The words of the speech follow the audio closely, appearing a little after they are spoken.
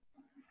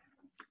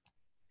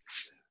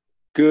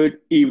Good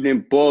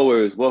evening,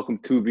 ballers. Welcome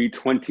to the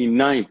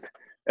 29th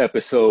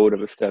episode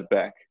of A Step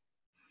Back.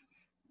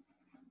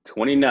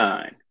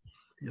 29.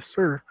 Yes,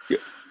 sir. Your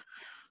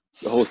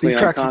host, Steve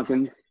Leon Traxy.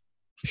 Tompkins.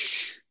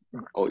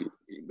 Oh,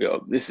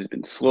 yo, this has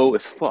been slow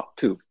as fuck,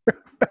 too.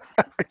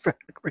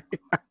 Exactly.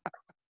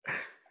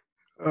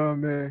 Oh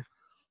man.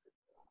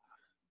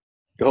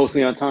 Your host,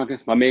 Leon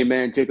Tompkins. My main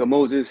man, Jacob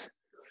Moses.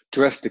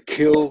 Dressed to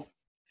kill.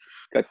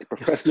 Got the Yes,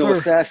 professional sir.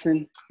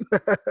 assassin.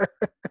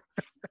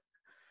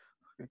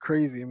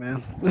 Crazy,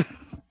 man.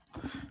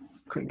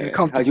 Couldn't get Man, how's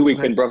comfortable your week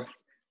today. been, brother?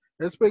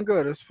 It's been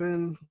good. It's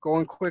been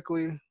going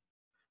quickly.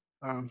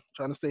 Trying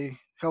to stay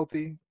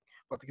healthy.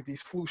 About to get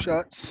these flu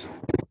shots.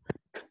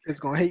 It's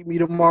gonna hate me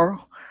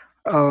tomorrow.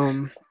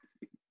 Um,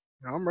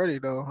 I'm ready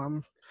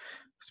though.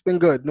 It's been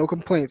good. No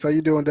complaints. How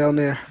you doing down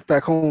there?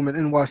 Back home in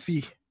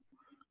NYC.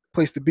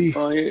 Place to be.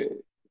 Yeah.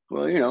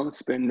 Well,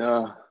 it's been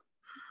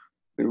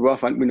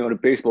rough. We know the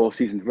baseball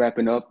season's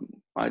wrapping up.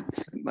 My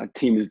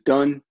team is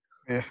done.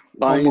 Yeah.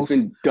 Lions Almost.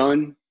 been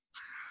done.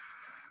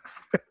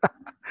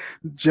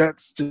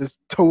 Jets just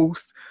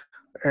toast.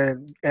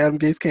 And Adam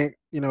Gates can't,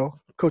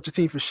 coach a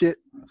team for shit.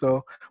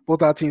 So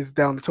both our teams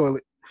down the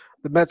toilet.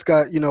 The Mets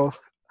got,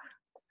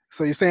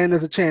 so you're saying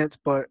there's a chance,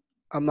 but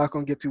I'm not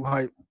gonna get too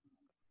hyped.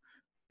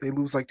 They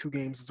lose like 2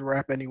 games. It's a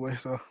wrap anyway.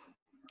 So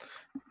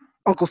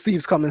Uncle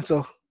Steve's coming.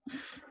 So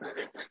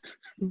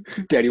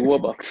Daddy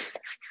Warbucks.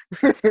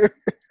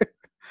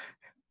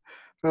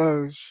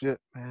 oh shit,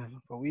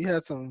 man. But we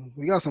got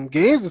some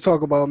games to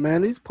talk about,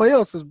 man. These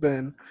playoffs has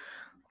been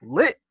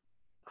lit.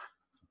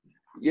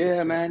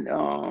 Yeah, man.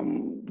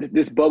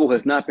 This bubble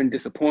has not been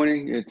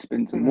disappointing. It's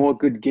been some more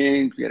good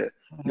games. We had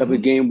another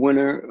Mm-hmm. game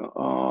winner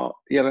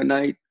the other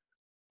night.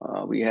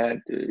 We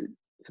had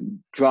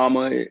some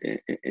drama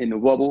in the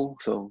bubble,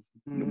 so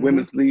in the Mm-hmm.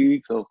 women's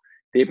league. So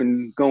they've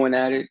been going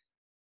at it,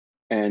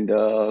 and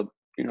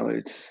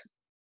it's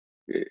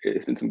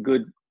been some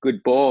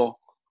good ball.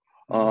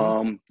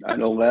 Mm-hmm. I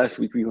know last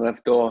week we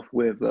left off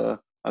with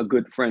our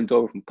good friends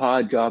over from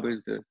Pod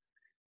Jobbers, the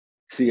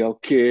CL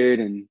Kid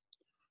and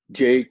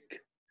Jake.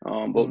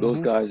 Both Mm-hmm.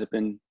 those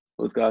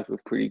guys were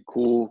pretty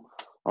cool.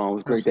 It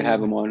was great to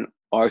have Absolutely. them on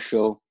our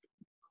show.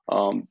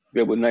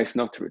 They were nice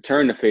enough to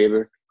return the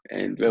favor,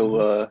 and they'll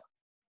Mm-hmm.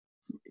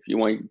 if you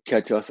want to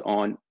catch us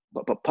on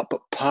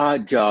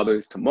Pod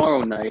Jobbers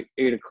tomorrow night,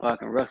 8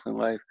 o'clock in Wrestling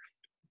Life,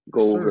 Yes,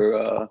 go sir.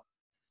 over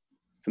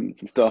some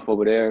stuff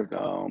over there.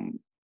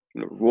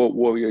 Road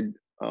Warrior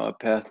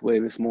passed away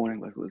this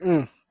morning.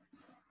 Mm.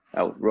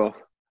 That was rough.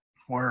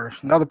 Word.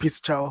 Another piece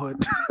of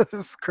childhood. This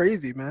is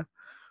crazy, man.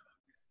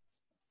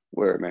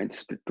 Where man,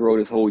 just to throw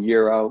this whole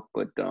year out,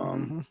 but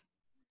Mm-hmm.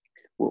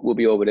 we'll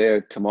be over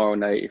there tomorrow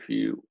night. If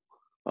you're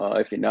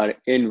not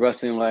in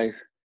Wrestling Life,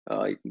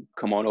 you can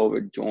come on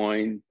over,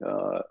 join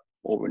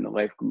over in the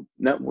Life Group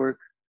Network.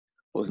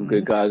 There's some Mm-hmm.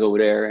 good guys over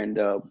there, and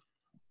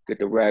get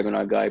the rag on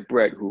our guy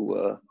Brett,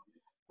 who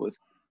was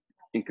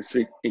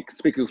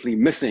inconspicuously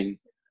missing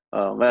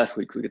last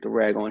week. So we get the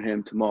rag on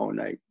him tomorrow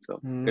night. So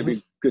it'll Mm-hmm. be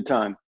a good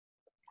time.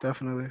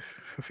 Definitely.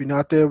 If you're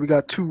not there, we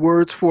got 2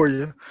 words for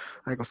you.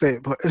 I ain't gonna say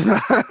it, but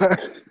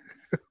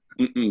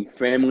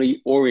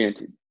Family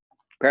oriented,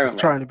 parent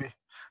like. trying to be,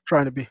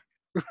 trying to be.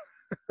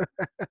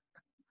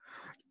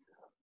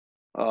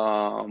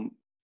 Um,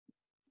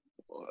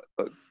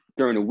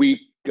 During the week,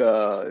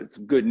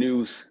 some good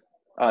news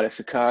out of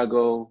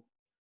Chicago.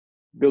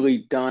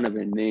 Billy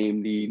Donovan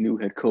named the new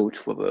head coach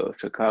for the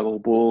Chicago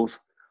Bulls.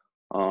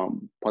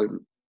 Probably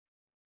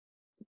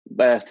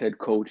last head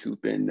coach who's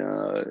been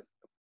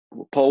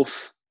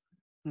Pulse,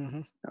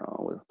 Hmm.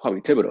 was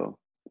probably Thibodeau,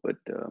 but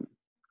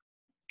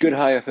good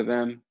hire for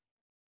them.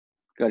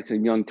 Got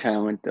some young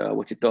talent.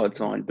 What's your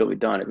thoughts on Billy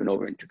Donovan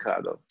over in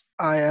Chicago?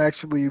 I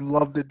actually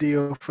love the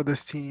deal for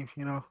this team.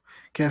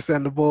 Can't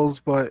stand the Bulls,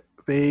 but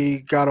they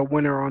got a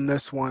winner on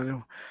this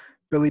one.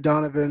 Billy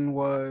Donovan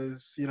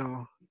was,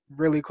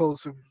 really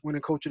close to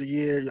winning Coach of the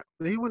Year. Yeah,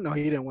 he won. No,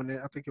 he didn't win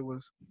it. I think he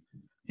was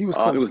It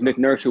close was though. Nick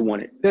Nurse who won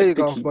it. There you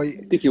go. But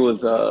I think he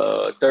was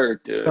third.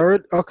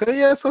 third, okay,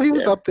 yeah. So he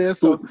was Yeah, up there.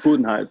 So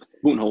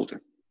Budenholzer.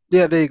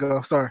 yeah, there you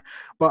go. Sorry,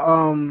 but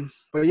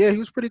yeah, he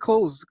was pretty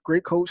close.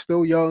 Great coach,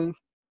 still young.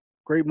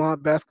 Great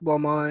mind, basketball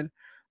mind.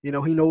 He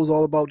knows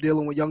all about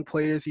dealing with young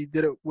players. He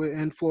did it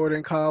in Florida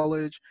in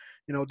college.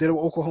 Did it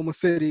with Oklahoma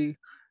City.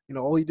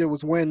 All he did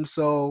was win.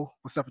 So,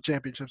 except for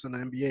championships in the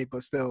NBA,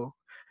 but still,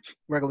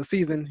 regular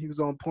season he was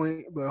on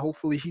point. But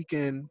hopefully he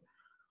can,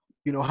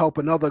 help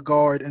another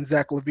guard and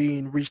Zach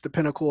Levine reach the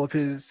pinnacle of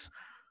his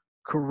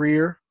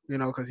career.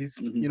 Because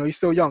Mm-hmm. he's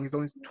still young. He's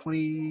only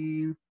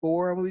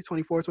 24, I believe,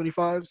 24,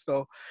 25.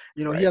 So,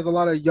 he Right. has a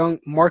lot of young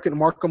mark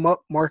him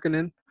up,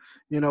 marketing.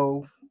 You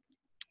know,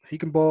 he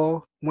can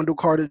ball. Wendell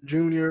Carter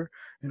Jr.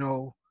 You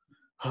know,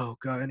 oh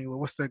god. Anyway,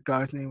 what's that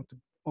guy's name with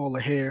all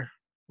the hair?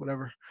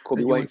 Whatever.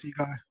 Kobe That White. UNC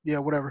guy. Yeah,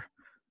 whatever.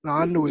 No,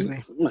 I knew his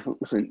name. Listen,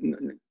 put some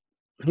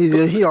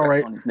He all respect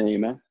right. on his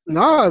name, man.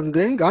 Nah,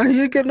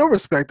 he ain't get no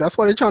respect. That's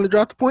why they're trying to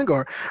draft the point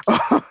guard.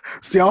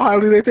 See how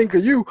highly they think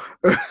of you.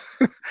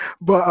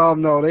 But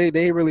no,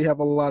 they really have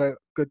a lot of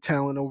good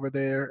talent over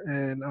there,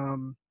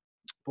 and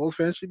Bulls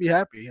fans should be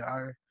happy.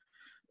 I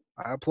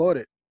applaud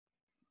it.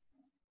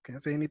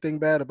 Can't say anything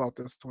bad about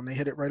this when they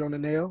hit it right on the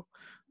nail.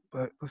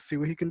 But let's see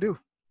what he can do.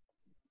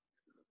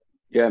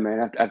 Yeah,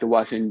 man. After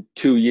watching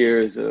 2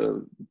 years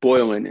of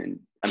Boylen, and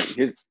I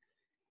mean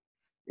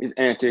his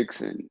antics,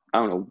 and I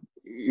don't know,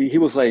 he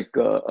was like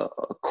a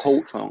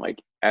coach on like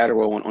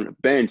Adderall on the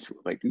bench.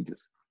 Like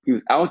he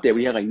was out there,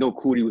 but he had like no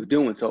clue what he was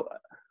doing. So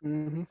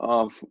Hmm.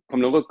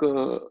 from the look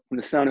from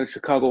the sound of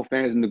Chicago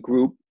fans in the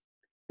group,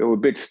 they were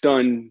a bit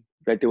stunned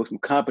that there was some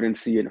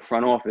competency in the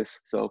front office.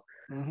 So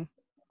Hmm.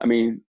 I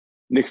mean,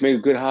 Knicks made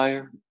a good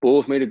hire,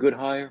 Bulls made a good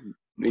hire.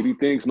 Maybe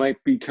things might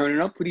be turning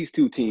up for these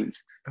two teams.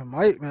 It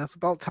might, man. It's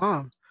about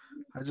time.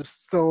 I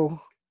just still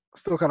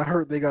kind of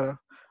hurt. They got a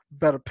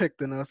better pick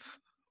than us,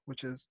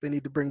 which is they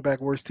need to bring back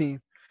worst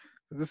team.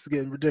 This is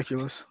getting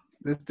ridiculous.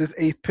 This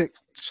eighth pick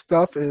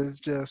stuff is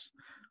just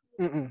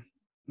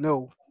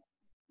no.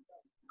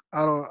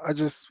 I don't. I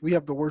just we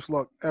have the worst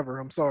luck ever.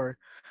 I'm sorry.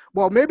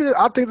 Well, maybe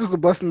I think this is a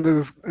blessing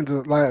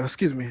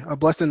excuse me, a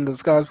blessing in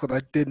disguise because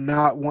I did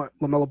not want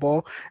Lamella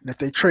Ball, and if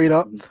they trade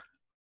up,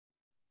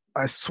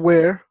 I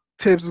swear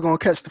Tibbs is gonna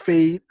catch the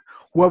fade.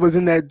 Whoever's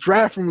in that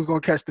draft room is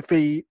gonna catch the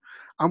fade.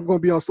 I'm gonna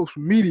be on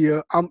social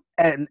media. I'm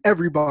adding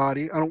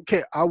everybody. I don't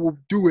care. I will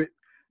do it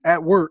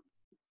at work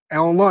and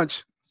on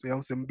lunch. See,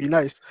 I'm saying be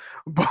nice,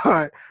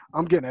 but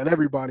I'm getting at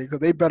everybody because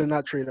they better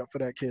not trade up for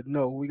that kid.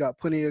 No, we got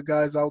plenty of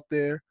guys out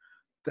there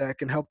that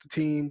can help the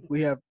team. We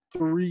have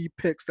 3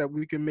 picks that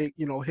we can make,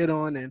 hit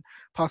on and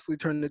possibly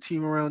turn the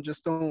team around.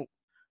 Just don't,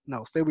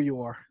 no, stay where you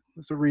are.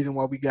 That's the reason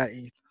why we got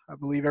eighth. I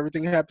believe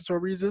everything happens for a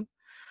reason.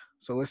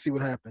 So let's see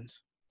what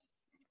happens.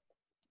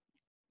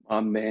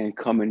 My man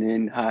coming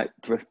in hot,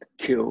 dressed to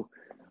kill,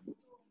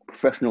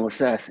 professional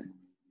assassin.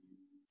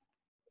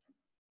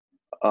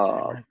 Damn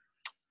Uh, right.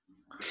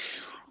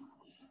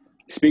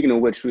 Speaking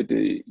of which,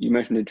 you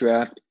mentioned the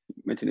draft.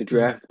 You mentioned the Mhm.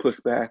 draft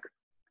pushback.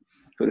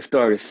 So the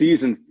start of the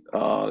season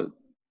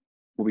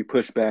will be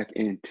pushed back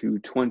into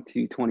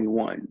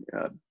 2021,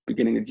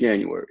 beginning of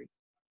January.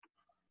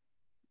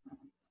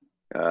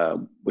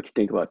 What you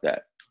think about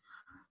that?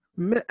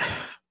 Man,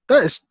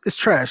 that is it's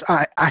trash.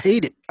 I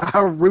hate it.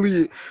 I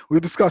really we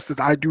discussed this.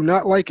 I do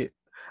not like it.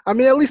 I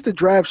mean, at least the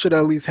draft should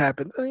at least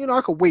happen.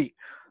 I could wait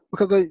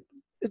because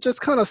it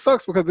just kind of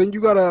sucks because then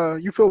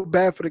you feel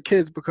bad for the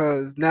kids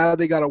because now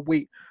they gotta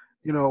wait.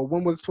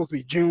 When was it supposed to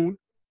be June?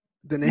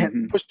 Then they had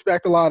Hmm. pushed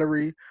back the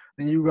lottery.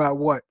 Then you got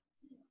what?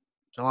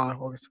 July,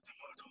 August,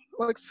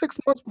 like 6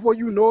 months before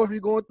you know if you're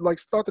going to like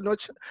start the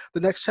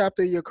next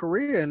chapter of your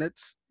career, and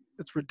it's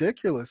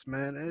ridiculous,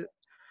 man. And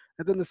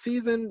then the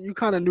season, you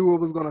kind of knew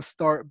it was gonna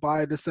start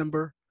by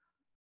December.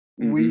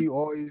 Hmm. You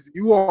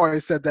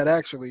always said that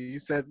actually. You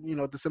said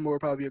December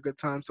would probably be a good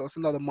time, so it's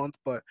another month.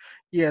 But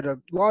yeah,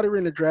 the lottery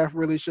and the draft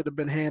really should have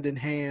been hand in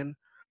hand.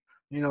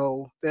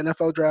 The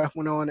NFL draft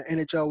went on, the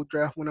NHL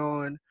draft went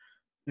on,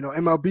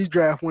 MLB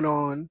draft went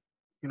on.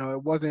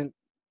 It wasn't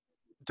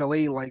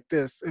delayed like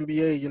this.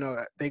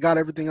 NBA, they got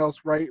everything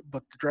else right,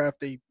 but the draft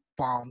they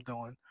bombed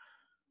on.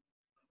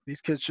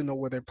 These kids should know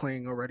where they're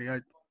playing already.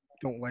 I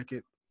don't like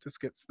it. This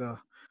gets the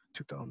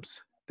 2 thumbs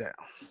down.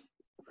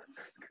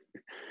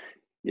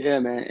 Yeah,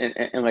 man,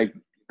 and like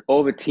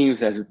all the teams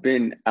that have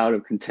been out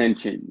of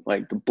contention,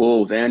 like the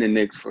Bulls and the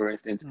Knicks, for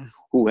instance, Mm.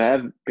 who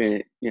have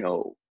been,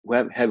 who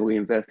have heavily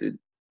invested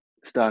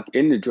stock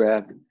in the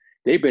draft,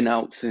 they've been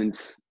out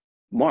since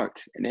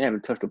March and they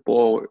haven't touched the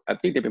ball. I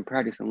think they've been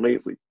practicing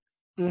lately,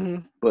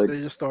 Mhm. but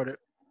They just started.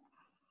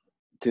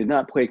 to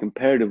not play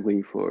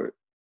competitively for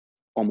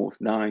almost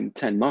 9,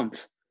 10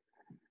 months,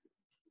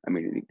 I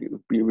mean, it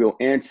would be real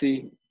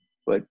antsy.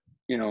 But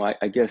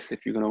I guess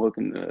if you're going to look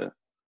in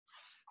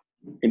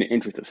the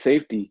interest of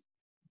safety,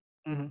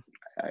 Mhm.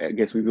 I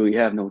guess we really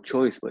have no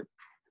choice. But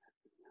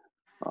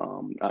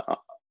um, I,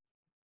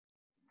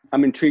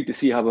 I'm intrigued to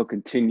see how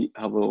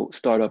they'll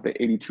start up an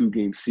 82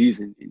 game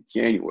season in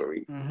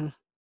January. Mhm.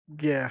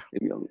 Yeah.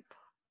 You know,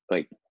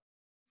 like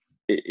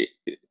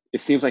it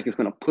seems like it's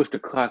going to push the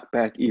clock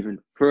back even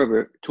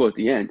further towards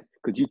the end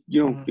because Mhm.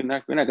 you're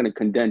not going to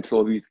condense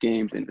all these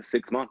games into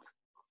 6 months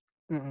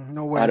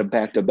No out way. of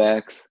back to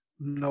backs.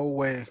 No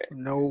way.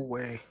 No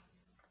way.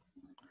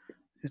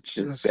 It's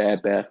Just just.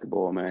 bad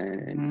basketball, man.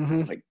 And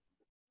Mhm. like,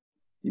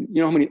 you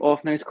know how many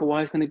off nights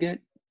Kawhi's going to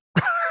get?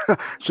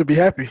 Should be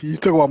happy. You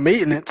talk about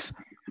maintenance.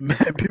 Man,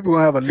 people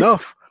gonna have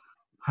enough.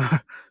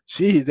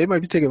 Jeez, they might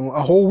be taking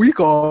a whole week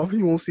off.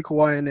 You won't see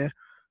Kawhi in there.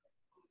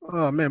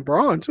 Oh man,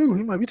 Braun too.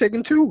 He might be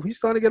taking 2. He's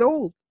starting to get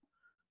old.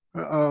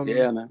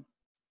 Yeah, man.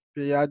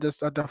 But yeah, I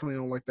definitely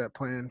don't like that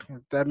plan.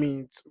 That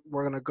means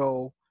we're gonna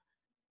go,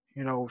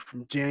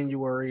 from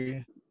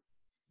January,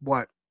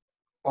 what,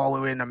 all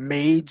the way into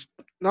May.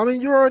 I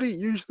mean, you're already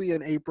usually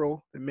in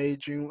April, in May,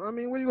 June. I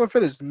mean, when are you gonna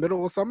finish?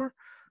 Middle of summer?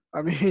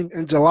 I mean,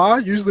 in July,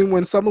 usually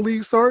when summer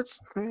league starts.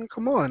 I mean,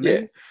 come on, Yeah,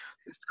 they're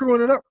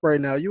screwing it up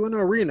right now. You in the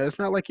arena. It's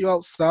not like you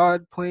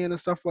outside playing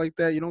and stuff like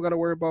that. You don't got to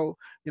worry about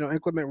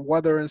inclement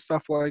weather and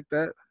stuff like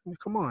that. I mean,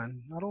 come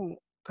on, I don't. What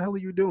the hell are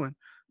you doing?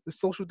 It's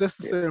social yeah,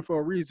 distancing for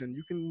a reason.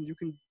 You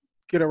can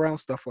get around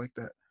stuff like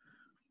that.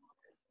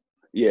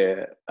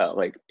 Yeah,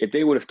 like if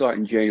they were to start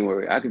in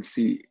January, I could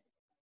see.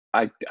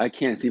 I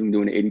can't see them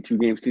doing an 82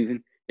 game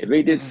season. If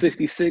they did Mm-mm.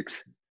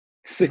 66,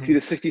 60 Mm-hmm.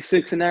 to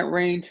 66 in that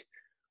range,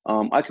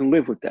 I can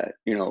live with that.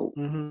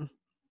 Mm-hmm.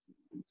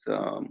 It's,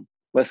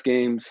 less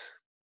games.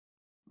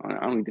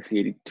 I don't need to see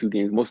 82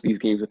 games. Most of these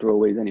games are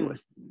throwaways anyway.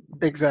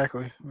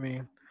 Exactly. I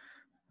mean,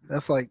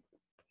 that's like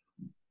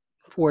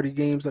 40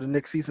 games of the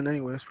next season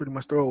anyway. It's pretty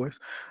much throwaways.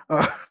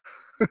 Uh,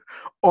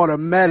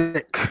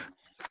 automatic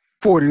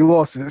 40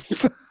 losses.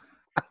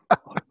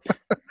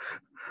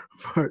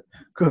 But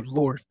good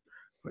lord.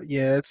 But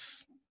yeah,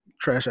 it's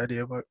trash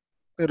idea, but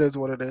it is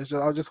what it is.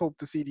 I just hope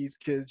to see these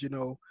kids,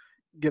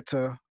 get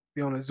to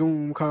be on a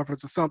Zoom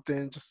conference or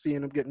something, just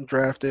seeing them getting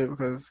drafted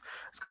because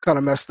it's kind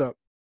of messed up.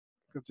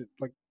 Because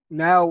like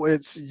now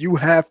it's you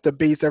have to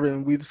base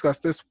everything. We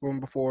discussed this one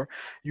before.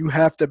 You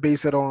have to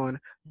base it on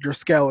your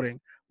scouting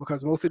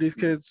because most of these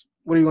kids,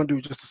 what are you gonna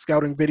do? Just a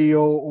scouting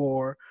video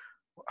or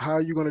how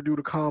are you gonna do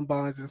the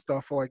combines and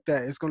stuff like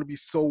that? It's gonna be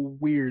so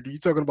weird. You're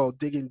talking about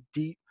digging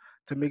deep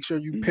to make sure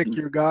you pick Hmm.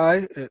 your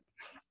guy.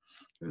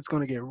 It's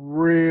gonna get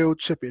real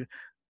chippy.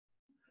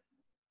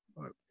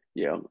 But,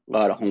 Yeah, a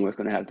lot of homework's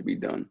going to have to be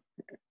done.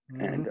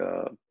 hmm And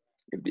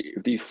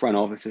if these front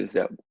offices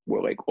that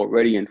were like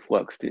already in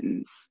flux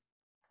didn't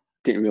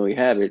really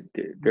have it,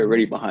 they're hmm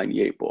already behind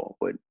the eight ball.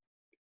 But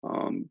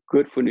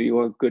good for New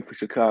York, good for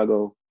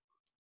Chicago.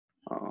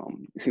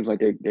 It seems like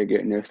they're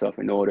getting their stuff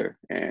in order,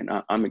 and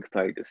I'm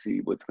excited to see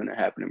what's going to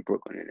happen in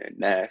Brooklyn and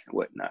Nash and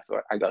whatnot. So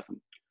I got some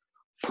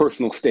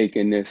personal stake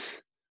in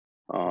this.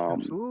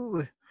 Um,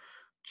 Absolutely.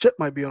 Chip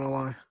might be on the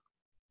line.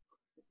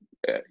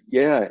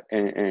 yeah,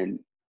 and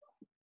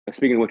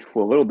speaking of which,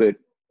 for a little bit,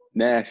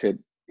 Nash had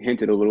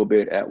hinted a little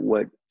bit at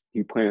what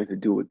he plans to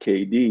do with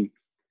KD,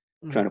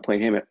 Hmm trying to play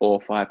him at all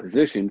five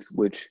positions.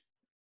 Which,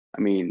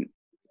 I mean,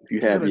 if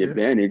you It's a have good the idea.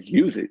 advantage,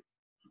 use it.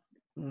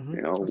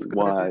 That's a good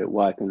Why idea.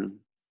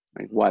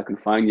 why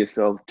confine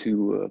yourself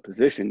to a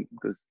position?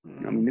 Because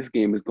I hmm mean, this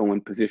game is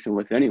going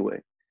positionless anyway.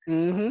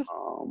 hmm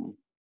Um,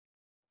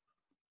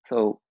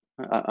 so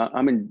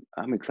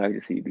I'm excited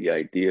to see the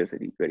ideas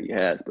that he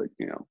has, but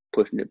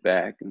pushing it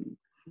back and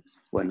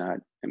whatnot.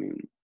 I mean,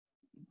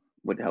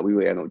 what the hell? We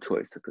really have no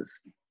choice because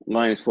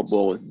Lions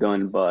football is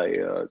done by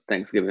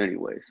Thanksgiving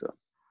anyway. So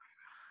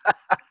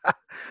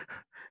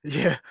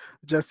Yeah,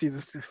 just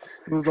Jesus. It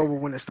was over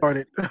when it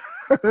started.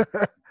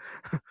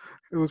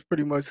 It was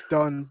pretty much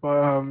done.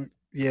 But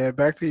yeah,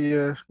 back to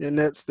your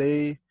Nets.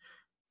 They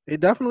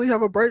definitely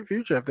have a bright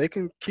future if they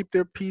can keep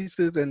their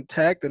pieces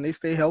intact and they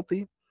stay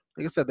healthy.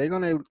 Like I said,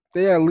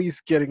 they at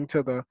least getting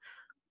to the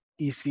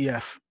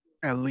ECF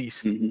at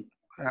least. hmm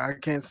I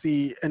can't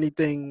see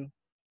anything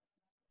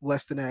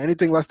less than that.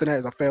 Anything less than that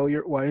is a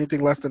failure. Well,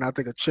 anything less than I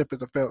think a chip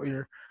is a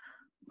failure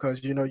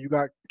because you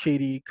got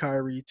KD,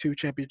 Kyrie, two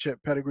championship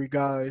pedigree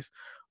guys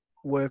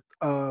with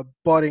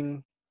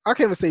budding. I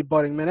can't even say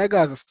budding, man. That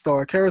guy's a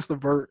star. Karis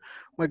LeVert,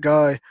 my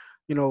guy.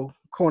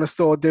 Corner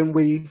store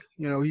Dinwiddie.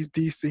 He's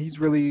decent. He's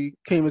really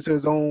came into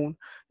his own.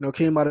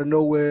 Came out of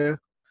nowhere.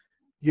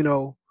 You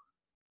know,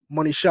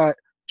 money shot.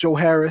 Joe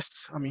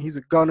Harris. I mean, he's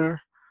a gunner.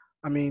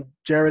 I mean,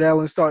 Jared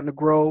Allen's starting to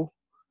grow.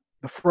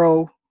 The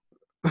fro.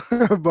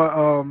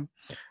 But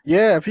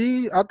yeah,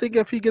 I think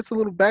if he gets a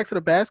little back to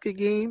the basket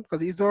game,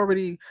 because he's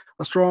already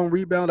a strong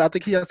rebounder, I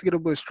think he has to get a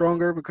bit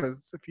stronger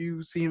because if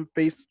you see him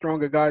face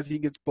stronger guys, he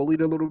gets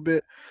bullied a little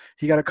bit.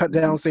 He got to cut hmm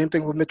down. Same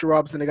thing with Mitchell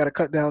Robinson. They got to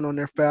cut down on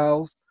their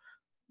fouls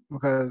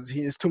because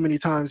he is too many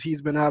times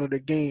he's been out of the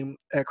game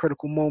at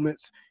critical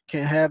moments.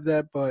 Can't have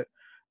that, but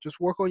just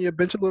work on your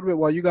bench a little bit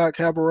while you got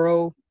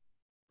Cabarro.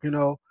 You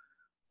know,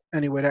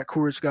 anyway, that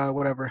Courage guy,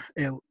 whatever,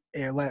 Air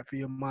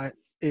Latvia, my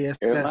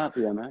Air ASS.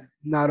 Latvia, man.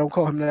 Nah, don't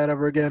call him that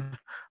ever again.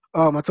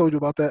 I told you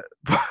about that.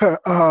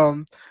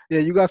 But yeah,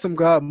 you got some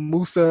guy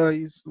Musa.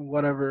 He's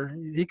whatever.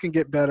 He can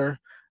get better.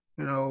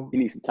 You know, He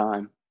needs some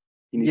time.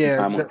 He needs some yeah.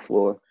 time on the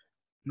floor.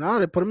 Nah,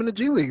 they put him in the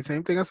G League.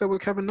 Same thing I said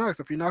with Kevin Knox.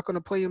 If you're not going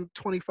to play him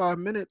 25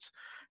 minutes,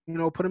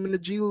 put him in the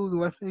G League,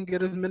 let him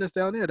get his minutes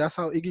down there. That's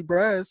how Iggy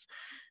Braz.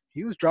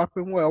 He was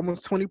dropping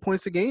almost 20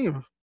 points a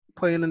game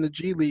playing in the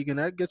G League, and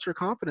that gets your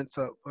confidence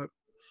up. But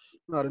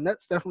no, the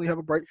Nets definitely have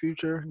a bright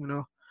future.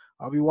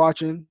 I'll be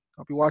watching.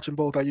 I'll be watching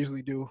both. I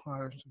usually do.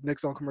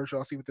 Knicks on commercial.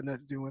 I'll see what the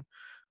Nets doing.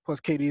 Plus,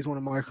 KD is one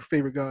of my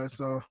favorite guys.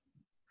 So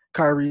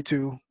Kyrie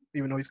too,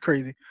 even though he's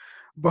crazy.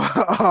 But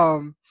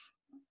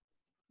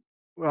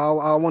well,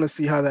 I want to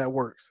see how that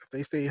works. If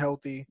they stay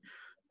healthy,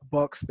 the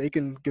Bucks they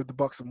can give the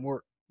Bucks some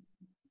work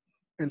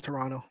in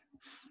Toronto.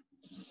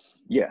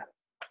 Yeah,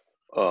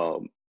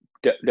 um,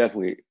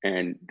 definitely.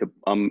 And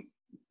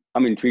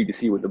I'm intrigued to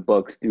see what the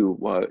Bucks do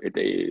if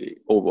they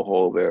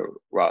overhaul their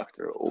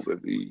roster over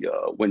the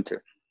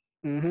winter.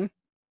 Mm-hmm.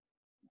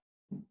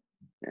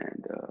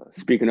 And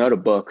speaking of the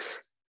Bucks,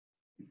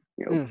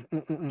 you know, Mm,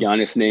 mm, mm, mm.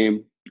 Giannis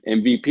named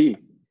MVP.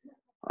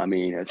 I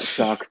mean, it's a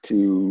shock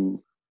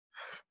to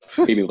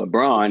maybe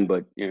LeBron,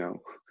 but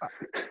I,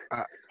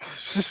 I,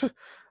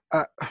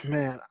 I,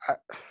 man,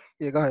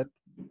 yeah, go ahead.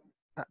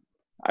 I,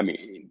 I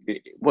mean,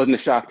 it wasn't a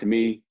shock to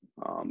me.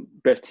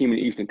 Best team in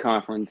the Eastern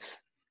Conference.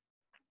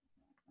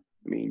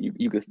 mean,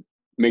 you could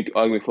make the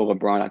argument for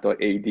LeBron. I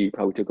thought AD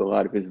probably took a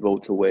lot of his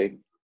votes away.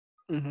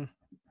 Mm-hmm.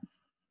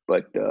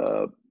 But,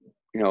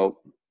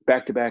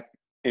 back-to-back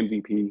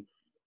MVP.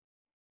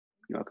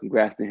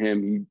 Congrats to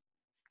him. He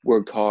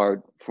worked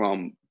hard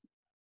from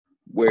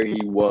where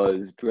he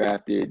was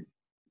drafted,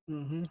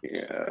 Mm-hmm.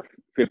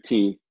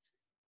 15th,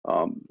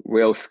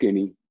 real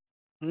skinny.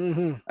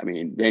 Mm-hmm. I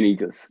mean, then he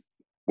just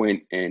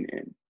went and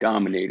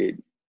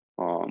dominated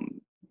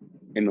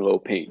in the low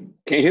paint.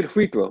 Can't hit a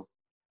free throw,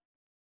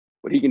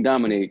 but he can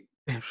dominate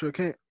Damn sure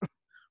can't.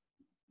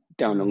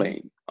 down the Mm-hmm.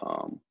 lane.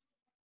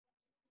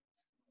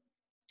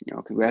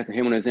 Congrats to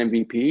him on his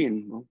MVP,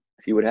 and we'll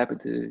see what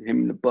happens to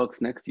him in the Bucks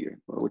next year.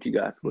 Well, what you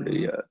got for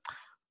Mm-hmm.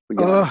 for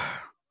Giannis?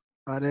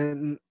 I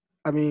didn't.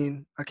 I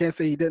mean, I can't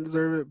say he didn't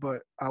deserve it,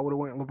 but I would have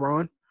went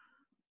LeBron.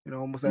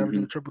 Almost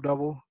averaging Mm-hmm. a triple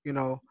double.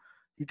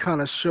 He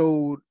kind of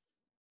showed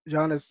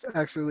Giannis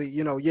actually.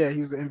 Yeah,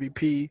 he was the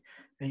MVP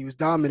and he was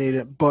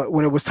dominated, but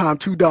when it was time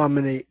to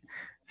dominate,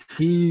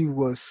 he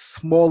was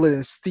smaller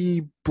than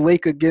Steve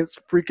Blake against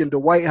freaking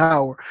Dwight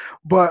Howard.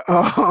 But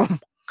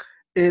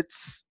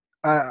it's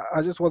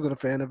I just wasn't a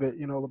fan of it.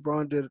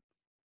 LeBron did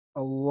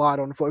a lot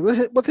on the floor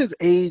with his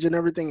age and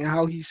everything, and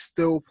how he's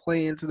still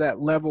playing to that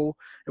level.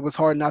 It was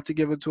hard not to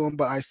give it to him,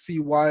 but I see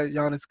why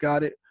Giannis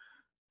got it.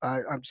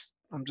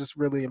 I'm just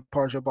really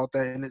impartial about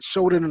that, and it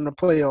showed it in the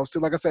playoffs. So,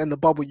 like I said, in the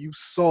bubble, you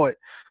saw it,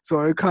 so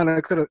it kind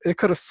of could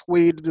have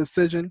swayed the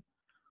decision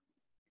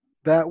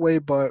that way.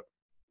 But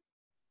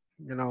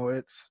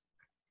it's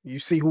you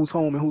see who's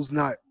home and who's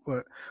not.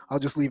 But I'll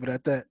just leave it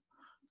at that.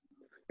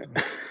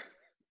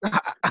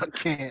 I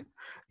can't.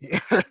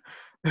 Yeah.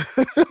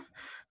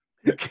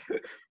 You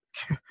can't.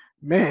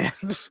 Man,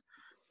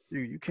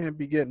 you can't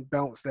be getting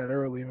bounced that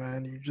early,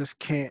 man. You just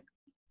can't.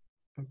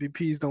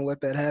 MVPs don't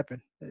let that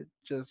happen. It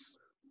just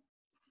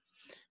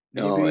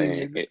no,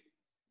 maybe it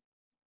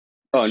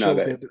oh no, showed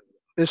guys. that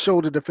it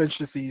showed the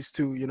deficiencies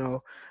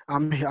too.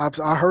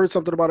 I heard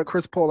something about a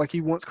Chris Paul, like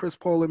he wants Chris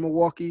Paul in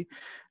Milwaukee.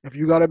 If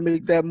you got to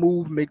make that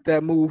move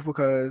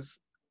because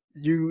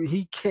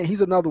he can't.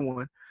 He's another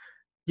one.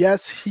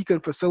 Yes, he can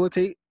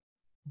facilitate,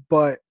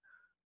 but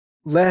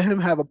let him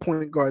have a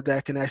point guard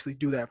that can actually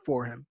do that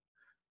for him.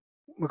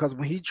 Because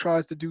when he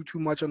tries to do too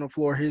much on the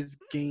floor, his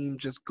game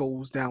just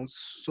goes down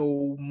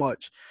so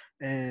much.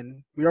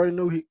 And we already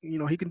know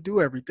he can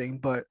do everything,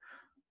 but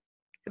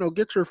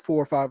get your 4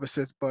 or 5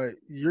 assists, but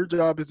your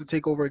job is to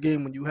take over a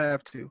game when you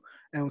have to.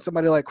 And with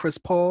somebody like Chris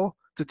Paul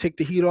to take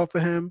the heat off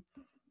of him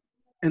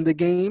in the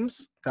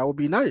games, that would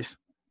be nice.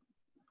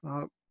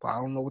 I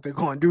don't know what they're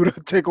going to do to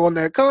take on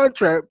that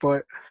contract,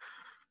 but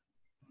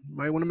you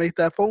might want to make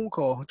that phone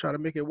call and try to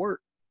make it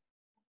work.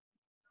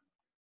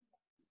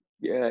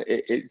 Yeah,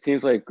 it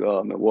seems like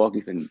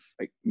Milwaukee's been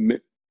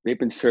they've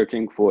been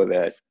searching for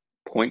that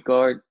point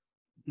guard.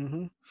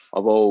 Hmm.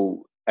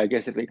 Although I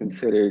guess if they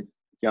considered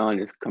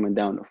Giannis coming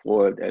down the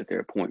floor as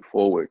their point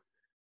forward,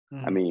 I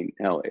Hmm. mean,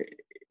 hell,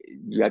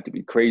 you have to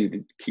be crazy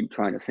to keep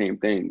trying the same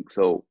thing.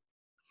 So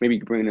maybe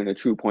you can bring in a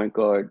true point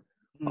guard.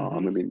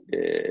 Hmm. Maybe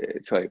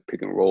try to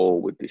pick and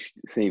roll with the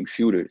same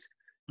shooters,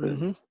 because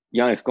Hmm.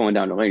 Giannis going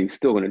down the lane, he's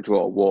still going to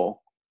draw a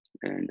wall.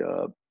 And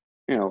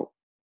you know,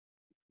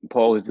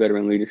 Paul is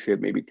veteran leadership.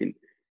 Maybe can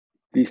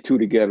these two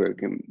together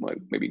can like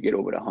maybe get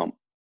over the hump.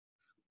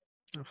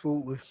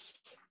 Absolutely.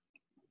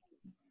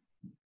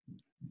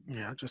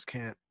 Yeah, I just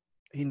can't.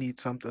 He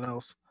needs something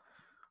else,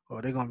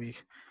 or they're gonna be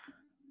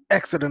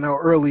exiting out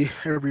early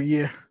every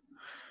year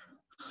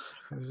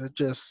because it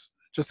just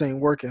ain't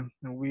working.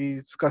 And we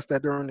discussed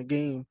that during the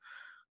game.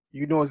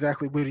 You know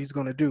exactly what he's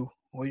gonna do.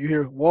 Well, you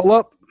hear wall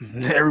up,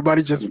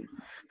 everybody just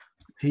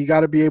he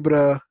got to be able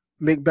to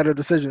make better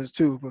decisions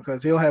too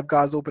because he'll have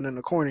guys open in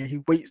the corner.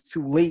 He waits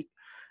too late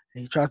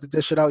and he tries to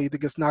dish it out. Either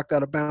gets knocked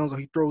out of bounds or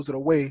he throws it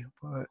away.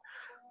 But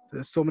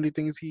there's so many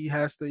things he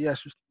has to.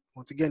 Yes,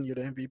 once again, you're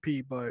the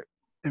MVP, but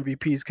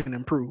MVPs can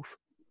improve.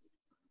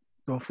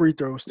 On free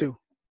throws too.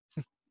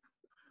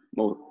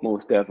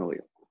 Most definitely.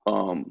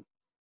 Um,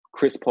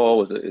 Chris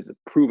Paul is a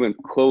proven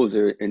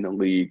closer in the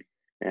league,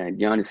 and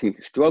Giannis seems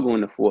to struggle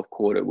in the fourth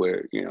quarter.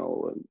 Where I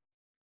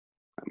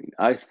mean,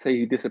 I say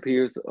he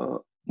disappears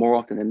more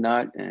often than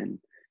not, and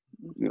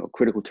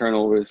critical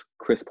turnovers.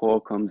 Chris Paul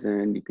comes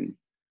in, you can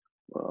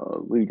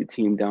lead the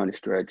team down the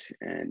stretch,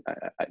 and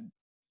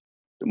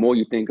the more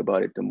you think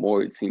about it, the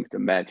more it seems to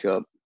match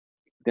up.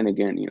 Then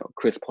again,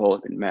 Chris Paul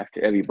has been matched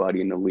to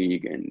everybody in the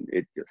league, and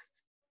it just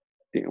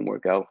didn't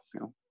work out.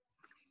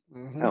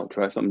 Hmm. I'll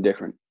try something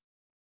different.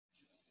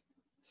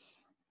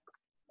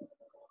 Uh,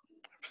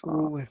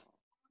 Absolutely.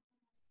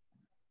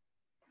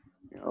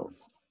 you know,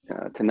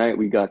 Tonight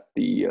we got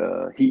the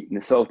Heat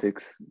and the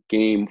Celtics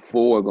game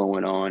 4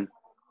 going on.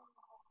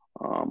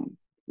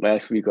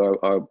 Last week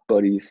our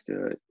buddies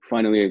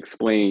finally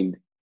explained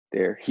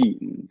their Heat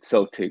and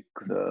Celtics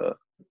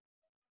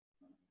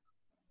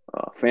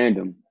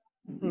fandom.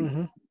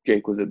 Hmm.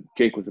 Jake was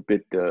a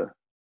bit.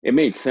 It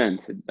made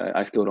sense.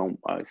 I still don't.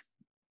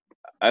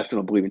 I still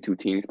don't believe in two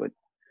teams, but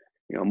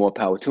more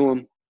power to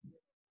him.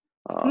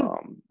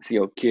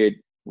 Hmm. Kid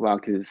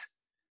rocked his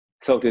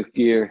Celtics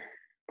gear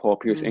Paul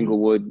Pierce Mm-hmm.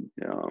 Inglewood.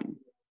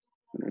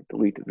 Gonna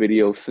delete the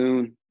video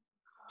soon,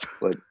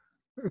 but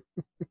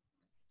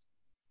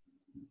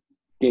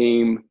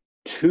game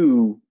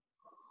 2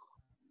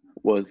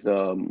 was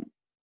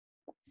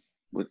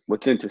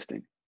what's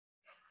interesting.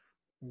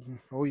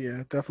 Oh yeah,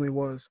 it definitely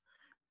was.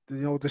 You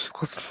know what this?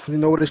 You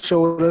know what it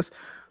showed us?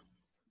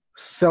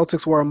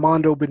 Celtics were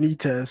Armando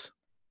Benitez.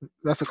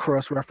 That's a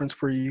cross reference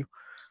for you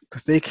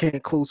because they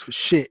can't close for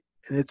shit,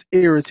 and it's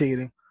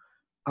irritating.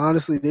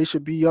 Honestly, they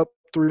should be up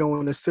 3-0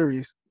 in this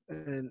series.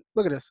 And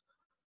look at this.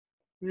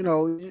 You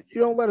know, you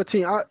don't let a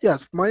team.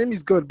 Yes,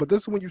 Miami's good, but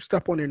this is when you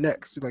step on their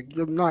necks.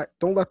 You're not.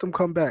 Don't let them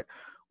come back.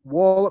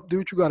 Wall up, do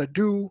what you got to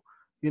do.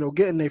 You know,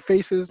 get in their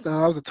faces. Now,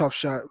 that was a tough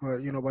shot, but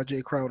by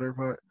Jay Crowder.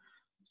 But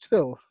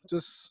still,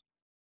 just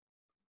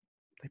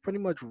they pretty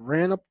much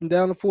ran up and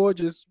down the floor,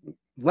 just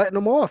letting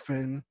them off.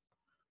 And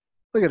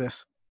look at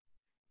this.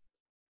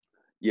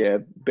 Yeah,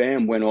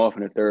 Bam went off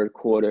in the third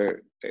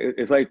quarter.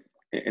 It's like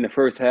in the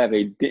first half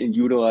they didn't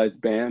utilize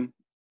Bam,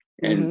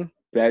 and Mm-hmm.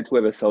 that's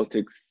where the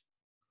Celtics'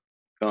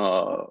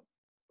 uh,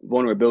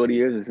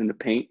 vulnerability is in the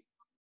paint.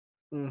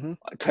 Mm-hmm.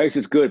 Tice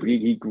is good, but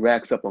he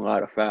racks up a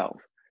lot of fouls.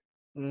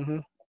 Mm-hmm.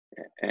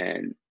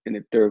 And in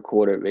the third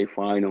quarter, they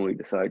finally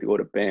decided to go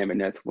to Bam,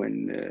 and that's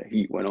when the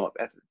Heat went off.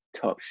 That's a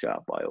tough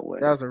shot, by the way.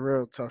 That was a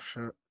real tough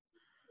shot.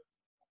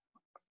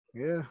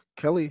 Yeah,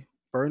 Kelly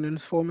burning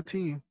his former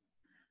team.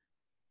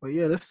 But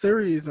yeah, this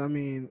series, I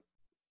mean,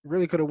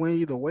 really could have went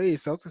either way.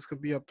 Celtics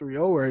could be up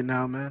 3-0 right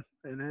now, man.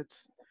 And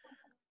it's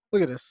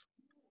look at this.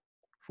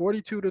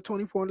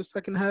 42-24 in the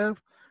second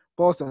half.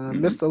 Boston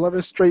Mm-hmm. missed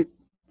 11 straight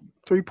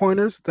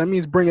three-pointers. That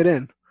means bring it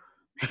in.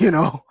 You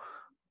know,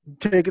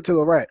 take it to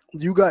the rack.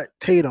 You got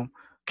Tatum,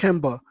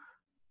 Kemba,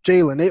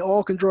 Jalen. They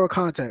all can draw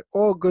contact.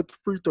 All good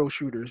free throw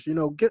shooters. You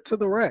know, get to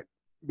the rack.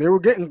 They were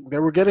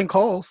getting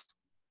calls.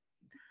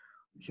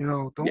 You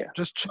know, don't Yeah,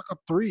 just chuck up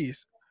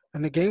threes.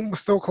 And the game was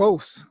still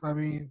close. I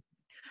mean,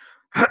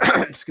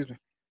 excuse me.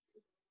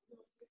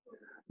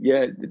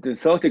 yeah. The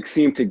Celtics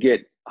seem to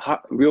get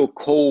hot, real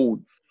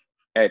cold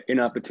at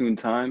inopportune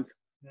times.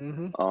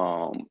 Hmm.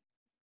 Um,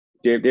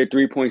 their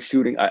 3-point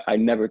shooting, I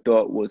never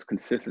thought was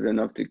consistent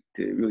enough to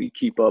really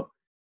keep up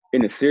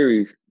in the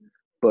series.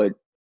 But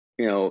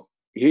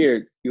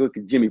here you look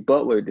at Jimmy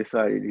Butler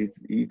decided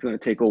he's going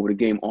to take over the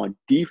game on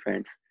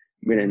defense.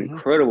 Made an Hmm.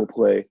 incredible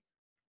play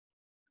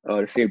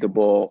to save the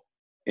ball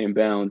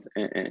inbounds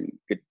and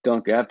get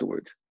dunk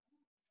afterwards.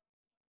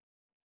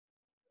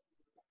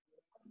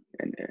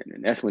 And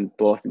that's when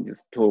Boston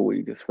just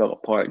totally just fell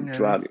apart and Yeah.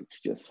 Dragic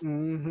just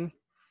Hmm.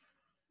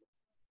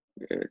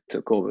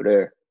 took over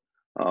there.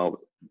 Uh,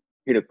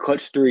 hit a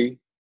clutch three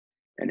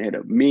and hit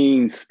a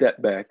mean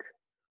step back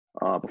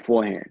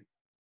beforehand.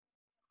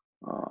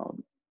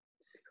 Um,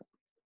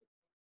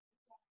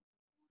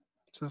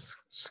 Just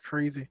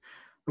crazy.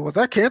 Was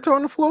that Cantor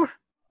on the floor?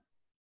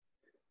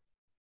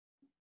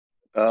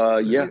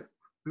 Did we, yeah, did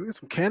we get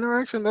some Cantor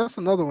action? That's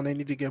another one they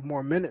need to give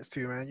more minutes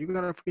to, man. You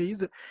gotta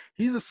forget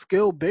he's a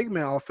skilled big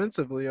man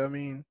offensively. I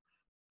mean,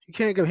 he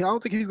can't give. I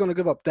don't think he's gonna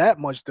give up that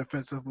much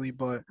defensively,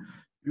 but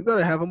you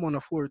gotta have him on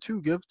the floor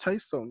too. Give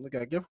Tice some.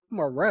 Like, give him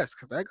a rest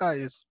because that guy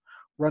is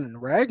running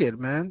ragged,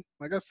 man.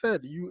 Like I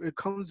said, it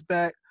comes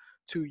back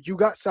to you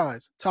got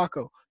size,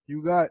 Taco.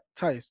 You got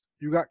Tice.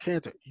 You got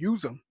Cantor.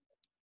 Use them.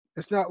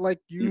 It's not like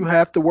you mm,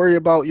 have to worry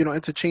about,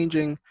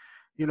 interchanging,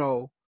 you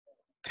know,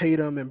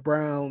 Tatum and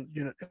Brown,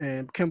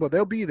 and Kimba.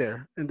 They'll be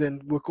there. And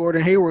then with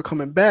Gordon Hayward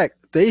coming back,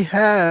 they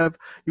have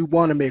you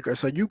Wanamaker.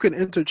 So you can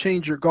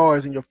interchange your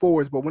guards and your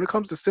forwards. But when it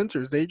comes to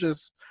centers,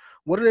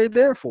 what are they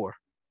there for?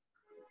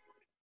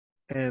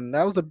 And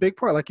that was a big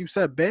part. Like you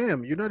said,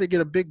 Bam, they get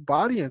a big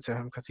body into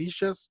him because he's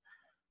just,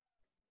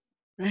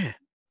 man.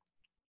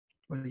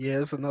 But yeah,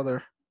 it's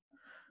another,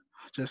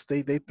 just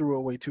they threw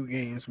away 2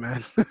 games,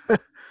 man.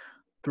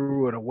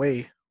 Threw it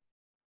away.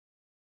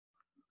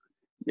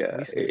 At yeah,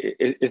 least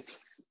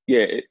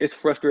we, it's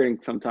frustrating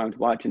sometimes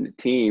watching the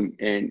team,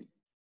 and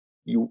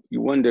you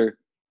wonder,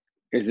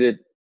 is it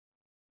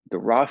the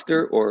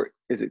roster or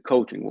is it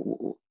coaching?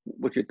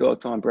 What's your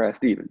thoughts on Brad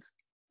Stevens?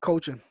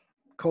 coaching.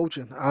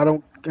 Coaching. I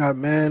don't,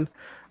 man,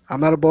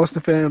 I'm not a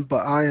Boston fan,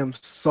 but I am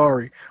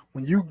sorry.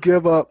 When you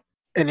give up,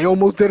 and they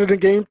almost did it in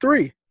game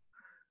 3,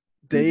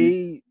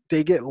 Mm-hmm.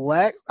 they get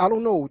lax. I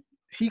don't know.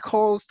 He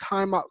calls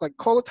timeout, like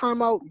call a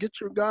timeout, get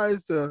your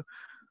guys to,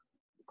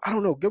 I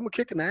don't know, give him a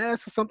kick in the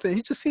ass or something.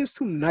 He just seems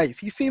too nice.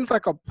 He seems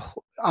like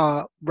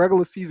a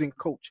regular season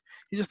coach.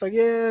 He's just like,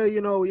 yeah,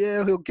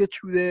 yeah, he'll get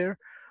you there.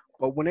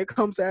 But when it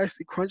comes to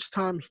actually crunch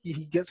time,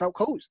 he gets out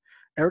coached.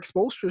 Eric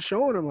Spoelstra's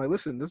showing him like,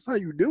 listen, this is how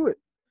you do it.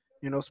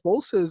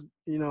 Spoelstra is,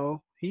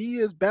 he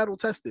is battle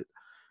tested.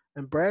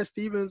 And Brad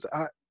Stevens,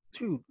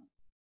 dude,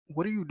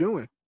 what are you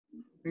doing?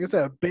 Like I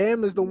said,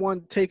 Bam is the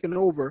one taking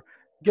over.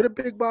 Get a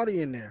big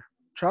body in there.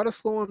 Try to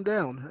slow him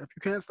down. If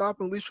you can't stop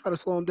him, at least try to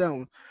slow him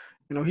down.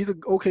 He's an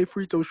okay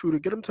free throw shooter.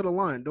 Get him to the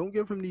line. Don't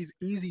give him these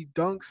easy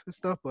dunks and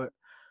stuff. But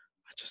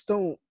I just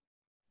don't.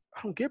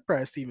 I don't get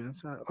Brad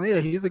Stevens. Yeah,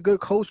 he's a good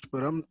coach,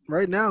 but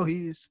right now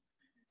he's.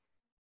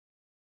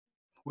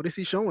 What is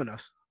he showing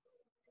us?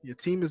 Your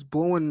team is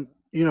blowing.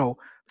 you know,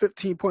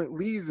 15-point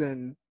leads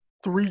in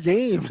 3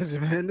 games,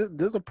 man.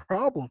 There's a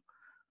problem.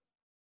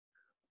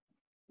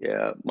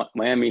 Yeah,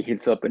 Miami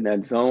hits up in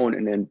that zone,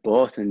 and then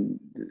Boston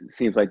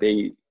seems like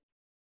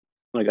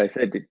like I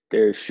said,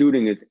 their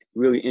shooting is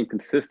really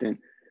inconsistent,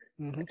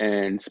 Hmm.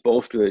 and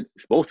Spoelstra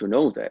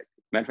knows that.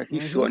 Matter of fact, he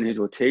Hmm. shortened his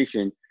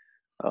rotation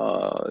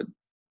uh,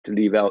 to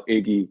leave out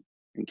Iggy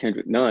and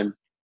Kendrick Nunn,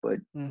 but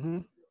Hmm.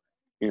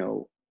 you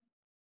know,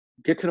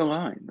 get to the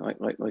line,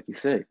 like you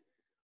said,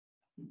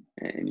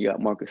 and you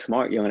got Marcus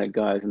Smart yelling at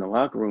guys in the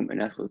locker room,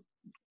 and that's what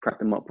prepped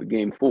them up for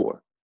Game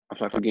 4. I'm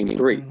sorry, for Game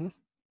 3. Hmm.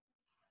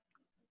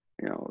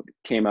 You know,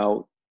 came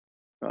out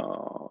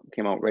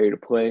ready to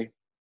play.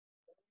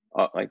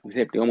 Like we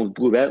said, they almost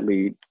blew that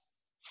lead,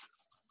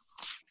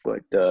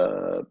 but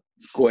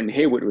Gordon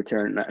Hayward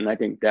returned, and I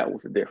think that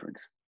was the difference.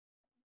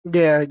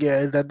 Yeah,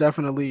 yeah, that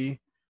definitely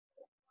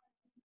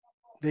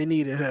they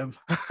needed him.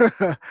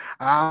 I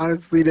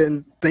honestly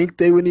didn't think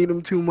they would need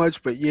him too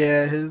much, but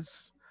yeah,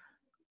 his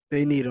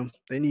they need him.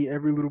 They need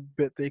every little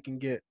bit they can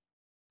get.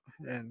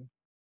 And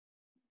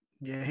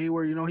yeah,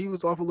 Hayward, he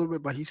was off a little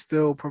bit, but he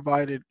still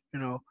provided,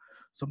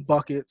 some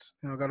buckets.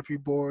 Got a few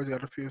boards,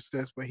 got a few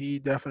assists, but he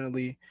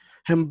definitely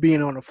him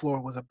being on the floor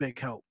was a big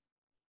help.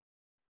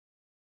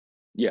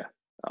 Yeah,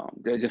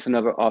 they're just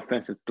another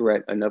offensive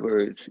threat,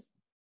 another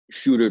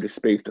shooter to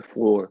space the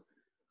floor.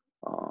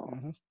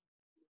 Um,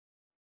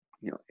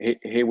 Hmm.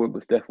 Hayward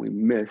was definitely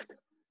missed,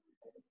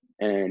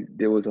 and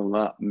there was a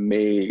lot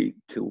made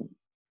to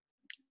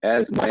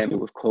as Miami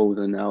was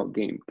closing out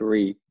Game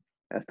 3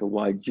 as to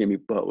why Jimmy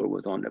Butler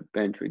was on the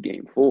bench for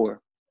Game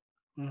 4.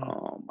 Hmm.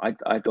 I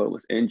thought it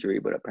was injury,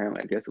 but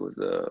apparently I guess it was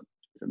a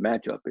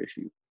matchup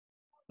issue.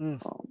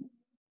 Mm. Um,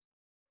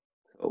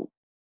 so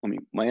I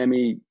mean,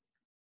 Miami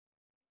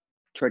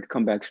tried to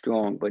come back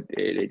strong, but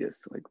they just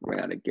like ran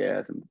out of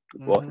gas, and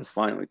Hmm. Boston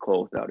finally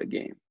closed out a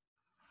game.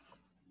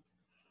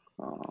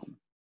 Um,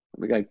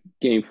 we got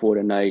Game 4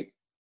 tonight,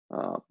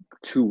 uh,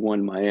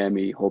 2-1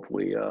 Miami.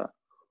 Hopefully,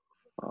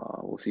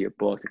 we'll see if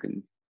Boston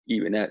can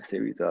even that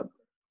series up.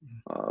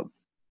 Uh,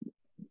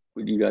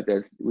 you got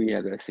that? We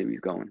have that series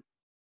going.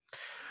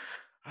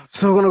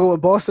 So we're gonna go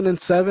with Boston in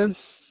 7.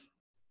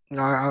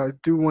 I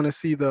do want to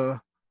see the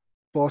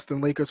Boston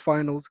Lakers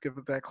finals, give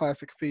it that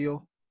classic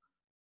feel.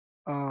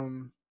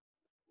 Um,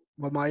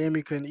 but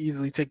Miami can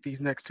easily take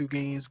these next 2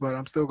 games. But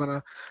I'm still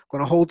gonna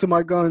hold to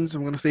my guns.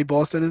 I'm gonna say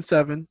Boston in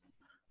 7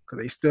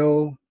 because they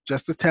still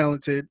just as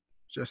talented,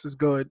 just as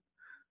good.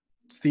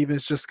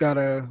 Stevens just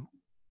gotta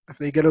if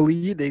they get a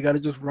lead, they gotta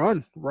just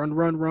run,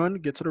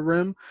 get to the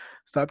rim,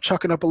 stop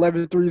chucking up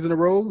 11 threes in a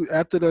row.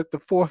 After the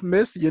fourth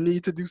miss, you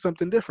need to do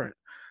something different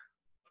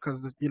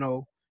because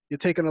you're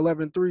taking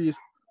 11 threes.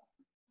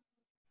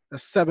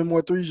 That's 7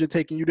 more threes you're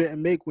taking you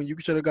didn't make when you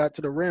should have got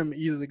to the rim,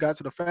 easily got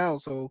to the foul.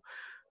 So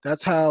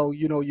that's how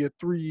your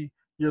 3,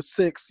 your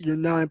 6, your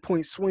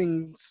 9-point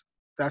swings.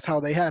 That's how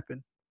they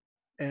happen,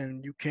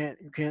 and you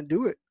can't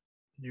do it.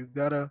 You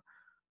gotta.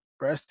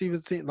 Brad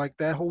Stevens team, like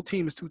that whole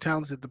team is too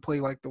talented to play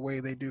like the way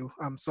they do.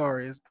 I'm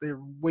sorry, they're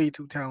way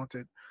too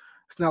talented.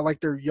 It's not like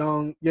they're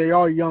young. Yeah, they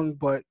are young,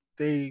 but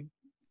they've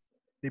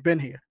been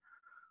here.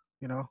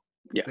 You know,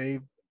 Yeah,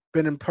 they've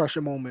been in pressure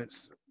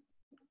moments.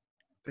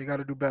 They got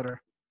to do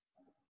better.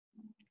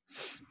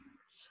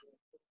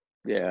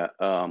 yeah,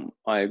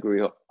 I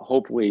agree.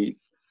 Hopefully,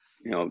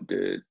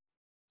 the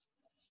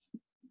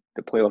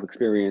playoff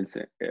experience,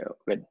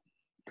 the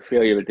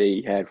failure that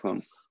they had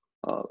from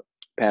uh,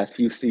 past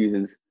few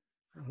seasons,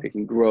 Hmm. they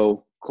can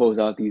grow, close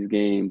out these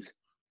games,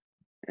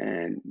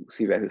 and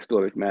see that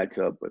historic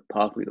matchup with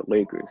possibly the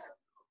Lakers,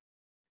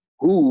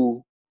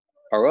 who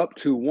are up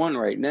 2-1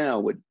 right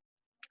now with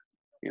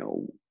you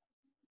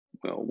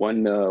know,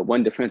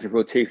 one defensive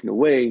rotation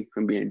away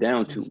from being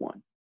down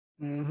 2-1.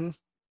 Hmm.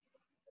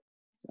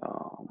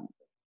 Um,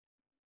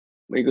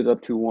 Lakers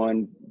up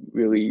 2-1,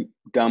 really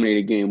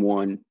dominated game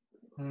 1.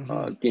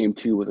 Hmm. Game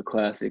 2 was a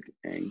classic,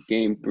 and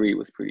game 3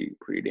 was pretty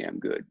damn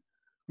good.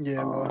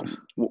 Yeah, it was.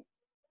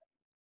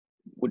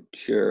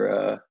 What's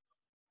your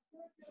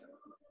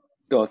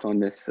thoughts on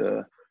this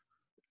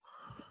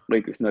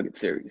Lakers Nugget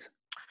series?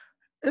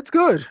 It's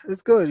good.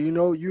 It's good. You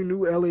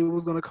knew LA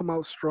was gonna come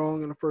out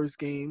strong in the first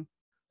game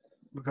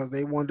because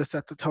they wanted to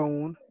set the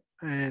tone,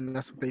 and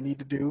that's what they need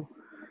to do.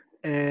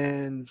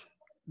 And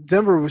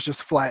Denver was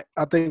just flat.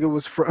 I think it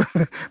was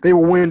they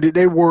were winded.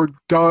 They were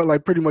done,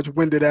 like pretty much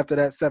winded after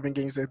that 7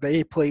 games.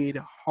 They played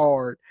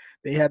hard.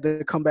 They had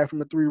to come back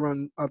from a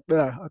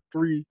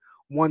 3-1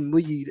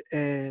 lead,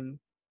 and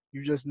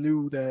you just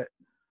knew that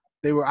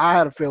they were. I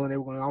had a feeling they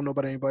were going. I don't know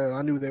about anybody else.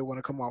 I knew they were going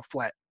to come out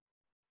flat.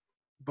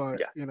 But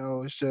Yeah,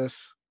 it's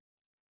just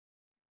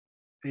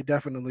they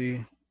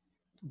definitely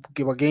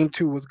give a game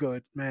 2 was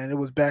good, man. It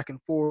was back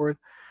and forth,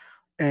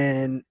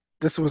 and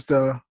this was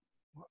the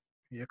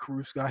yeah.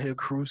 Cruz got here.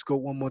 Cruz go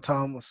one more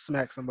time. Or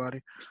smack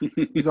somebody.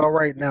 He's all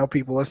right now,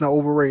 people. Let's not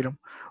overrate him.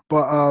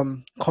 But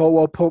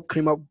Caldwell Pope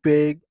came up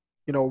big.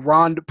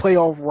 Rondo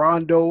playoff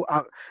Rondo.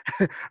 I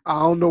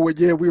don't know what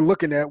year we're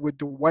looking at with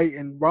Dwight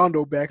and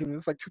Rondo back, and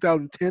it's like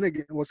 2010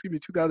 again. Well, excuse me,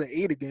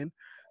 2008 again.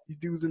 These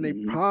dudes in their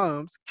Hmm.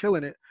 primes,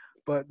 killing it.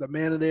 But the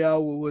man of the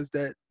hour was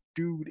that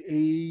dude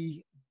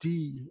AD.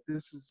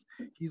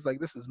 He's like,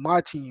 this is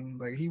my team.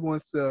 Like he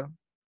wants to.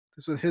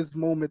 This was his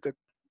moment to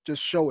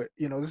just show it.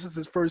 This is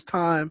his first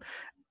time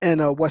in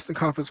a Western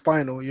Conference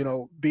Final.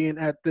 Being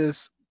at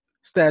this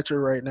stature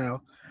right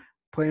now,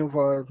 playing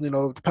for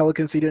the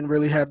Pelicans. He didn't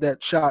really have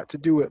that shot to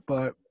do it,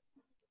 but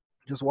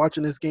just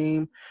watching this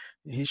game,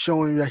 he's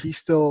showing you that he's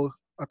still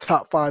a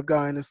top 5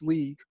 guy in this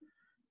league,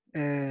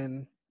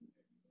 and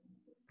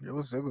it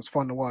was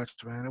fun to watch,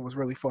 man. It was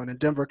really fun, and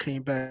Denver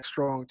came back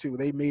strong too.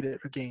 They made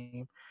it a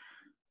game.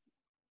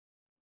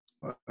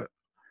 But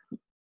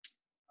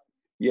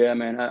Yeah,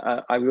 man,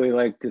 I really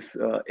like this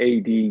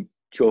AD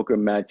Joker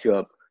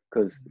matchup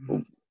because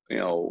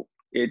mhm,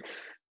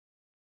 it's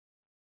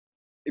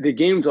the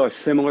games are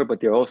similar, but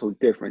they're also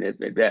different.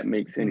 If that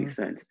makes any mhm.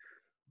 sense.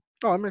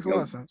 Oh, it makes a You lot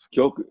know, of sense.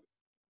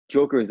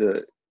 Joker is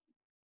a.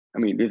 I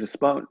mean, there's a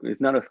spot.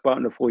 There's not a spot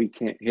in the floor he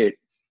can't hit,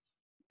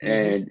 Hmm.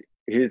 and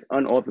his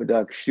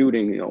unorthodox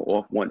shooting,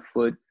 off one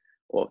foot,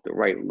 off the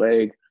right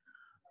leg,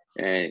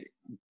 and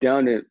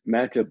down the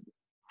matchup,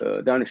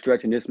 down the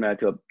stretch in this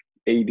matchup,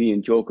 AD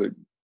and Joker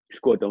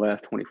scored the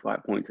last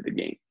 25 points of the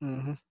game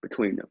Hmm.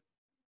 between them.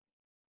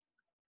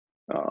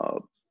 Uh,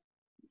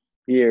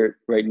 Here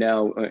right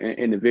now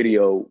in the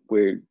video,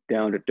 we're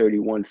down to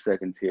 31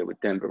 seconds here with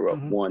Denver up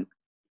Hmm. one,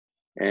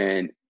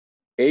 and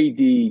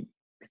AD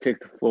takes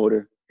the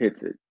floater,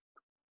 hits it.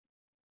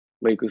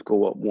 Lakers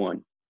go up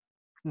one.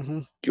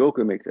 Hmm.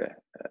 Joker makes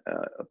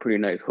a pretty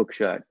nice hook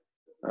shot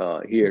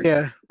here,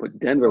 Yeah, put that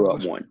Denver was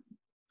up a, one.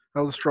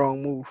 that was a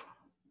strong move.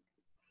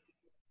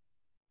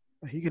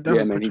 He could Yeah,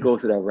 definitely man, put he you.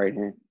 goes to that right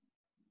hand,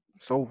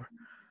 It's over.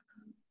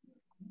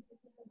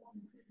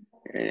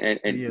 But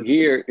and yeah.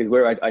 here is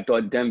where I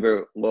thought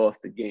Denver lost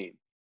the game.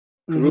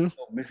 Caruso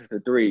Hmm. misses the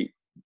three.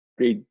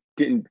 They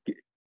didn't.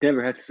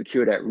 Denver had to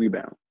secure that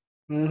rebound.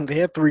 They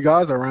had 3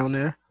 guys around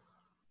there.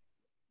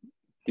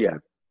 Yeah,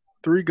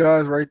 3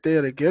 guys right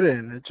there to get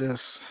in. It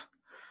just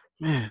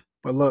man.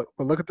 But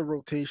look at the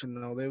rotation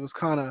though. They was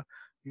kind of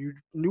you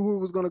knew who it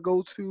was gonna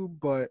go to,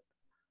 but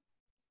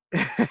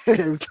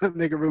it was nothing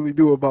they could really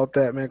do about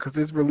that, man. Because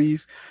this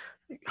release,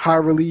 high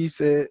release,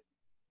 it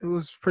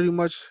was pretty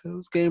much it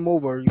was game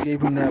over. You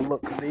gave him that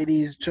look. 'Cause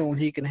AD's shown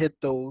he can hit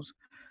those.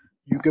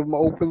 You give him an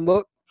open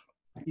look,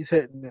 he's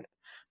hitting it.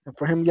 And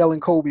for him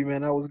yelling Kobe,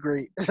 man, that was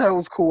great. That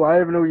was cool. I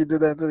didn't even know you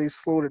did that until they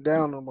slowed it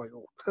down. I'm like,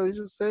 what did he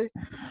just say?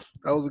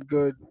 That was a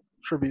good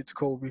tribute to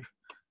Kobe.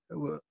 It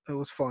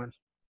was fun.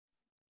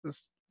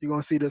 You're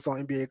gonna see this on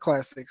NBA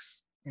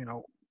Classics,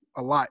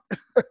 a lot.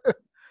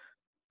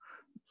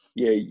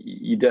 yeah,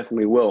 you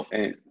definitely will.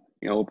 And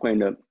we're playing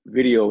the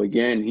video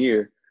again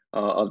here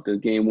of the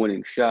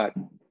game-winning shot.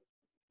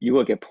 You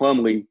look at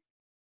Plumlee.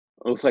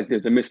 It looks like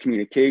there's a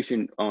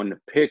miscommunication on the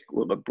pick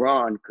with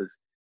LeBron because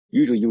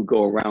usually you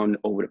go around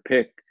over the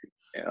pick,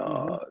 Hmm.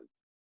 uh,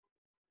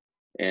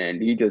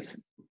 and he just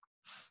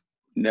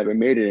never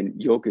made it. And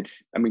Jokic,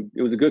 I mean,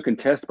 it was a good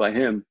contest by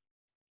him,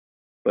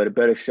 but a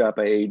better shot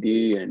by AD,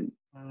 and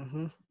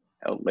Hmm.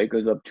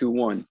 Lakers up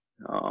 2-1.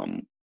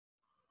 Um,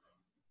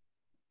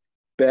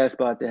 Bad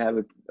spot to have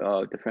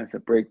a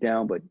defensive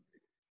breakdown, but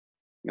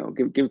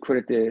give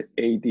credit to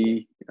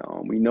AD.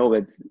 We know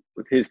that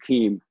with his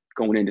team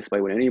going in,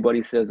 despite what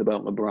anybody says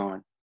about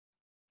LeBron,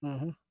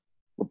 Hmm.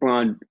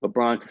 LeBron's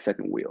the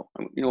second wheel.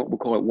 I mean, we'll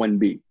call it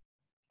 1B.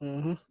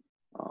 Hmm.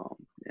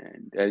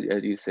 And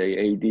as you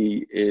say,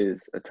 AD is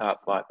a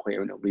top 5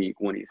 player in the league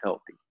when he's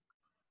healthy.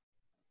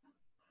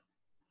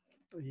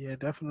 Yeah,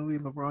 definitely.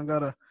 LeBron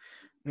gotta,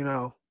 you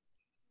know,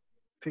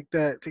 take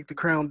the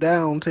crown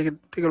down, take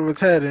it over his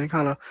head, and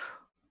kind of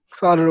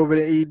slide it over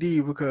to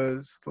AD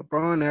because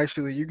LeBron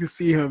actually, you can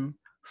see him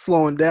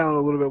slowing down a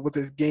little bit with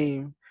his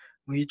game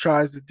when he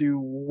tries to do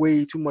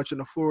way too much on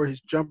the floor.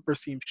 His jumper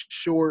seems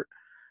short.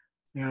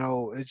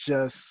 It's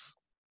just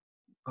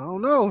I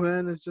don't know,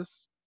 man. It's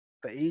just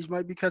the age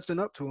might be catching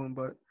up to him,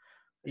 but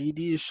AD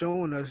is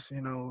showing us,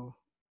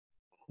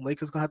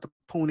 Lakers gonna have to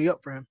pony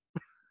up for him.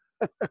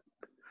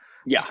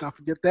 Yeah, Let's not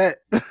forget that.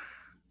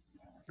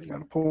 They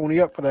gotta pony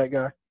up for that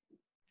guy.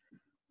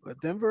 But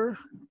Denver,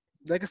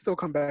 they can still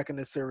come back in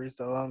this series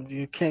though.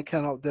 You can't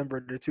count out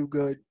Denver. They're too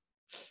good.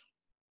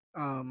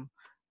 Um,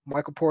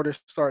 Michael Porter's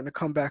starting to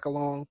come back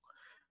along.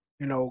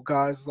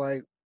 Guys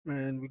like,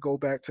 man, we go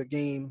back to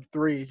game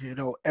 3,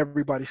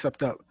 everybody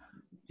stepped up.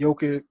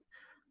 Jokic,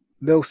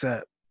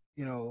 Millsap,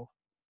 you know,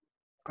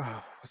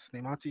 what's his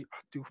name? Monty,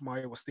 dude from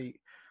Iowa State.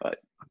 but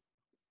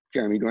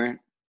Jeremy Grant.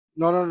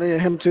 No, no, no,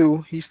 him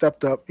too. He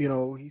stepped up. He's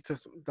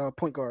just the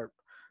point guard.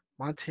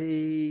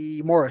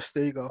 Monte Morris.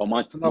 There you go. Oh,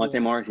 It's another Monte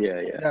one. Morris.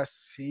 Yeah, yeah.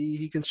 Yes,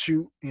 he can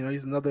shoot.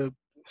 He's another.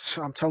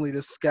 I'm telling you,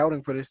 this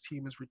scouting for this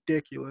team is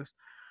ridiculous.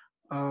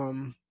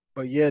 Um,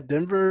 but yeah,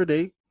 Denver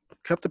they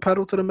kept the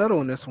pedal to the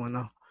metal in this one.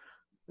 Though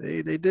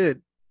they did.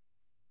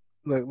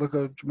 Look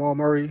at Jamal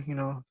Murray.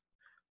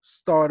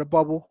 Star of the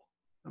bubble.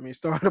 I mean,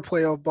 star of the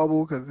playoff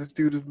bubble because this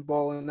dude has been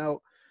balling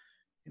out.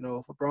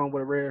 LeBron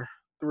with a rare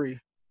 3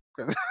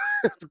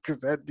 because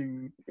that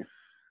dude.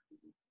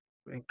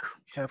 and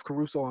have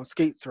Caruso on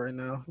skates right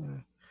now.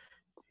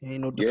 He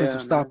ain't no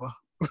defensive Yeah, man. stopper.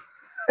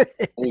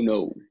 Oh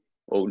no.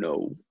 Oh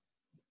no.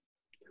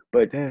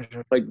 But Damn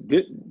sure.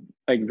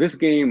 this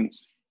game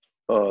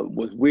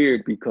was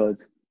weird because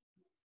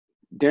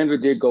Denver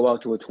did go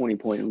out to a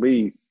 20-point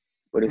lead,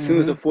 but as soon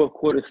as the Mm-hmm. fourth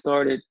quarter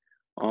started,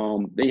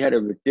 they had a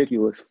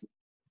ridiculous.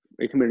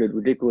 They committed a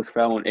ridiculous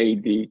foul on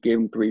AD, gave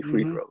him three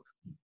free Mm-hmm. throws.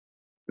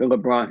 Then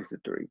LeBron hits the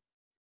three,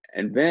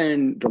 and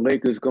then the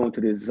Lakers go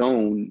into this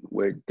zone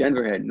where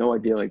Denver had no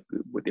idea like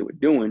what they were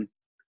doing,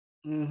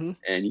 Mm-hmm.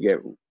 and you get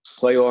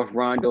playoff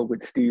Rondo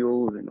with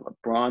steals and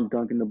LeBron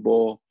dunking the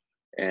ball,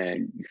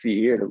 and you see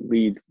here the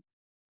lead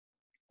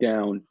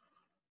down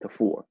to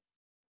four,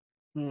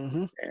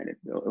 Mm-hmm. and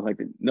like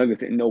the Nuggets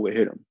didn't know what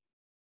hit them.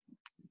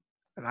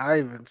 And I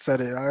even said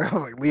it. I was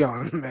like,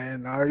 Leon,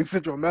 man. I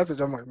sent you a message.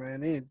 I'm like,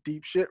 man, they in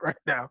deep shit right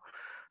now.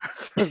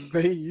 Because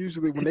they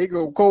usually, when they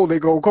go cold, they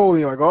go cold.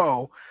 And you're like,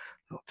 oh,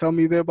 tell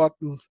me they're about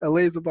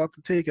LA's about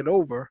to take it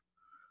over.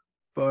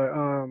 But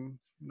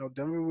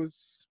Denver was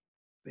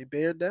they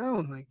bared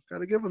down. Like,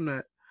 gotta give them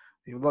that.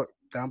 You look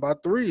down by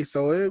three,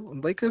 so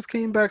Lakers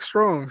came back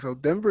strong. So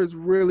Denver is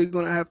really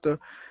gonna have to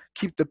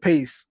keep the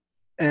pace.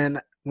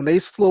 And when they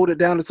slowed it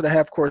down into the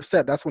half court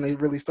set, that's when they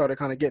really started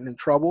kind of getting in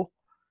trouble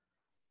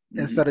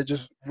Mm-hmm. instead of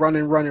just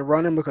running, running,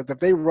 running. Because if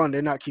they run,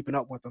 they're not keeping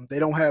up with them. The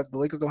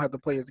Lakers don't have the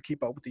players to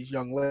keep up with these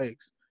young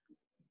legs.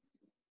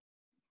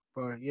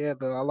 But yeah,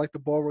 I like the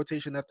ball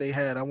rotation that they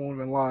had. I won't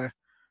even lie.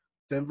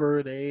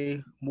 Denver,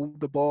 they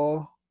moved the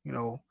ball.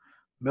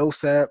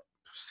 Millsap,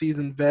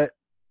 seasoned vet,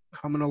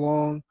 coming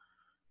along,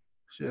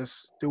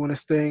 just doing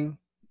his thing.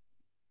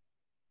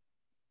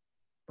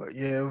 But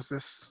yeah, it was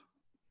just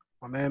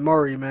my man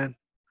Murray, man,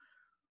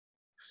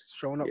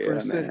 showing up for Yeah,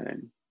 his city.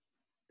 man.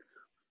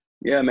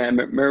 Yeah, man.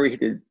 Murray hit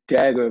the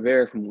dagger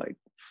there from like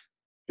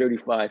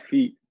 35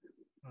 feet.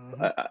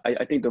 Hmm.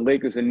 I think the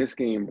Lakers in this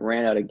game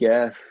ran out of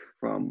gas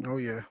from Oh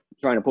yeah.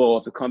 trying to pull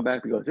off the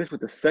comeback because this was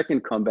the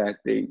second comeback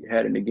they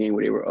had in the game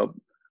where they were up.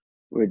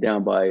 We were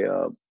down by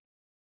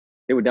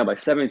they were down by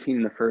 17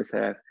 in the first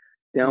half,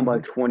 down by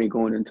Hmm. 20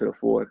 going into the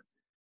fourth,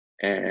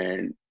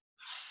 and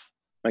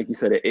like you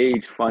said, the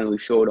age finally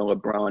showed on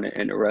LeBron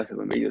and the rest of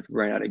them. They just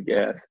ran out of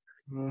gas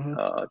Hmm.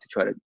 to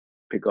try to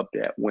pick up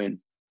that win.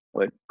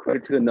 But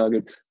credit to the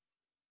Nuggets.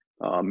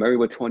 Murray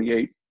with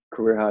 28,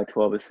 career high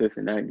 12 assists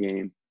in that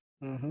game.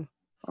 Hmm.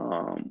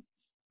 Um,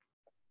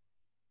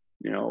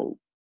 you know,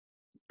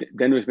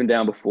 Denver's been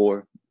down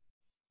before.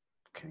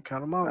 Can't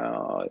count him out.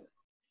 Uh,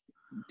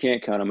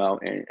 can't count them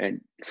out.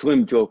 And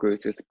Slim Joker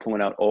is just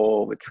pulling out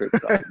all the tricks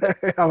out the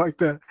bag. I like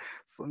that.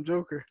 Slim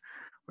Joker.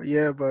 But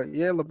yeah,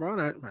 LeBron,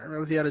 I didn't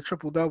realize he had a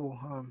triple double.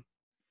 I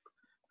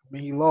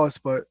mean, he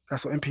lost, but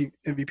that's what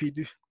MVP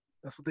do.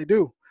 That's what they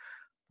do.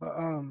 But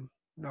I'm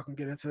not gonna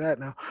get into that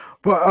now.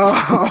 But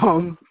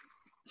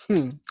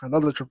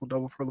another triple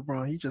double for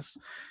LeBron. He just,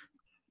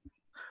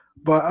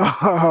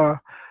 but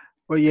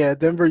but yeah,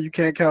 Denver, you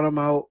can't count them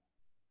out.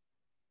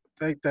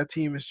 That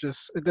team is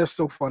just they're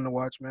so fun to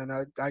watch, man.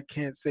 I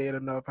can't say it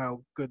enough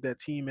how good that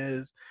team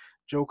is.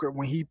 Joker,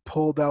 when he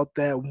pulled out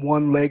that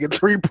one-legged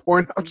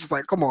three-point, I'm just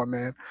like, come on,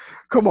 man.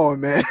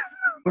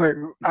 Like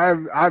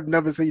I've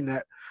never seen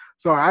that.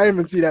 So I didn't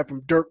even see that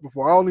from Dirk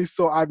before.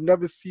 I've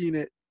never seen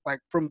it like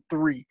from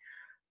three,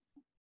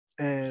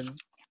 and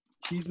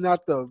he's not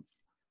the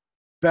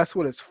best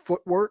with his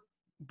footwork,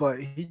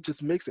 but he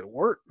just makes it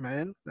work,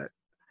 man. That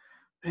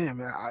damn,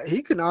 man,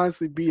 he can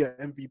honestly be an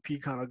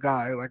MVP kind of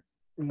guy. Like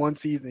one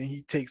season,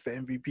 he takes the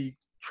MVP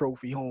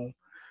trophy home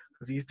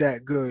because he's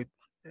that good.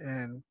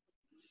 And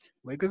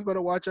Lakers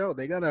better watch out.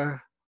 They gotta.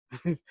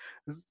 This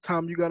is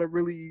time you gotta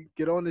really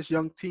get on this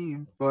young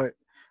team. But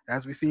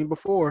as we seen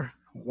before,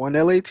 one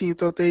LA team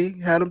thought they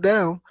had him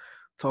down,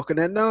 talking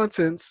that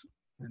nonsense,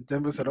 and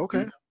Denver said, "Okay,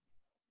 Mm-hmm.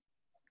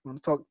 you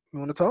want to talk? You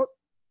want to talk?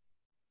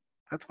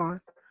 That's fine."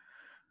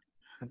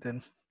 And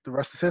then the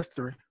rest is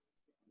history.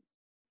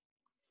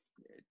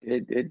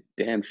 It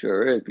damn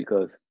sure is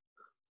because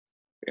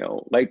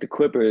like the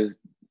Clippers,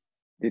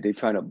 they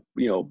trying to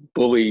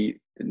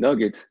bully the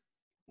Nuggets,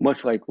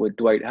 much like what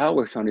Dwight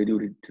Howard's trying to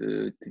do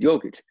to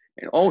Jokic,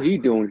 and all he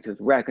doing is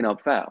just racking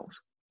up fouls.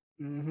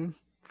 Hmm.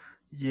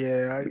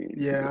 Yeah, I mean,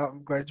 yeah.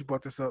 I'm glad you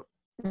brought this up.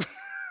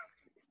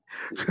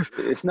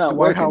 it's not Dwight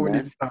working, Howard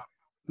needs man. to stop.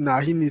 Nah,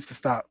 he needs to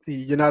stop.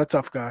 You're not a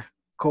tough guy.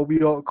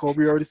 Kobe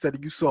already said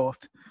it, you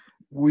soft.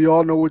 We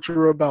all know what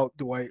you're about,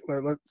 Dwight.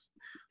 Let's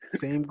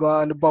same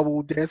guy in the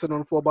bubble dancing on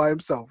the floor by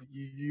himself.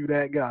 You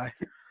that guy.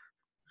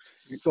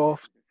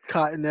 Soft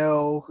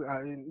Cottonelle.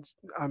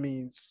 I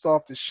mean,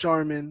 soft as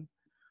Charmin.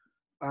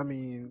 I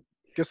mean,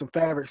 get some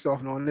fabric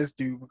softener on this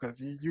dude because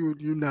you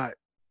not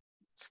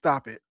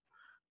stop it.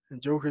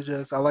 And Joker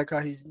just I like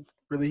how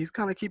he's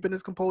kind of keeping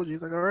his composure.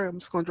 He's like, all right, I'm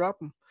just gonna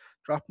drop him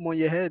on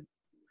your head.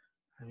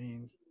 I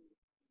mean,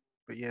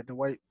 but yeah,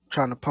 Dwight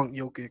trying to punk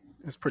Jokic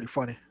is pretty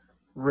funny,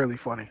 really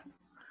funny.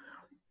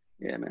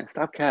 Yeah, man,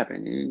 stop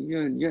capping.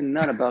 You're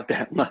not about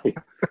that life.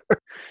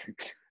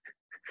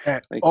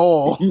 At Like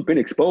all. you've been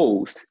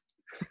exposed.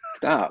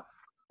 Stop.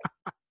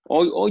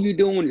 all you're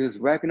doing is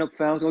just racking up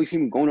fouls. All you see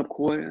him going up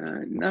court.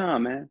 Nah,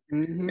 man.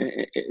 Mm-hmm.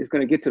 It's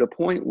going to get to the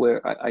point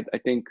where I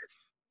think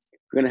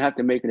we're going to have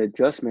to make an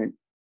adjustment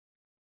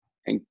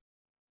and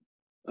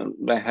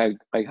like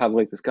how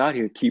Lakers got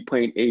here, keep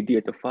playing AD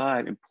at the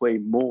 5 and play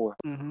more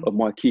Mm-hmm. of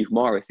Markieff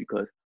Morris,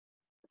 because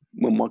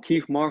when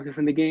Markieff Morris is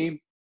in the game,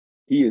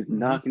 he is Mm-hmm.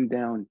 knocking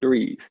down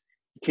threes.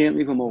 You can't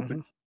leave him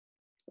Mm-hmm.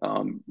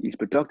 open. He's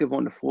productive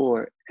on the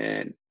floor,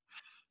 and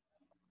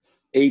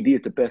AD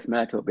is the best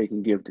matchup they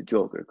can give to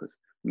Joker, because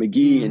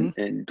McGee Mm-hmm.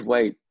 and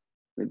Dwight,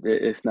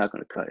 it's not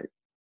going to cut it.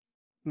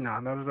 Nah,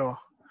 not at all.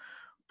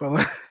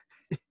 But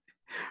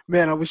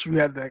man, I wish you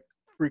had that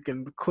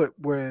freaking clip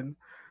when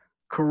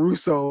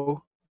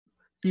Caruso,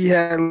 he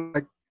had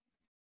like,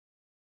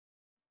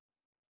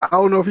 I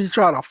don't know if he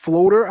tried a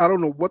floater. I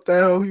don't know what the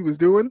hell he was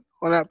doing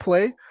on that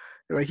play.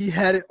 Like he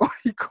had it,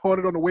 he caught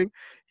it on the wing.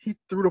 He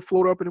threw the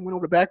floater up and it went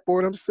over the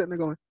backboard. I'm just sitting there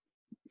going,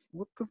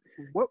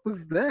 what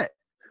was that?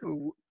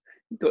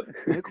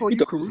 They call You you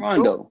thought it was Caruso?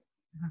 Rondo.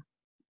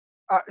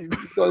 You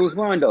thought it was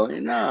Rondo.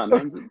 And nah,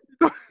 man.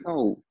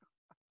 No.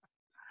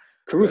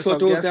 That's Caruso how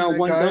throws gassing down that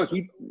one guy.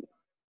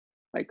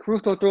 dunk.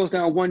 Caruso throws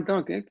down one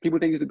dunk, and people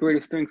think he's the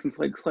greatest thing since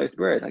like sliced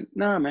bread. Like,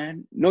 nah,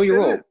 man, know your It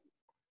role. is.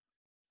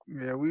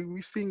 Yeah,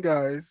 we've seen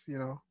guys,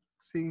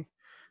 seen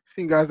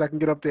guys that can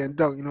get up there and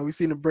dunk. We've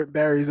seen the Brent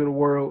Barrys of the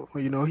world.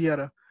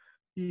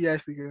 He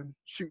actually can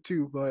shoot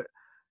too. But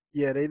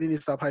yeah, they need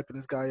to stop hyping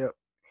this guy up.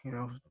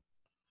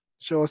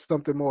 Show us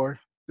something more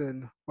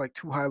than like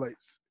 2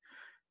 highlights.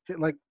 Hit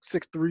like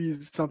 6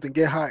 threes, something.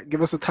 Get hot.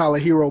 Give us a Tyler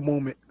Hero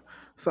moment,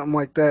 something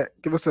like that.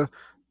 Give us a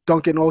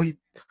dunking.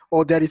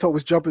 All Daddy taught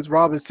was jumpers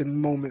Robinson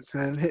moments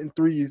and hitting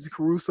threes.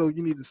 Caruso,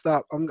 you need to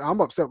stop.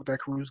 I'm upset with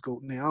that Caruso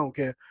name. I don't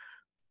care.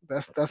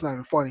 That's not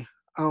even funny.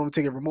 I don't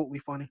take it remotely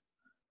funny.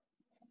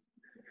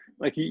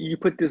 Like you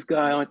put this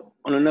guy on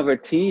another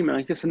team, and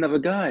he's just another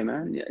guy,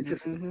 man. Yeah, it's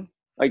just Mm-hmm.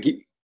 like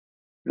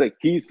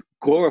he's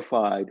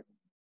glorified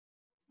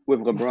with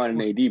LeBron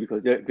and AD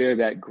because they're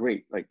that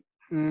great. Like,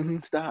 Mm-hmm.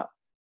 stop.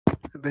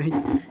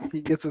 Then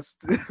he gets his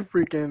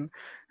freaking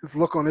his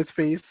look on his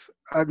face.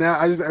 Now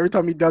I just every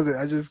time he does it,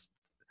 I just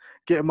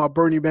get in my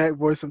Bernie Mac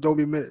voice and don't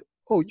be a minute.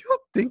 Oh, you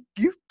think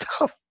you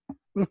tough?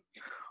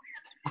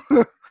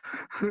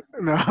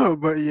 No,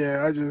 but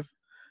yeah,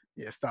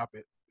 stop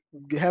it.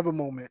 Have a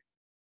moment.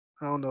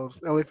 I don't know.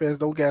 LA fans,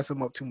 don't gas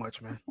him up too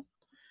much, man.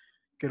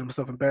 Get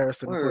himself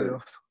embarrassed in the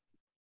Word.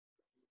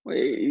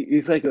 playoffs.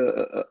 He's like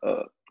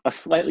a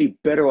slightly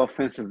better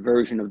offensive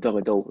version of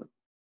Dellavedova.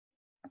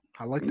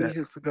 I like And that. he's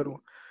just, It's a good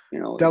one.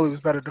 it's Delhi was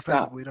better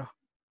stop. defensively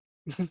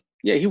though.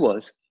 Yeah, he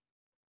was.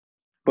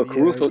 But But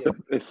Caruso yeah.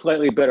 is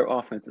slightly better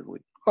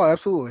offensively. Oh,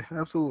 absolutely,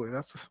 absolutely.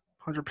 That's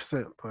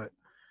 100%. But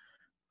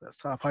let's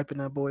stop hyping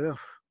that boy up.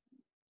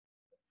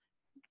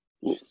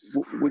 Jesus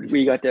We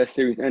Christ. got that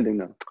series ending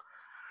though.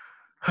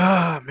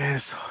 Ah,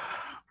 man.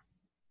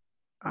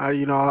 I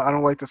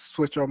don't like to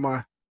switch on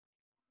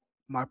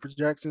my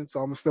projections, so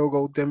I'm gonna still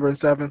go Denver in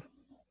 7.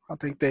 I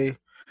think they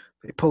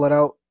pull it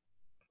out.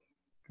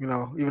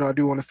 Even though I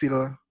do want to see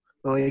the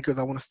Lakers,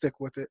 I want to stick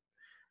with it.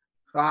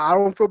 I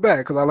don't feel bad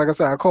because, like I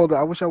said, I called it.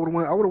 I wish I would have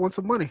won. I would have won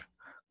some money.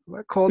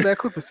 I called that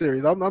Clipper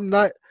series. I'm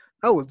not.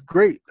 That was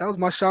great. That was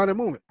my shining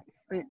moment.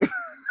 Man,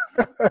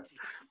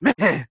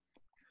 that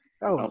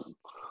Um, was.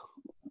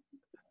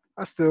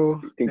 I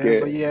still, I think man,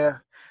 but yeah,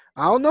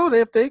 I don't know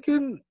if they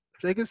can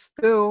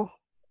still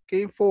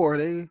game 4.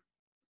 They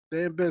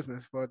in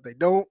business, but they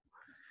don't.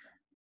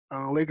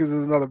 Lakers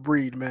is another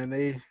breed, man.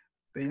 They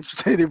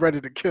they ready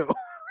to kill.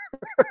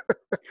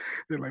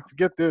 They're like,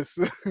 forget this.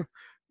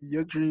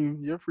 Your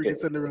freaking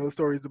Cinderella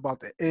story is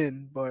about to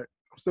end, but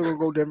I'm still gonna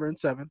go Denver in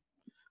 7.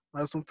 I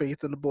have some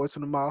faith in the boys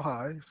from the Mile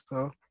High,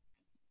 so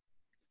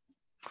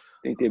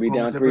think they'll be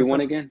going with down Denver in 3-1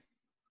 7. again.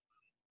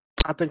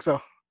 I think so.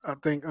 I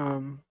think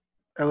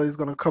LA's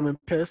gonna come in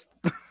pissed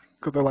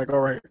because they're like,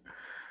 all right,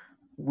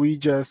 we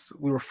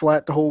were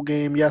flat the whole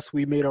game. Yes,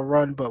 we made a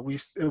run, but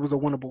it was a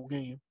winnable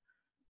game,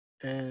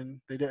 and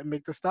they didn't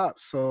make the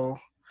stops. So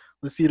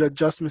let's see the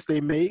adjustments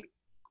they make.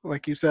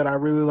 Like you said, I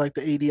really like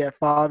the 80 at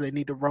 5. They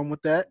need to run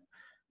with that.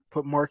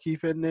 Put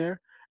Markeith in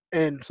there,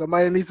 and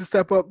somebody needs to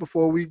step up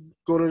before we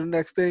go to the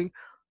next thing.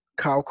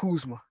 Kyle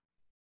Kuzma.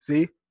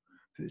 See,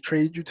 they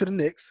traded you to the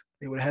Knicks.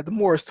 They would have had the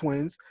Morris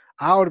twins.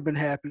 I would have been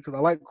happy because I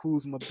like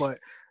Kuzma, but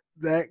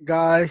that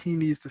guy, he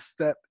needs to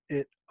step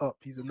it up.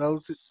 He's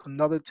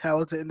another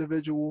talented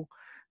individual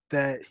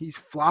that he's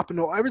flopping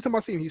over. Every time I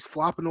see him, he's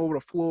flopping over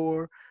the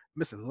floor,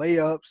 missing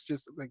layups.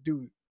 Just like,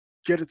 dude,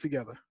 get it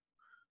together.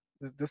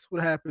 This is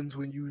what happens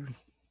when you.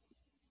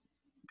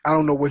 I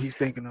don't know what he's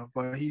thinking of,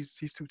 but he's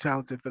too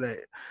talented for that.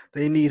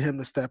 They need him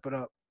to step it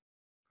up.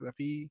 If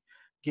he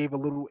gave a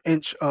little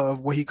inch of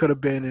what he could have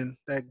been in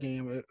that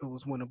game, it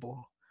was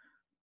winnable.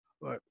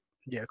 But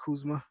yeah,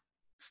 Kuzma,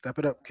 step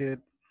it up,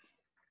 kid.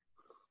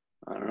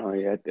 I don't know.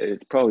 Yeah,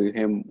 it's probably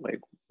him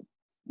like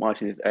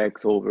watching his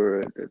ex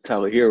over the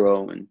Tyler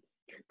Hero and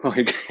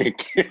probably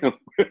get him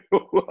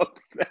real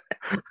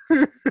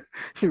upset.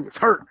 He was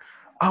hurt.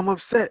 I'm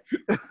upset.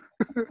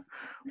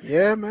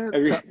 Yeah, man.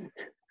 Every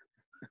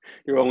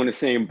You're all in the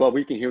same bubble.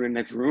 You can hear in the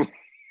next room.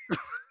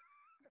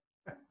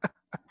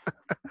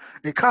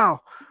 Hey,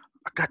 Kyle,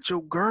 I got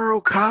your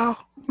girl, Kyle.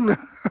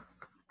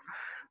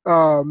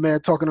 Oh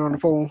man, talking on the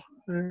phone.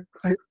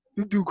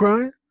 You do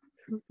crying?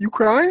 You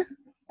crying?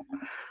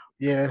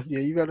 Yeah, yeah.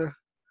 You gotta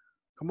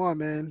come on,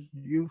 man.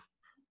 You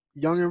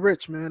young and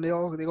rich, man. They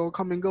all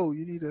come and go.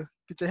 You need to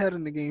get your head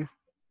in the game.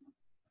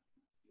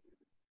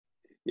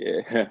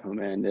 Yeah,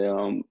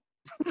 man.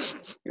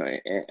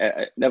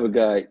 Another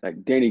guy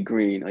like Danny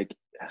Green, like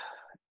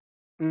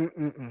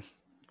Mm-mm-mm.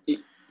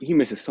 he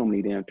misses so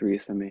many damn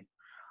threes for me.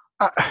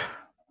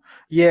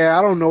 Yeah,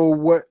 I don't know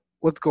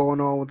what's going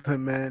on with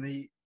him, man.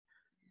 He,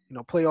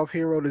 playoff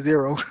hero to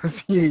zero because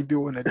he ain't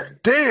doing a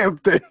damn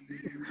thing.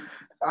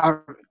 I,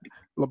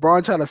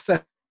 LeBron trying to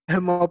set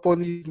him up on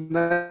these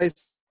nice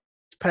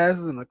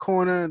passes in the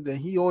corner, and then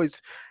he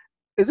always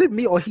is it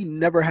me or he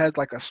never has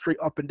like a straight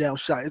up and down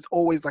shot. It's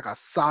always like a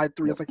side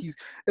three. No, It's like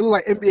it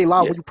looks like NBA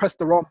Live yeah, when you press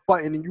the wrong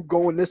button and you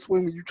going this way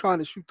when you're trying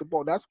to shoot the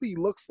ball. That's what he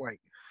looks like.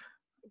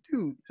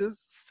 Dude,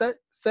 just set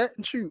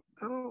and shoot.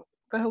 I don't what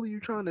the hell are you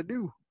trying to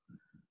do?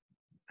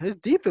 His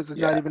defense is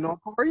not yeah. even on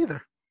par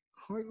either.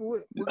 Like,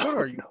 what good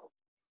are you? No.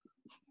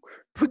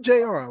 Put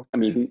JR out I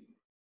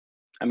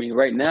there. mean,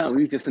 right now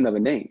he's just another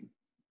name.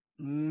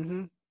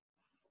 Mm-hmm.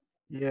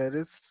 Yeah,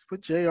 this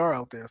put JR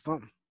out there.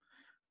 Something.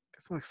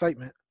 Get some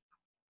excitement.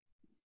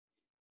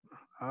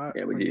 Yeah,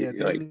 but But yeah,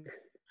 like,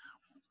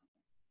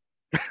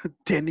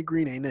 Danny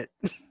Green ain't it.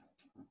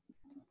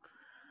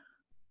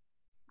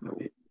 no.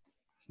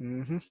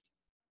 Mm-hmm.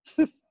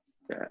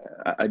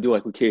 I do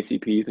like what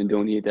KCP's been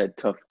doing. He had that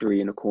tough three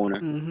in the corner.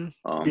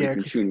 Mm-hmm. He's Yeah.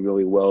 been shooting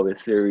really well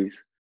this series.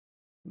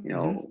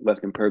 Mm-hmm.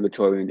 Left in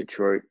purgatory in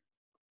Detroit.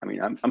 I mean,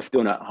 I'm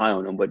still not high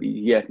on him, but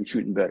he has been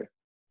shooting better.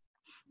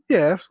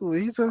 Yeah,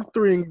 absolutely. He's a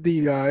 3 and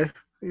D guy.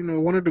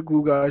 One of the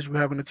glue guys you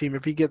have on the team.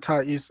 If he gets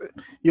hot,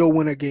 you'll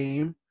win a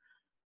game.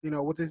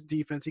 With his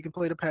defense, he can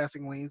play the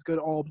passing lanes. Good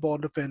all ball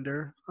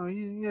defender.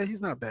 Yeah,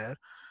 he's not bad.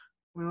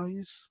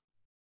 He's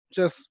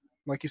just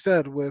like you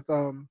said with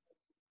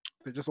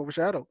they're just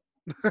overshadowed.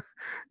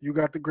 You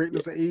got the Yeah,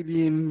 greatness of AD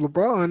and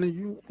LeBron, and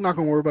you're not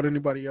gonna worry about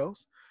anybody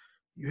else.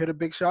 You hit a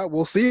big shot,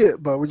 we'll see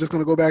it, but we're just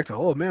gonna go back to,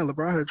 oh man,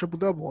 LeBron had a triple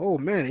double. Oh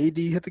man, AD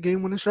hit the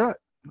game winning shot.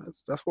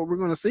 That's what we're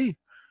gonna see.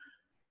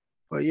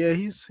 But yeah,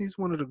 he's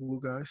one of the glue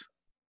guys.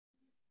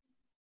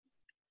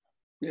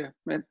 yeah,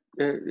 man.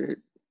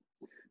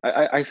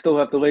 I still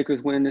have the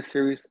Lakers winning this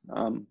series.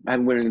 I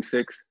haven't won it in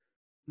six.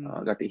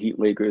 Mm-hmm. Got the Heat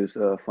Lakers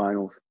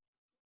finals.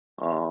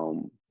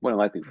 More than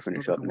likely to That's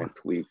finish another up good one.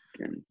 next week,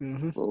 and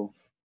Mm-hmm. we'll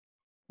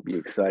be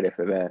excited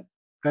for that.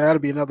 That'll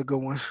be another good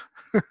one.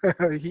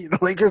 Heat and the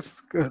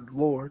Lakers. Good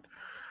lord.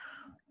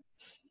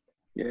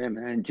 Yeah,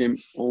 man.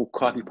 Old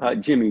coffee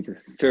pot Jimmy, just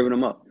serving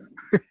them up.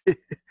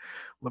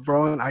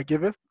 LeBron, I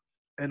give it,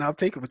 and I'll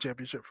take a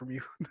championship from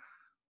you.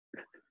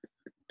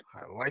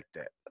 I like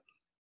that.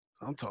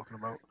 I'm talking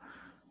about.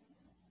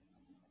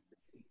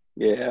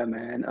 Yeah,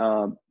 man.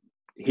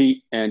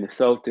 Heat and the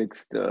Celtics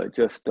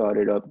just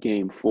started up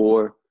Game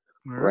 4 All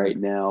right. right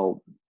now.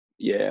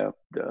 Yeah,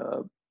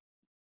 the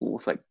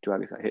almost like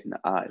Dragic got hit in the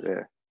eye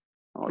there.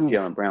 Oh, Oof.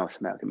 Jalen Brown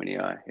smacked him in the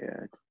eye.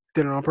 Yeah,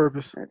 Did it on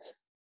purpose. that's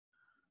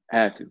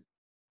had to.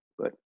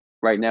 But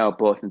right now,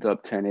 Boston's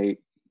up 10-8.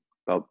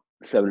 About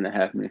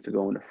 7.5 minutes to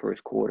go in the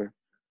first quarter.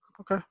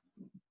 Okay.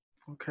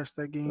 I'll catch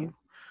that So game.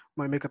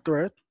 Might make a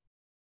thread.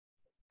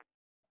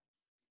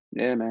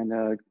 yeah,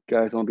 man.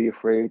 Guys, don't be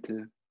afraid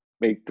to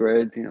make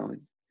threads.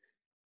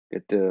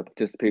 Get the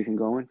participation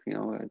going.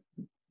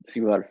 See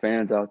a lot of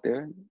fans out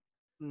there.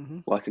 Mm-hmm.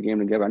 Watch the game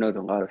together. I know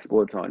there's a lot of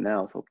sports on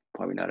now, so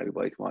probably not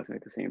everybody's watching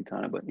at the same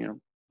time. But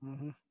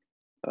Mm-hmm.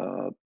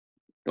 uh,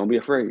 don't be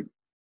afraid.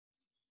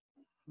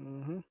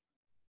 Mm-hmm.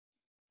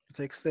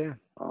 Take a stand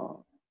Uh,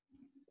 to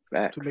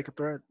facts. make a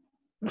thread.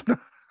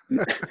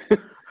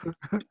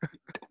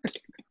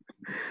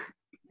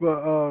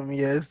 But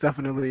yeah, it's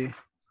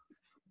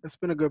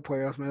been a good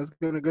playoffs, man. It's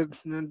been a good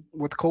and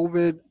with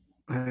COVID.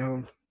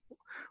 Um,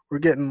 we're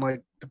getting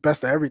like the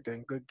best of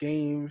everything. Good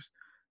games.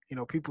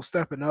 People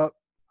stepping up.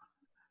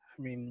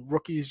 I mean,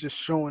 rookies just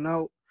showing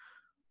out.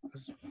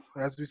 As,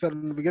 as we said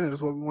in the beginning,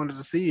 that's what we wanted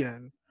to see.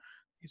 And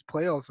these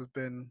playoffs have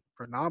been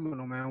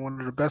phenomenal, man. One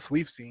of the best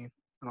we've seen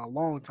in a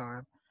long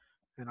time.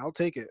 And I'll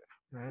take it,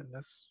 man.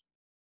 I'll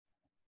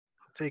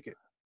take it.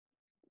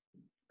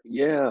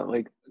 Yeah,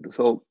 like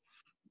so.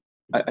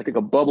 I think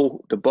the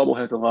bubble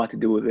has a lot to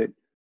do with it.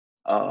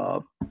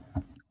 Mm-hmm.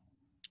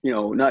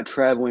 Uh, not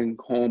traveling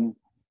home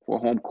for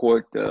home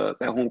court. That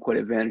home court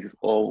advantage is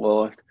all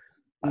lost.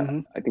 I, Mm-hmm.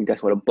 I think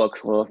that's what the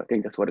Bucks lost. I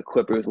think that's what the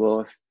Clippers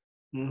lost.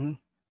 Mm-hmm.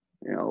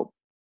 You know,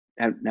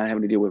 not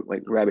having to deal with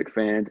like rabid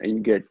fans, and you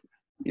get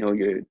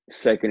your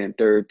second and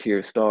third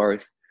tier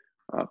stars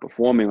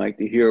performing like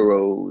the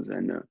heroes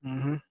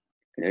Mm-hmm.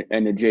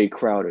 the Jay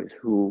Crowders,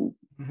 who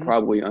Mm-hmm.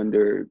 probably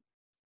under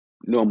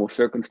normal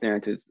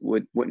circumstances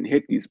wouldn't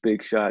hit these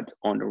big shots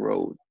on the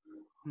road.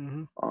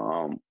 Mm-hmm.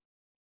 Um,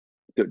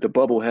 the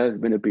bubble has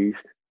been a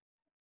beast.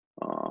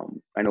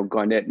 I know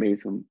Garnett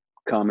made some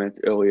comments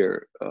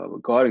earlier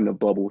regarding the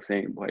bubble,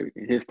 saying like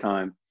in his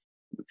time,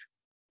 which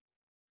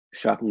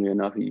shockingly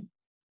enough, the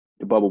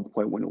bubble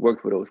point wouldn't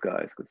work for those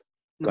guys because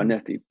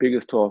Garnett's the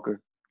biggest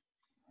talker,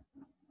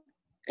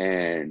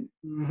 and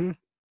Mm-hmm.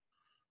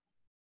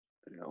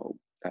 you know,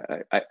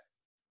 I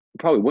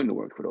probably wouldn't have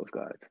worked for those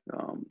guys.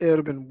 It would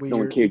have been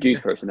Knowing weird.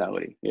 KG's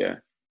personality, yeah.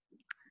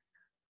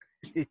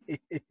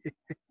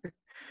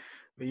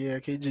 But yeah,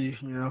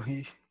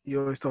 KG, he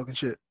always talking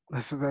shit.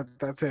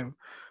 That's him.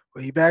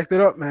 But he backed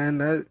it up, man.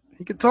 That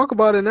he can talk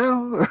about it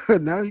now.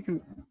 Now he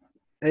can.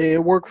 Hey,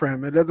 it worked for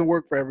him. It doesn't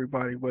work for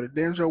everybody, but it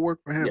damn sure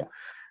worked for him. Yeah.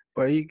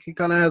 But he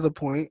kind of has a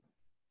point.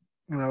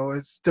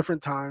 It's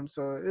different times,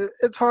 so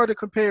it's hard to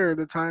compare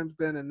the times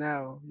then and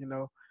now.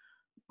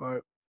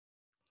 But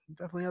he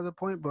definitely has a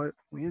point. But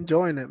we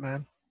enjoying it,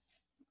 man.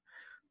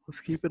 Let's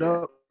keep it Yeah.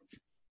 up.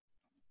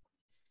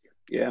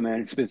 Yeah,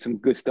 man, it's been some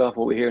good stuff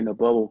over here in the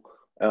bubble.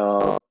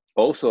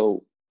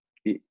 Also,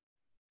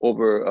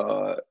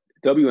 over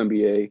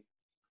WNBA,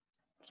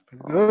 It's been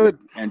good.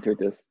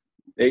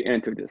 they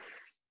entered this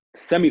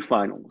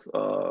semifinals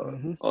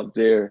Mm-hmm. of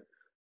their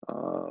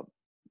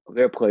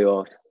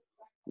playoffs.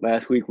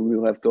 Last week when we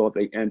left off,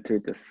 they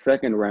entered the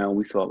second round.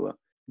 We saw a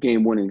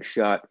game-winning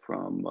shot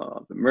from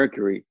the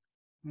Mercury,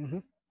 Mm-hmm.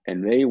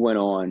 and they went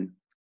on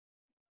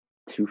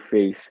to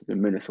face the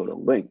Minnesota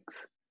Lynx.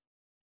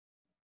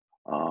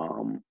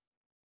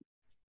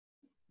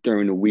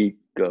 During the week,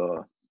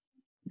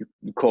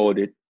 you called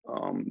it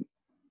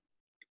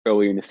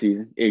early in the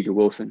season. A'ja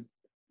Wilson,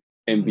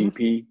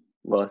 MVP,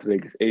 Las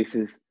Vegas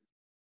Aces,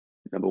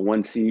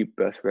 #1 seed,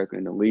 best record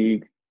in the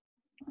league.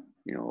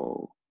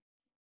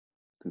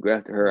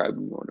 Congrats to her.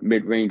 The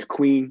mid-range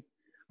queen,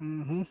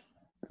 Mm-hmm.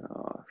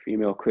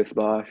 female Chris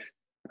Bosh.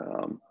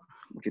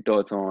 What's your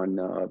thoughts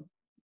on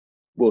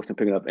Wilson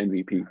picking up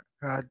MVP?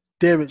 God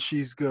damn it,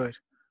 she's good.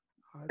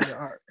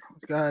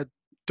 God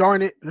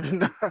darn it.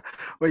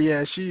 But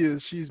yeah,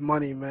 she's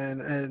money,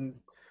 man. And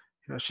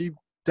she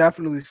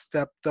definitely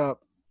stepped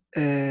up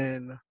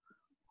in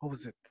what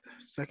was it,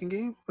 second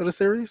game of the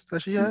series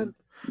that she had?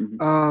 Mm-hmm.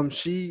 I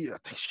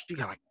think she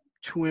got like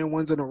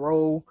 2-and-1s in a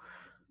row.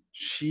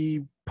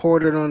 She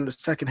poured it on the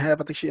second half.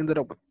 I think she ended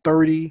up with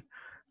 30.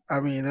 I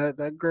mean,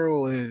 that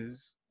girl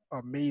is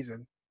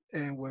amazing.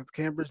 And with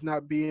Cambridge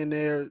not being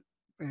there,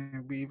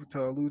 and we to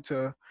allude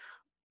to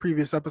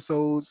previous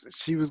episodes,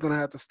 she was gonna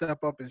have to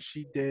step up, and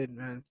she did,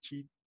 man.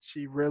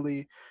 She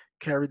really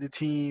carried the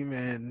team,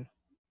 and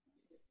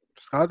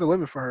sky's the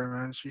limit for her,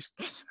 man. She's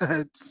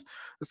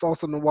it's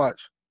awesome to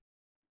watch.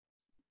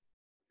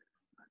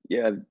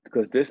 Yeah,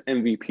 because this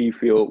MVP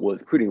field was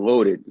pretty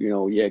loaded.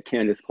 You had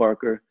Candace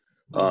Parker.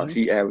 Hmm.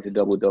 She averaged a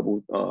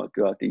double-double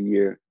throughout the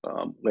year,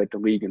 led the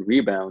league in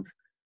rebounds.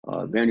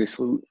 Hmm.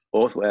 Vandersloot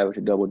also averaged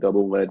a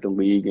double-double, led the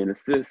league in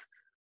assists.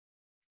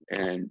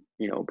 And,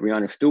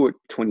 Breanna Stewart,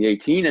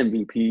 2018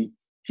 MVP,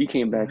 she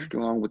came back Hmm.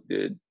 strong with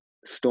the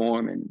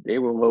Storm, and they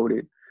were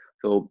loaded.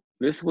 So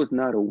this was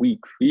not a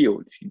weak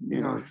field.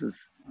 Nah.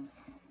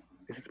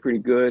 This is pretty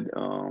good.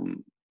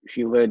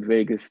 She led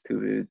Vegas to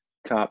the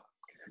top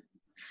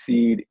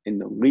seed in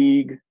the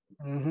league.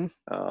 Hmm.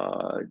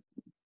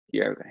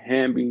 Erica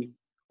Hamby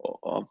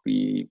of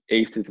the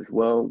Aces as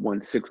well,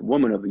 won Sixth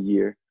Woman of the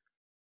Year.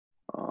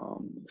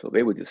 So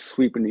they were just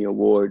sweeping the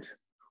awards.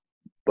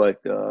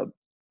 But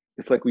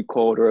it's like we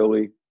called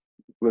early,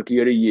 Rookie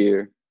of the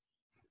Year,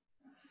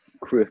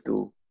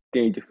 Crystal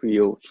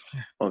Dangerfield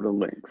of the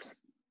Lynx.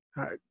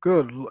 All right,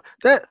 good.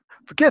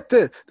 Forget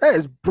this. That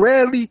is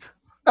Bradley.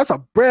 That's a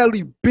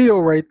Bradley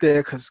Beal right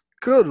there. Cause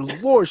good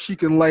lord, she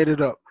can light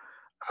it up.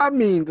 I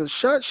mean, the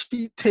shot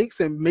she takes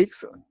and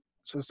makes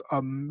just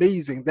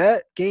amazing.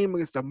 That game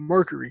against the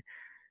Mercury,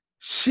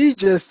 she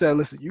just said,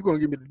 "Listen, you're gonna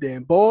give me the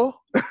damn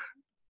ball.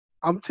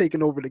 I'm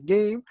taking over the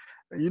game,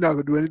 and you're not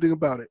gonna do anything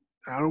about it.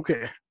 I don't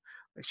care."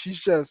 Like she's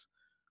just,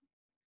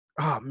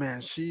 oh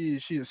man, she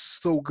is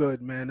so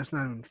good, man. It's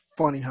not even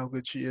funny how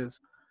good she is.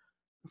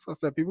 That's what I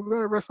said. People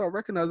gotta start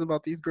recognizing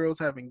about these girls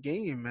having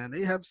game, man.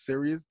 They have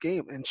serious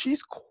game, and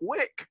she's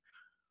quick.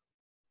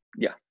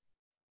 Yeah.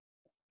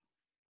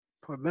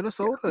 For Yeah.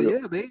 Minnesota,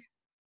 yeah,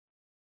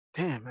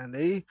 damn, man,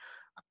 they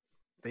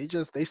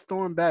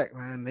stormed back,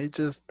 man.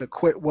 The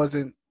quit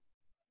wasn't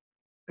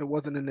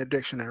in their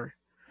dictionary.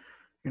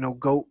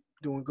 Goat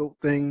doing goat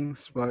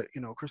things, but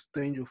Crystal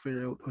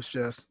Dangerfield was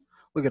just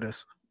look at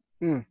this.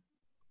 Mm.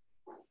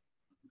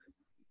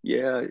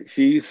 Yeah,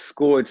 she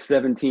scored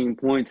 17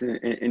 points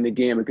in the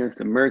game against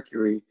the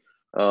Mercury in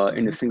the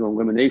Mm-hmm. single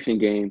elimination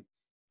game,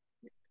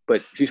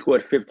 but she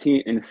scored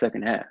 15 in the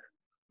second half.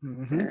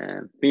 Mm-hmm.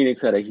 And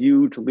Phoenix had a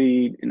huge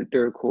lead in the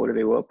third quarter.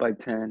 They were up by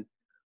 10.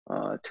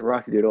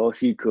 Taurasi did all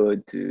she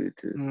could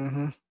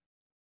Mm-hmm.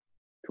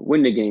 to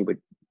win the game, but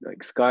like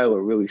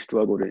Skylar really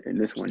struggled in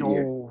this one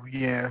here. Oh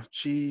yeah,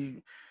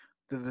 the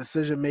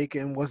decision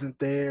making wasn't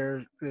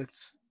there.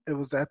 It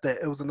was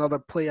another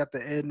play at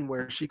the end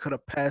where she could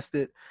have passed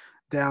it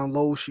down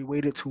low. She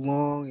waited too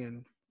long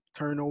and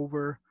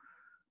turnover.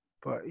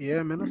 But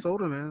yeah,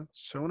 Minnesota, man,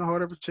 showing the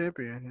heart of a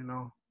champion.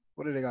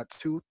 What do they got?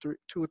 Two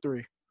or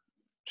three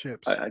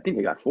chips. I think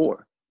they got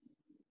 4.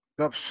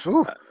 Up,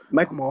 phew,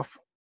 Might I'm off.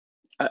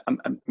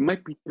 it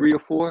might be 3 or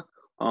 4.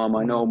 I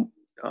Mm-hmm. know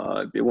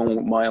They won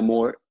with Maya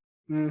Moore.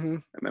 Mm-hmm.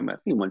 I remember, I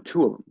think he won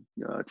two of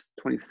them.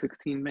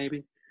 2016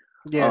 maybe.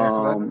 Yeah,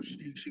 because I know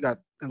she got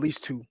at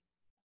least two.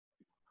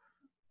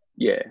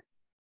 Yeah,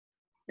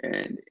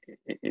 and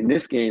in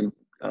this game,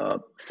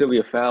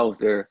 Sylvia Fowles,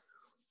 their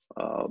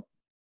uh,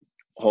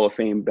 Hall of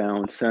Fame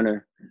bound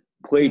center,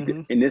 played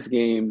Mm-hmm. in this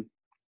game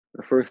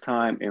the first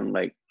time in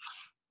like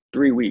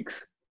 3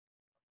 weeks.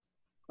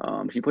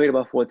 She played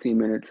about 14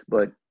 minutes,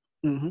 but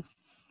Mm-hmm.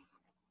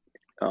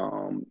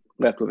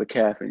 left with a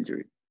calf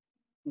injury.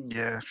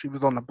 Yeah, she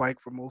was on the bike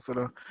for most of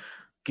the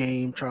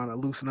game trying to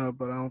loosen up,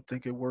 but I don't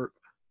think it worked.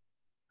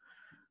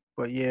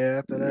 But yeah,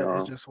 after that,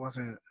 it No, just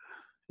wasn't.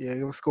 Yeah,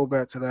 let's go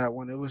back to that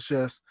one. It was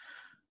just.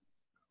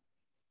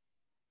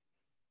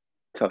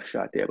 tough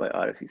shot there by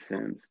Odyssey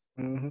Sims.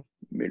 Mm-hmm.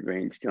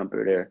 Mid-range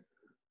jumper there.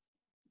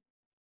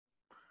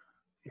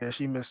 Yeah,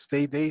 she missed.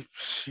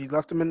 She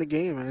left them in the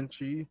game, and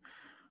she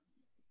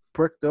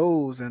pricked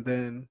those, and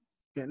then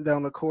getting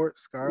down the court,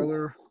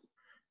 Skylar.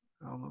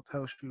 I don't know what the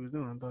hell she was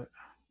doing, but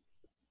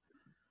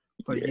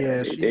Yeah,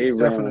 yeah, they, she they was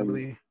ran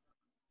definitely.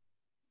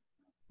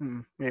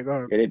 Yeah, go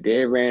ahead. yeah,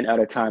 they ran out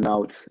of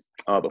timeouts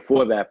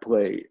before that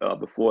play,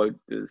 before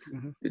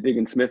Mm-hmm. the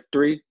Diggins Smith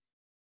three.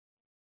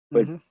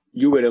 But Mm-hmm.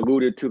 you had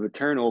alluded to the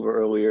turnover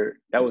earlier.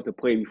 That was the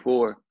play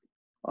before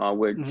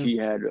where Mm-hmm. she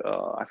had,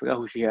 I forgot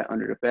who she had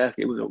under the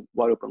basket. It was a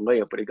wide open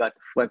layup, but it got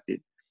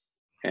deflected.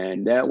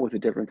 And that was the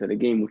difference of the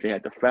game, which they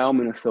had to foul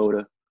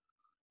Minnesota.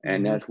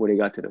 And Mm-hmm. that's where they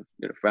got to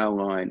the foul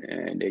line,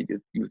 and they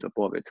just used up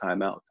all their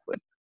timeouts. But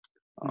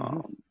Mm-hmm.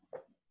 um,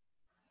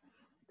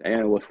 and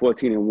it was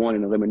 14-1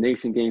 in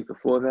elimination games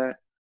before that.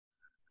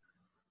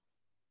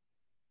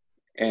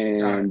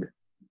 All right. And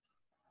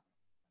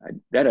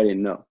that I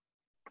didn't know.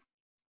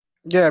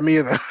 Yeah, me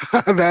either.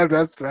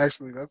 That's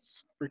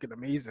freaking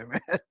amazing, man.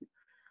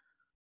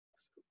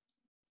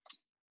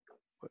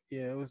 But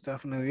yeah, it was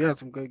definitely we had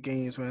some good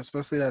games, man.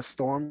 Especially that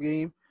Storm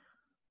game.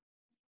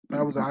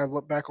 I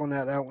look back on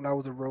that one. That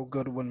was a real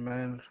good one,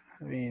 man.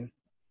 I mean,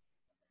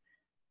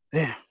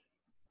 yeah.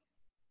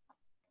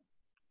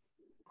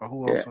 But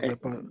who Yeah. else was it?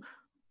 But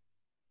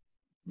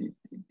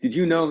Did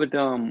you know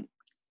that?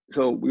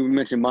 So we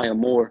mentioned Maya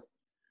Moore.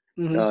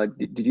 hmm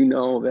Did you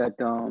know that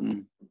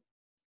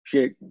she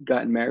had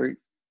gotten married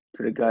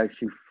to the guy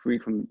she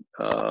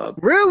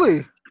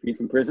really, freed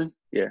from prison?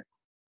 Yeah,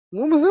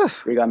 when was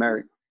this? they got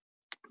married.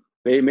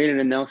 They made an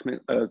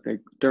announcement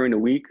like, during the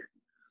week.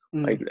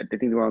 Mm. Like I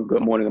think they were on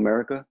Good Morning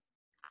America,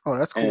 Oh,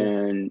 that's cool.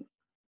 and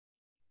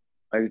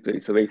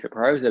so they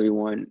surprised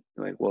everyone.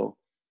 Like, well,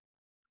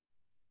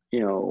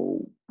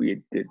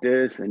 we did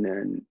this, and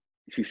then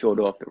she showed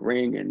off the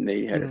ring, and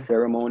they had a Mm.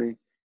 ceremony.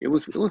 It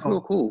was real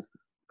Oh, cool.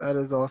 that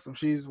is awesome.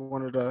 She's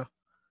one of the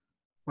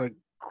like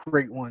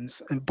great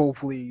ones in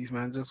both leagues,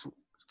 man.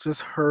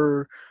 Just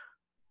her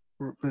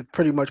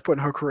pretty much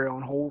putting her career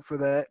on hold for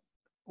that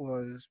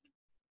was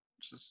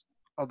just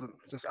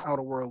just out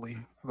of worldly.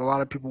 A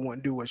lot of people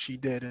wouldn't do what she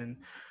did, and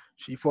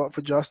she fought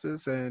for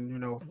justice,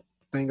 and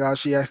thank God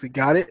she actually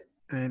got it,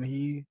 and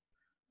he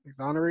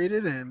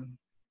exonerated, and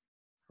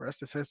the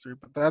rest is history.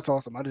 But that's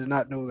awesome. I did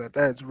not know that.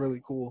 That's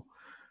really cool.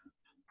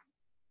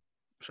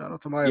 Shout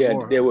out to Maya Yeah,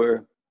 Moore. they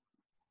were.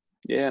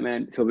 Yeah,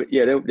 man. So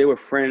yeah, they were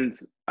friends.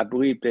 I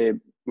believe they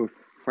were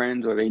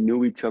friends or they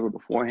knew each other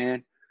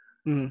beforehand.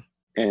 Mm,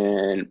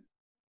 And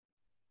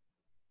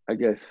I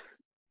guess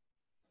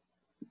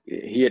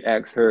he had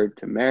asked her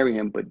to marry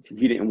him, but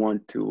he didn't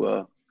want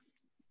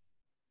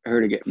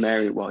her to get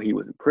married while he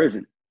was in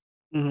prison.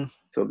 mm-hmm.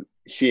 So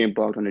she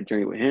embarked on a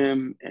journey with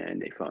him,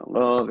 and they fell in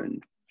love.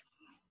 And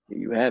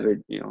you have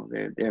it.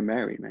 They're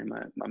married, man.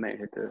 My man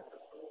hit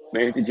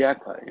the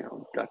jackpot.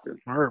 Got the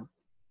Her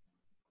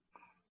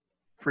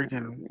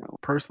freaking you know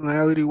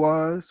personality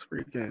wise,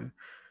 freaking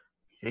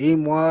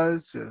game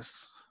wise,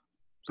 just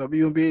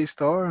WNBA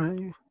star.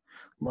 Hey,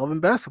 loving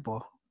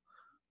basketball.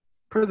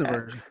 Prison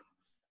version.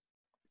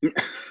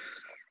 acts.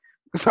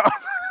 So,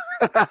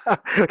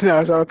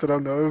 no, shout out to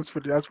them. No,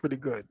 that's pretty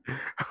good.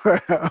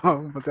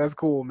 But that's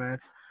cool, man.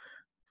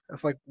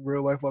 That's like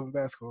real life loving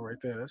basketball right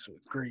there. That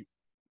shit's great.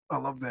 I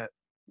love that.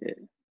 Yeah,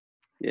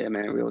 yeah,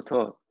 man. Real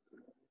talk.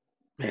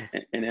 Man.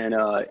 And then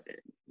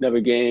another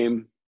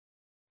game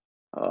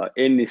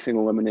in the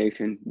single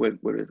elimination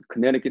with the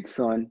Connecticut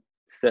Sun,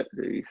 set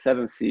the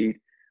seventh seed,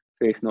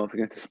 facing off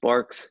against the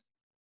Sparks.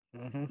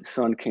 hmm The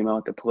Sun came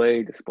out to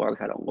play. The Sparks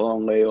had a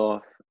long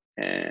layoff,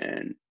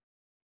 and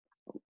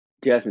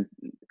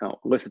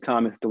Alyssa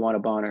Thomas,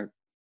 DeWanna Bonner,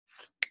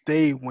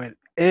 They went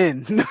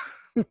in.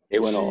 they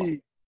went off.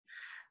 she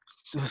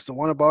just the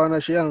one about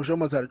her. She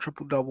almost had a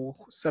triple double,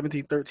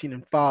 17, 13,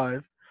 and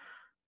 5.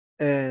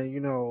 And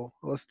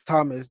Alyssa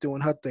Thomas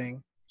doing her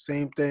thing.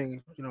 Same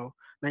thing,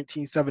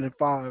 19, 7, and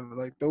 5.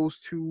 Like those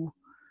two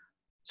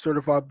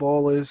certified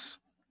ballers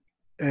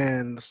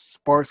and the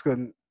Sparks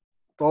couldn't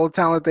all the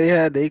talent they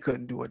had, they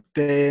couldn't do a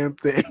damn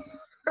thing.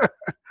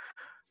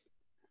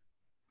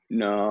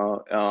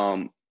 No,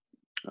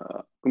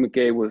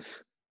 Kumike was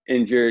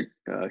injured.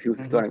 She was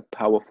hmm starting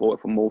power forward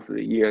for most of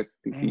the year. I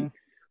think hmm she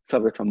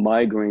suffered from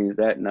migraines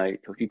that night,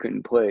 so she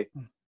couldn't play.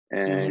 hmm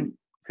And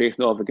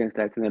facing off against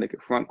that Connecticut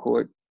front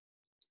court.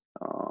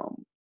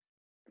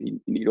 You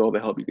need all the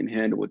help you can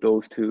handle with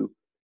those two,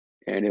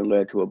 and it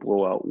led to a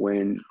blowout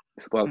win.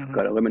 Sparks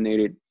got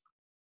eliminated.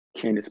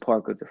 Candace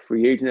Parker's a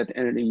free agent at the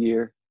end of the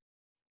year.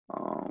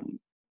 I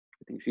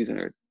think she's in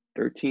her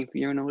 13th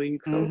year in the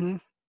league, so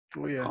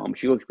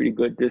she looks pretty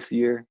good this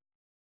year.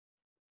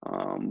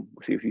 We'll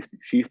see if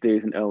she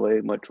stays in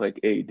LA, much like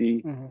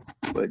AD.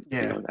 But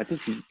I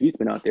think she's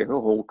been out there her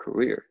whole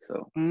career.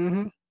 So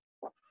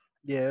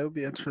yeah, it'll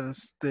be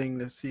interesting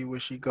to see where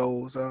she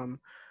goes. And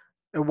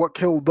what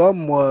killed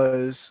them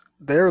was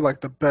they're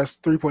like the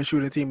best 3-point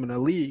shooting team in the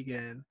league,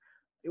 and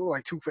they were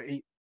like 2 for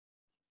 18.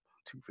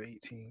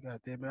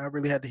 God damn it, I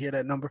really had to hear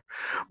that number.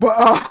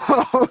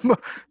 But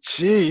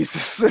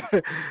Jesus,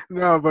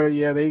 no, but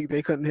yeah,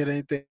 they couldn't hit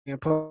anything, and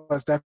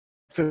plus that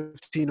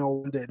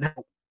 15-0 didn't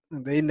help.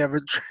 They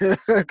never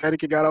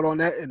Connecticut got out on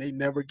that, and they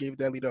never gave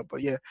that lead up.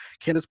 But yeah,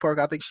 Candace Park,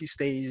 I think she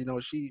stayed.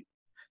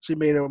 She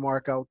made her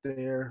mark out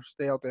there.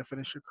 Stay out there,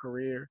 finish her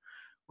career.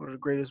 One of the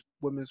greatest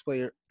women's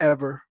player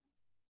ever.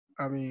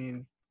 I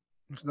mean,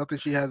 there's nothing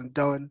she hasn't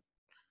done.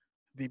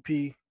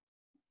 VP,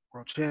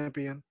 world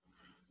champion.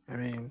 I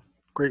mean,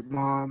 great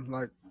mom.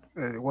 Like,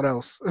 what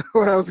else?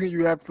 What else can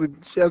you have to?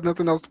 She has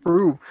nothing else to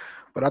prove.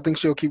 But I think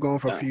she'll keep going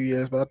for a few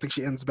years. But I think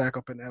she ends back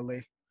up in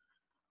LA.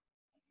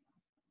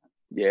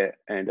 Yeah,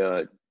 and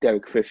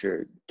Derek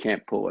Fisher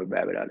can't pull a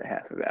rabbit out of the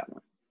hat for that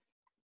one.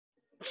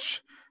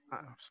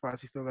 I'm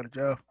surprised he still got a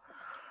job.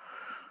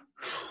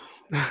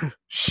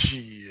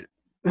 Shit.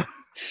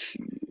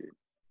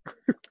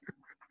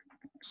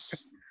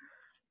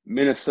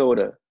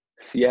 Minnesota,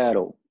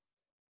 Seattle.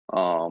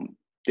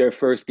 Their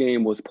first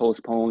game was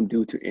postponed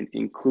due to an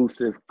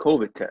inclusive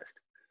COVID test.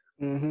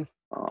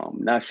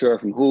 Not sure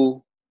from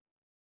who,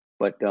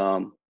 but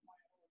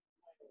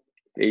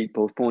they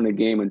postponed the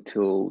game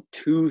until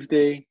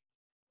Tuesday.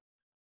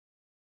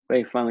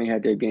 They finally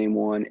had their game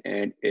won,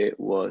 and it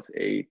was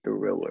a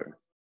thriller.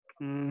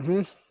 Thriller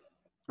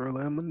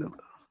in Manila.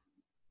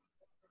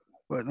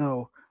 But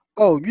no.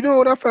 Oh, you know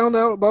what I found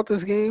out about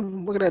this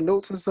game? Looking at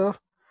notes and stuff.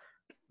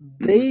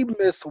 They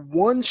missed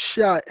one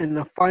shot in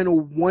the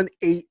final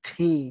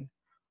 118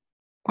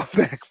 of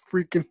that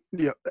freaking.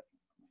 Yeah,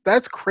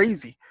 that's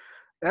crazy.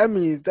 That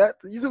means that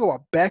you talk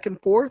about back and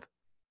forth.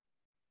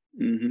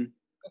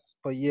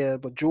 But yeah,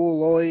 but Jewel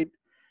Lloyd,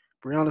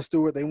 Brianna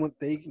Stewart,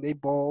 they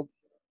balled.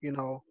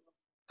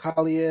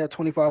 Collier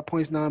 25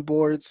 points, 9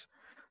 boards,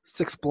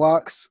 6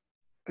 blocks.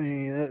 I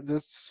mean,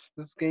 this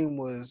game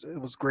was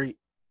great.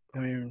 I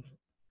mean,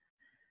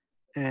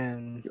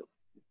 and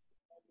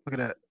look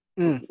at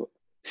that.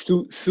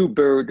 Sue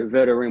Bird, the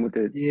veteran, with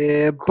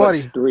the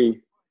buddy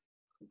 3.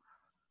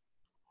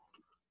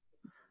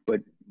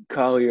 But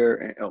Collier,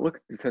 and look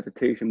at this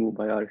hesitation move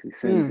by Odyssey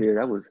Sims here.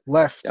 That was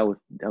left. That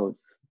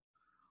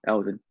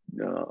was a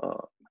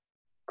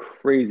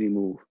crazy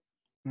move.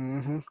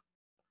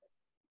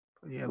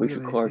 Yeah, Alicia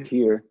Clark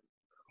here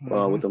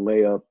with the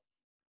layup,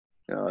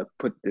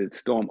 put the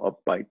Storm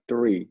up by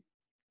 3.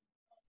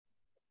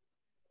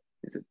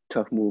 It's a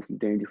tough move from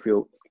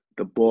Dangerfield.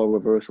 The ball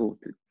reversal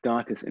to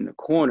Dantas in the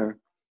corner.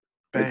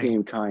 The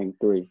game tying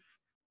 3.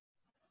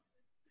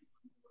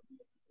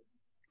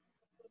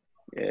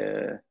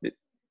 Yeah,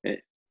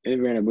 it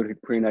ran a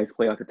pretty nice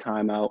play out the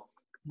timeout.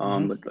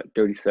 With like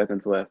 30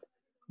 seconds left.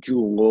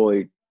 Jewel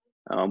Lloyd,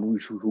 who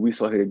we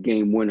saw hit a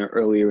game winner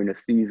earlier in the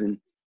season.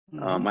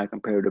 I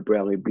compared to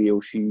Bradley Beal.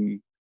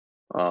 She,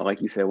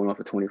 like you said, went off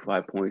for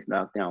 25 points,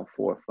 knocked down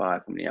 4 or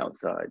 5 from the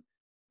outside.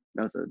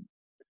 That was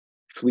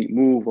a sweet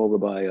move over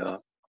by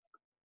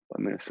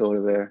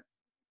Minnesota there.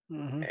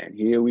 And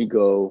here we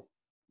go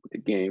with the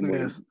game.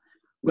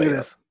 Look at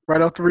this.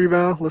 Right off the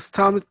rebound. Alicia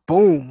Thomas.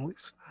 Boom.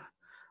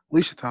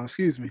 Alicia Thomas,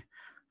 excuse me.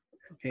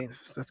 Okay,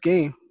 that's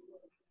game.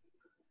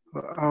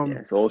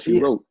 That's all she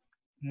wrote.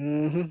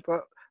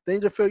 But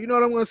Dangerfield, you know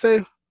what I'm going to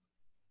say?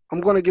 I'm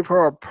going to give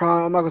her a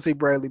prime. I'm not going to say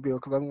Bradley Beal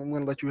because I'm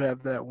going to let you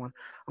have that one.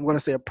 I'm going to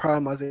say a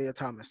prime Isaiah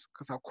Thomas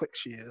because how quick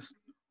she is.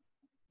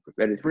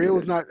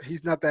 Beal's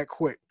he's not that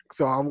quick.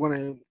 So I'm going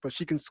to, but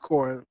she can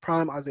score.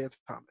 Prime Isaiah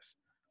Thomas.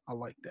 I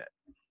like that.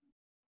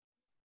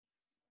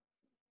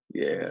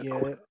 Yeah.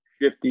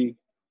 50.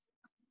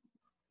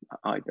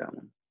 I like that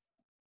one.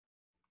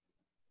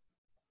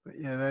 But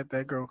yeah,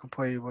 that girl can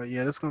play. But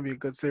yeah, this is going to be a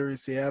good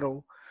series.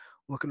 Seattle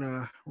looking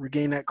to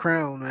regain that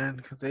crown, man,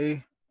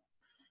 because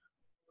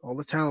all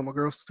the talent. My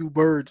girl Sue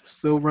Bird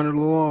still running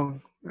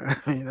along.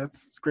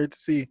 It's great to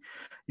see.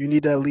 You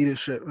need that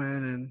leadership,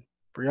 man. And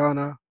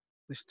Brianna,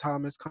 Alicia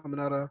Thomas coming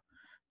out of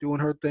doing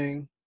her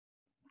thing.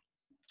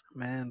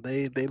 Man,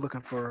 they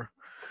looking for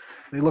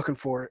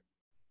it.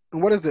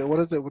 And what is it? What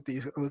is it with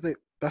these? Was it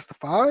best of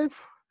 5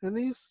 in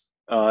these?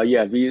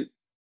 Yeah,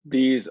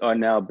 these are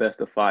now best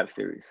of 5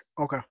 series.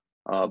 Okay.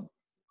 I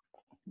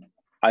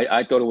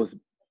thought it was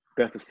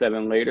best of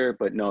 7 later,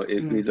 but no,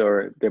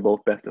 they're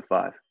both best of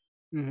 5.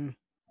 Okay.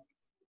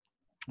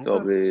 So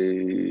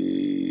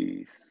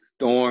the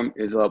Storm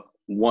is up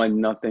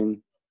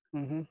 1-0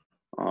 in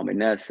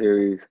that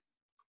series.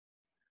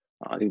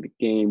 I think the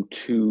game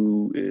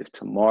 2 is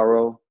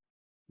tomorrow.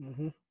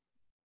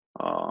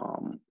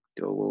 So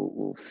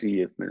we'll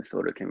see if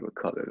Minnesota can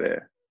recover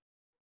there.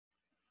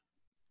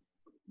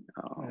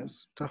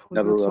 It's definitely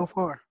good Another so up,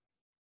 far.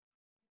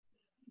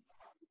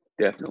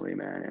 definitely,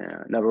 man.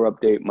 Yeah. Another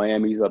update: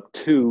 Miami's up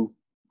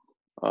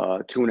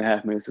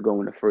 2.5 minutes to go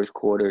in the first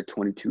quarter,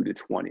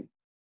 22-20.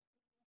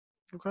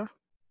 Okay.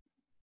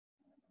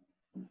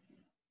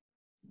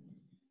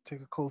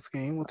 Take a close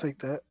game. We'll take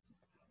that.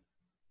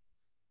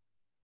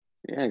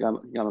 Yeah,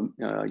 got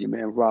your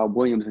man Rob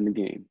Williams in the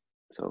game.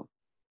 So,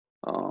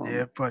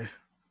 Yeah, um, but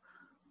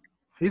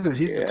he's a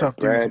yeah, tough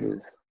dude. Brad is.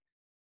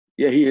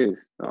 Yeah, he is.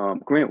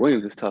 Grant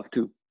Williams is tough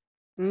too.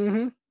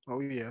 Oh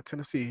yeah,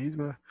 Tennessee. He's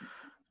gonna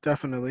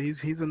definitely.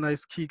 He's a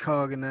nice key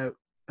cog in that,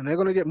 and they're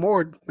gonna get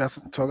more. That's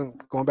talking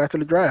going back to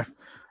the draft.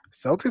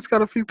 Celtics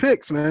got a few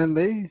picks,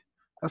 man.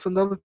 That's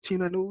another team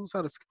that knows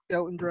how to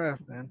scout and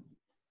draft, man.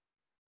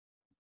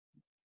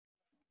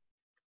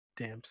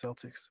 Damn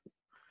Celtics.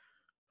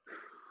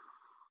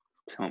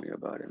 Tell me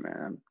about it,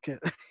 man. Can't-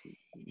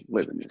 I'm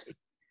living this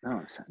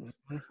nonsense.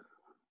 Mhm.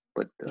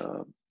 But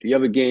the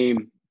other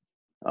game,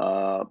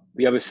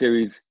 the other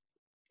series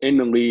in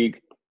the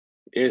league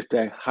is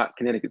that hot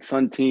Connecticut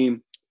Sun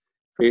team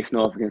facing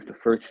off against the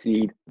first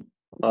seed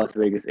Las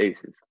Vegas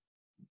Aces.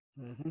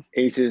 Mhm.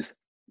 Aces,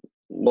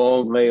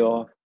 long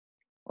layoff,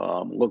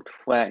 looked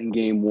flat in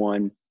game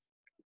one.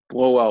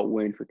 Blowout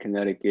win for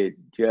Connecticut.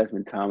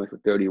 Jasmine Thomas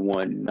with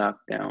 31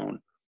 knocked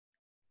down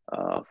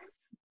uh,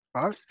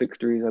 Five. 6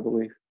 threes, I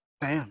believe.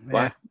 Damn. Yeah.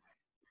 Five.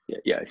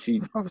 Yeah. She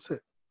That's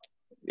opposite.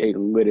 they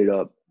lit it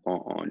up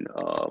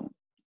on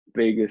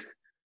Vegas.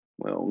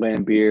 Well,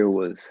 Lambeer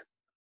was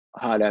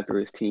hot after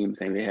his team,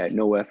 saying they had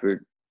no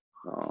effort,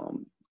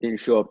 didn't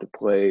show up to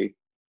play,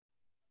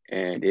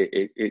 and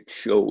it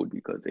showed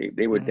because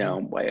they were Mhm.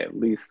 down by at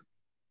least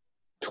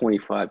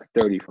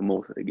 25-30 for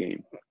most of the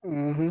game.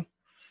 Mhm.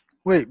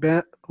 Wait,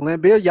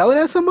 Lambert yelling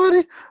at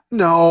somebody?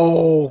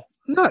 No,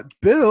 not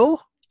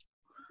Bill.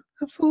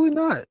 Absolutely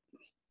not.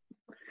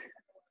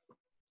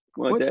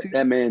 Well, What?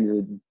 that man's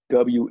a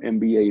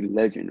WNBA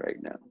legend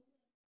right now.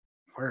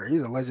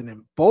 He's a legend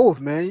in both,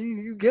 man.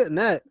 You getting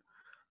that?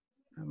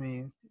 I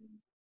mean,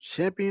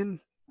 champion,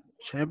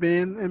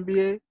 champion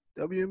NBA,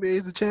 WNBA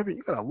is a champion.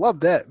 You gotta love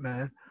that,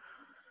 man.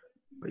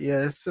 But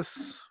yeah, it's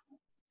just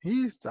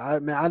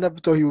man. I never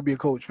thought he would be a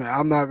coach, man.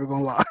 I'm not even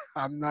gonna lie.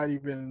 I'm not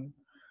even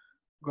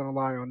gonna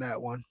lie on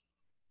that one.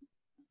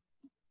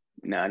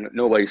 Nah,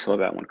 nobody saw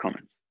that one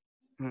coming.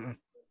 Mm-mm.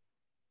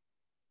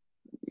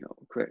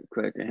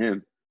 Credit to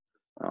him.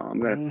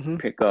 I'm gonna Mm-hmm.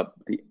 pick up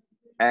the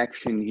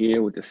action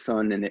here with the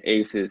Sun and the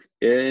Aces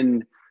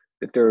in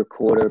the third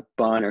quarter.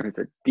 Bonner hits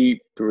a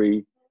deep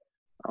three.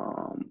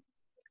 Um,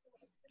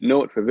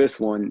 Note for this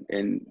one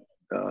in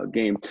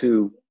game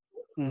two,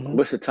 Mm-hmm.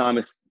 Alyssa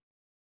Thomas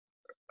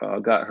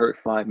got hurt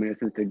 5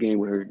 minutes into the game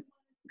with her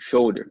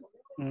shoulder.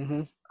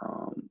 Mm-hmm.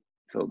 Um,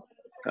 so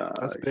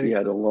That's she big.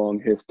 has a long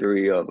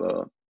history of,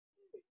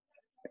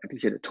 I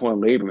think she had a torn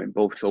labrum in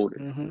both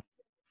shoulders. Mm-hmm.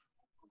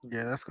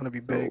 Yeah, that's gonna be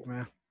big, So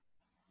man.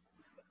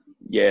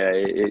 yeah,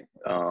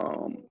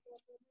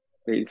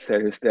 they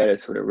said her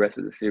status for the rest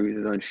of the series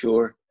is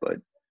unsure, but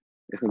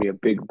it's gonna be a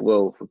big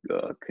blow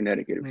for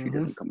Connecticut if she Mm-hmm.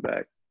 doesn't come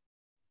back.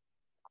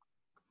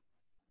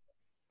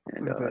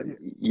 And Look at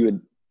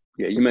that.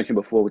 you mentioned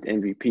before with the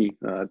MVP.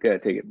 Gotta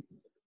take it.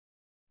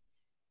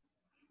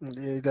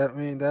 Yeah, I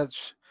mean,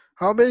 that's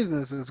how amazing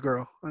is this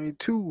girl? I mean,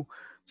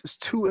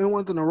 just two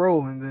N1s in a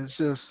row, and it's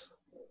just,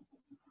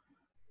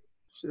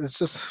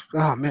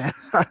 oh man.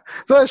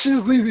 So she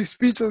just leaves me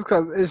speechless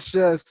because it's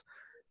just,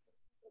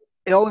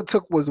 all it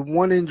took was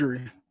one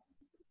injury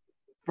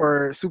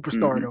for Mm-hmm.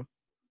 superstardom,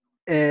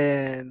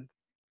 and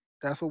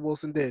that's what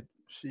Wilson did.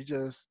 She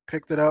just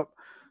picked it up.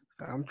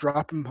 I'm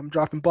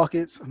dropping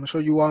buckets. I'm gonna show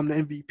you why I'm the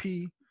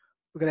MVP.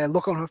 Look at that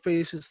look on her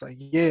face. It's like,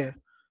 yeah,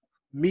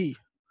 me,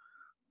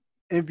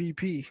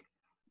 MVP,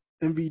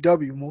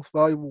 MVW, most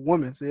valuable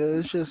woman. So, yeah,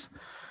 it's just,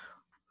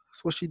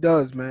 that's what she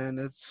does,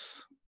 man.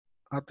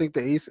 I think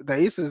the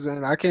aces,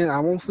 man. I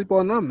won't sleep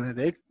on them. Man.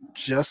 They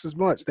just as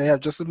much. They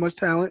have just as much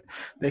talent.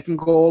 They can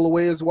go all the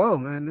way as well,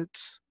 man.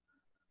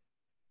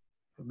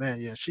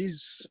 Man, yeah,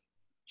 she's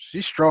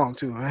strong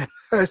too, man.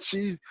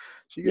 she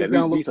she Yeah, gets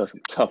down, look these are some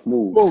tough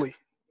moves. bully.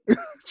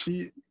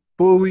 She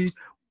bully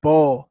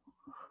ball.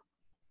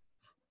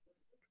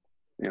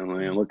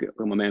 Man, look at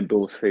my man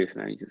Bill's face,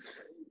 man. He's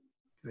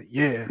just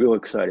Yeah. real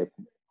excited.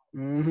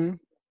 Mm-hmm.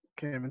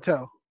 Can't even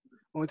tell.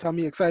 Only time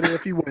he excited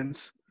if he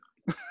wins.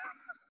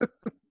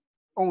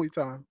 Only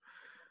time.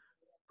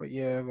 But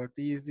yeah, like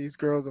these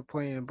girls are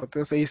playing. But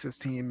this Aces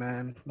team,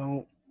 man,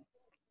 don't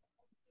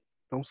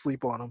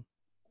sleep on them.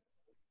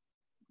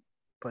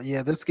 But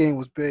yeah, this game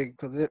was big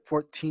because it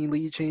 14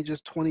 lead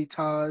changes, 20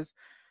 ties.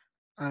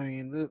 I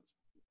mean,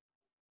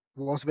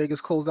 Las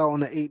Vegas closed out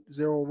on an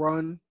 8-0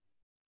 run,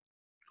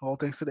 all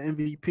thanks to the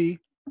MVP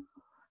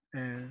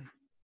and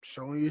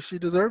showing you she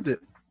deserved it,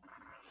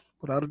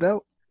 without a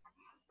doubt.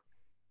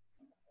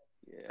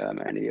 Yeah,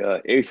 man.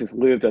 The Aces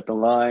lived at the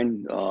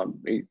line.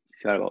 They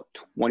shot about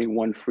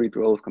 21 free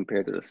throws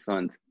compared to the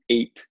Suns'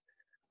 8.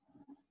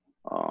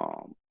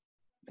 Um,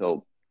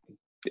 so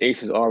the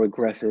Aces are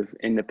aggressive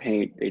in the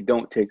paint. They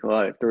don't take a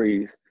lot of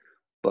threes,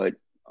 but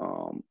the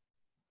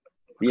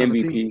Kind of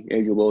team. MVP,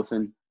 Angel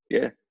Wilson,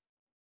 yeah,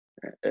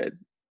 uh,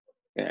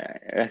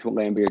 that's what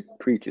Lambert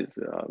preaches.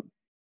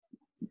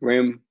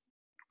 Rim,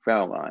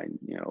 foul line,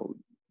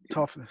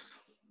 Toughness.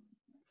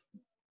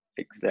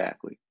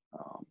 exactly.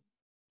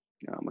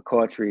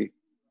 McCautry,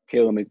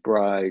 Kayla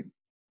McBride,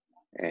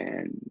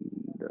 and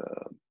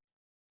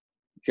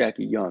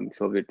Jackie Young.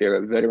 So that they're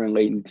a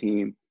veteran-laden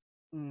team.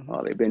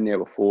 Mm-hmm. They've been there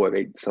before.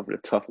 They suffered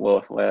a tough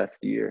loss last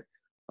year,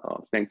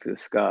 thanks to the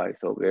Sky.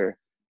 So they're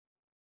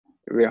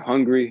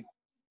hungry.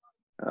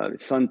 The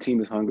Sun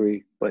team is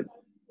hungry, but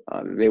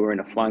they were in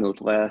the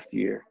finals last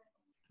year.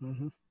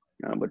 Mm-hmm.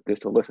 But this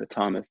Alyssa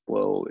Thomas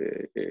blow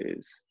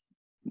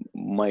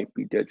might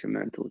be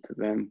detrimental to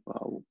them.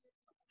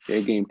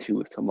 Their game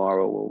 2 is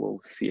tomorrow.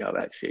 We'll see how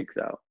that shakes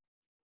out.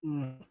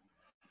 Mm.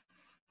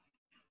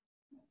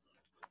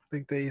 I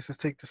think the Aces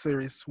take the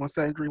series. Once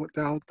that injury went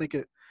down,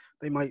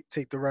 they might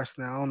take the rest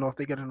now. I don't know if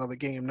they get another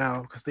game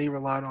now because they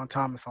relied on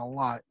Thomas a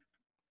lot.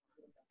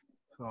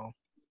 So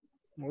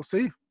we'll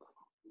see.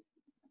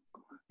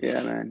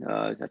 Yeah, man.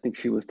 I think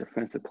she was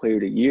Defensive Player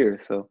of the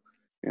Year. So,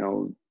 you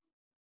know,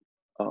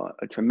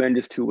 a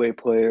tremendous two-way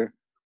player.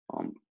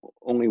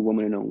 Only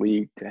woman in the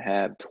league to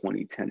have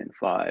 20, 10, and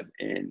 5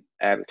 and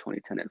average 20,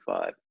 10, and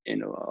 5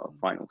 in a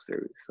final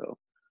series. So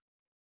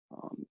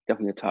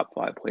definitely a top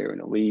 5 player in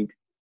the league.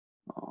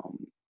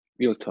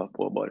 Real tough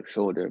ball about his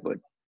shoulder, but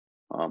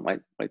like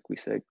we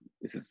said,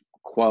 this is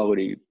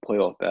quality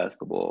playoff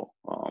basketball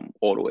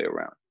all the way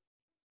around.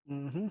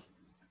 Mm-hmm.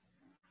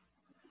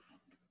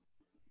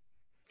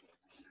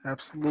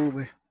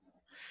 Absolutely.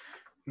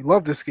 We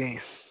love this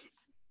game.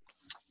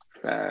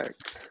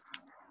 Facts,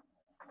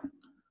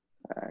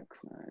 facts.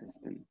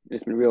 Man.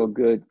 It's been real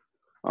good.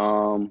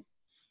 Um,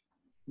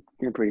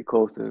 Getting pretty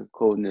close to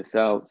closing this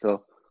out.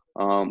 So,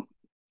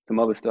 some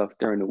other stuff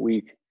during the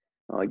week.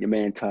 Your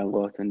man Ty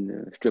Lawson,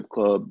 the strip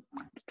club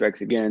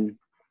strikes again.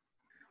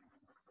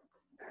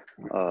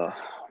 Uh,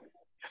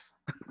 Yes.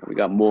 we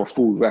got more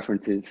food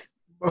references.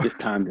 This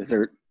time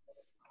dessert.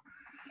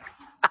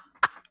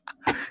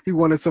 He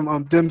wanted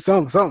some dim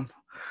sum, something.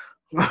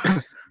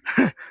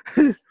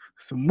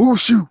 Some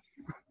mushu.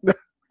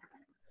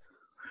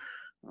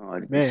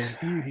 Man,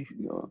 You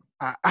know,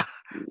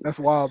 that's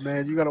wild,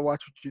 man. You gotta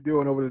watch what you're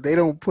doing over there. They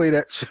don't play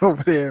that shit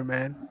over there,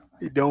 man.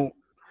 They don't.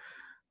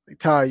 Like,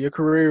 Ty, your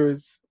career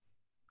is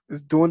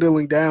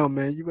dwindling down,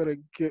 man. You better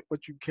get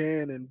what you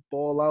can and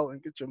ball out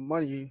and get your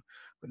money.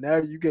 But now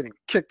you're getting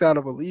kicked out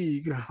of a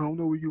league. I don't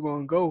know where you're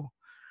gonna go.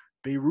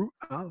 Beirut?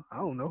 I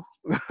don't know.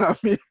 I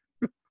mean,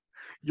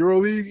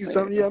 EuroLeague or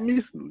something. Yeah, I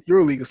mean,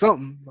 EuroLeague or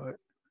something. But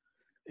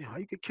how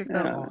you get kicked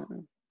out of yeah. all?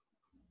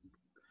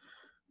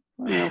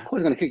 Of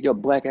course, gonna kick your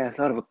black ass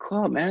out of a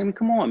club, man. I mean,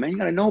 come on, man. You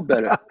gotta know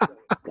better.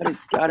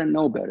 Gotta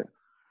know better.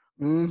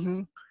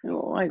 Mm-hmm.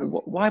 Like, I mean,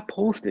 why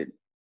post it?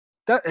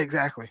 that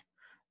exactly.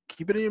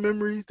 Keep it in your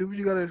memories. Do what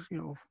you gotta,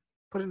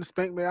 put in the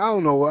spank, man. I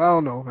don't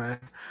know, man.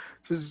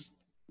 Just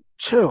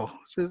chill.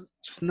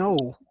 Just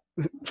know.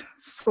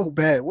 So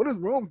bad. What is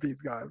wrong with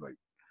these guys? Like,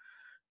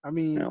 I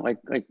mean, Like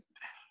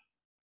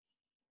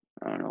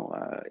I don't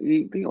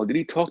know. Did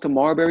he talk to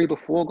Marbury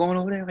before going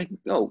over there? Like,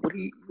 yo, what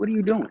are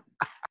you doing?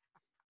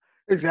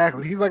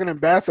 exactly. He's like an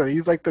ambassador.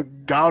 He's like the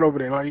god over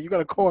there. Like, you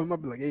gotta call him up,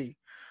 and be like, hey,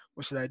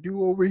 what should I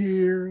do over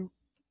here?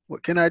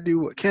 What can I do?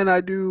 What can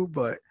I do?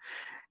 But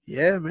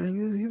yeah,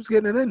 man, he was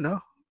getting it in though.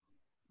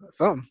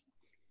 Something.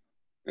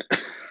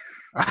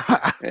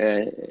 Uh,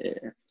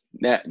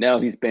 now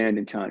he's banned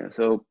in China.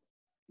 So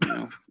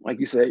like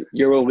you said,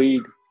 Euro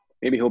League.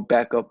 Maybe he'll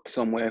back up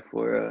somewhere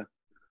for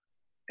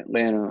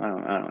Atlanta.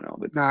 I don't know,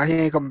 but Nah, he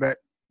ain't coming back.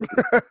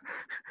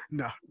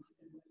 No.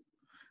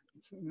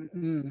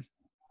 Mm-mm.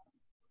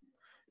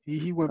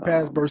 He went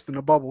past um, bursting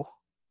the bubble.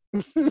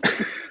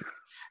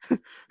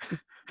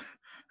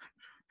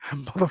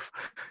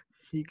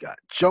 He got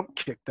jump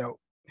kicked out.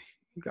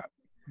 He got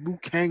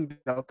Luke hanged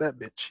out that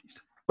bitch. He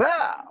said,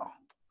 wow.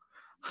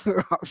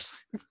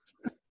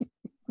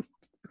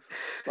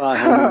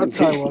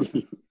 Ty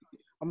Lawson.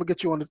 I'm gonna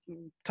get you on the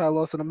Ty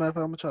Lawson and Math.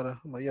 I'm gonna try to.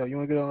 I'm like, yo, you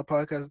wanna get on the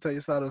podcast and tell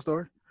your side of the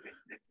story?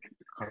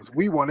 Because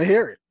we want to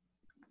hear it.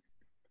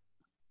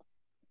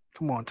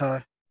 Come on,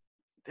 Ty.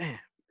 Damn.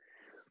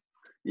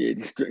 Yeah,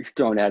 just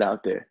throwing that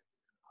out there.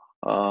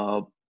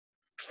 Uh,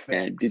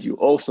 and did you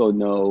Facts. also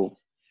know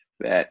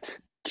that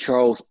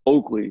Charles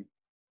Oakley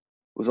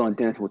was on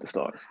Dancing with the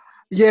Stars?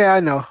 Yeah, I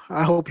know.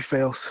 I hope he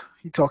fails.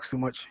 He talks too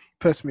much. He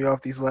pissed me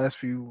off these last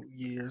few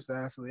years.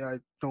 Actually, I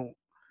don't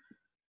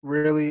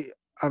really.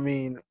 I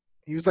mean,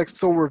 he was like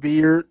so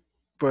revered,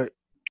 but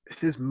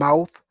his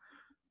mouth.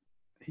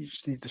 He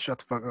just needs to shut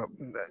the fuck up.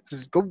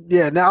 Just go.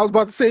 Yeah. Now I was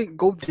about to say,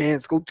 go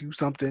dance, go do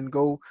something,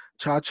 go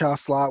cha cha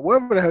slot,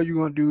 whatever the hell you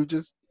gonna do.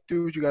 Just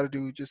do what you gotta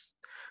do. Just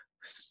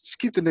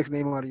keep the Knicks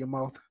name out of your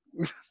mouth.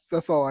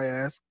 That's all I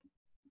ask.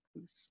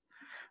 It's-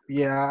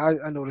 yeah,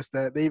 I noticed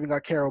that. They even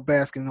got Carol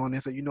Baskin on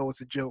there, so you know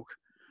it's a joke.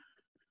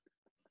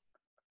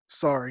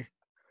 Sorry.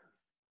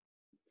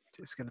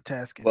 Just gonna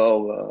task him.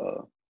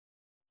 Well,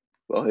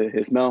 Well,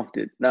 his mouth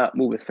did not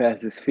move as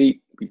fast as his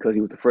feet because he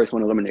was the first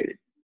one eliminated.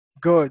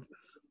 Good.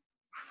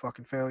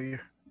 Fucking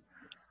failure.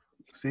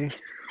 See?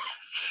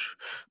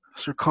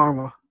 That's your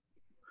karma.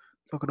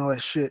 Talking all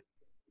that shit.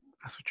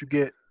 That's what you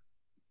get.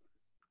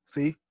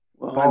 See?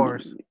 Well,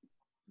 Bars.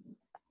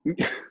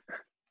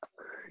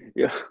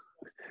 Yeah.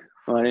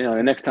 Well,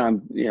 the next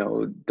time,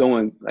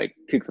 Doan like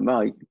kicks him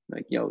out,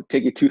 like,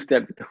 take your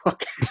 2-step.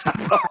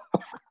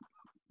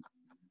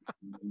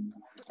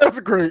 That's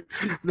great.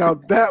 Now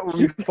that would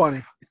be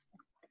funny.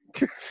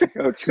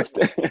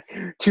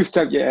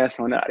 Two-step your ass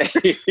on out of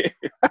here.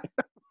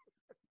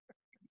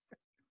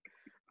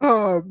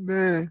 Oh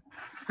man,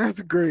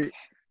 that's great.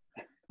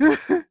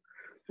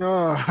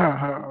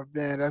 Oh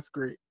man, that's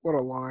great. What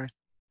a line.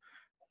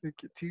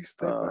 Take your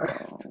 2-step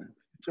ass.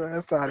 Get your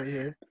ass out of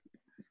here.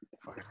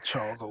 Fucking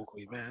Charles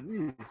Oakley, man.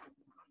 He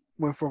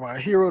went from a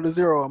hero to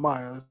zero in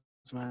my eyes,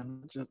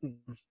 man.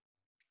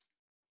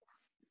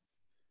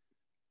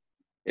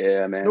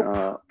 Yeah, man.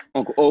 Nope.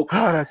 Uncle Oak.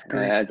 Oh, that's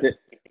great. That's it.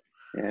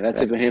 Yeah, that's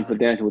it for him for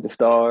Dancing with the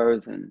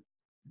Stars, and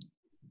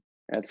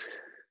that's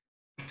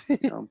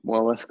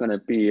well, that's gonna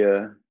be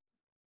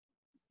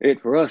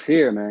it for us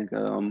here, man.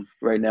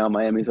 Right now,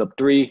 Miami's up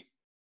 3.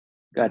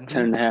 Got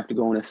 10.5 to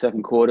go in the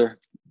second quarter.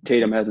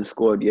 Tatum hasn't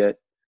scored yet.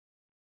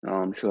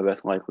 I'm sure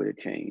that's likely to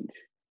change.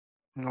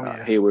 Oh,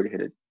 yeah. Hayward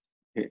hit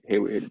a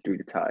 3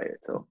 to tie it,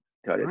 so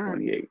tied at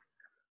 28.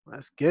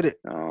 Let's get it.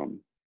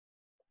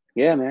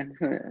 Yeah, man,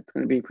 it's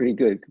gonna be pretty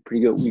good.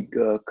 Pretty good week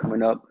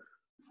coming up.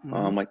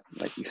 Like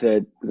you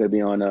said, we're gonna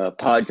be on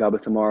Pod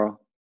Jobbers tomorrow.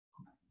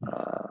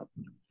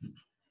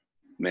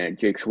 Man,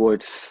 Jake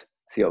Schwartz,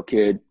 CL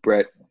Kid,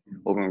 Brett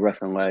over in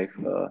Wrestling Life.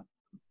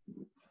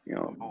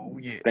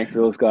 Thanks to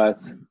those guys.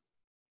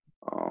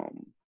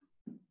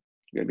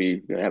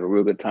 Gonna have a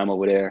real good time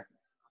over there.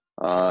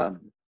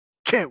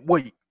 Can't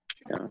wait.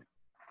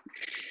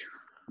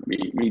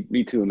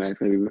 Me too, man. It's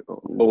gonna be a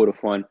load of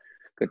fun.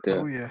 Got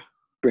to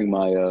bring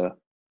my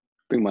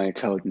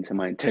intelligence and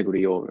my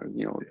integrity over.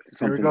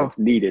 Something that's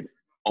needed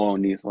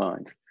on these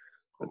lines.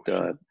 But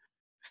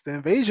it's the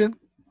invasion.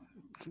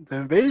 The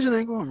invasion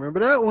ain't going.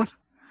 Remember that one?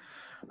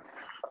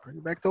 Bring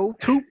it back to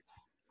 02.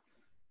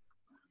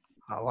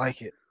 I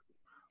like it.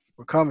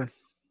 We're coming.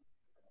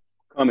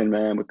 Coming,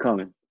 man. We're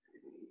coming.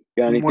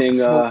 Got anything?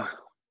 Got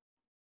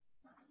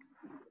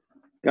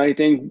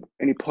anything?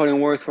 Any parting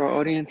words for our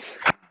audience?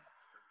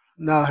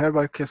 Nah,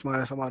 everybody kiss my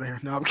ass. I'm out of here.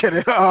 No, I'm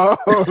kidding. I'm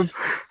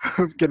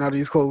getting out of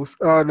these clothes.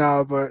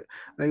 Nah, but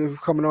thank you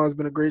for coming on. It's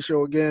been a great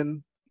show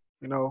again.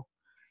 If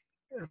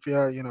you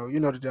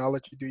the deal. I'll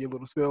let you do your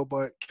little spill,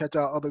 but catch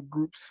out other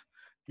groups.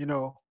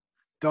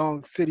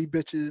 Dong City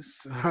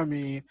bitches. I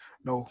mean,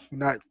 no,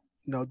 not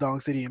Dong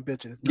City and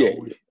bitches. No,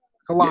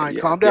 it's a line.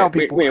 Calm down,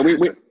 people. Wait.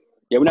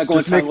 We're not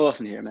going Tyler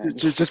Lawson here, man.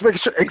 Just making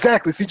sure.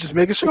 Exactly. See, just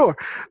making sure.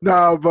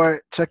 No, but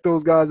check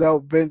those guys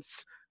out.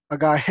 Vince, a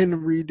guy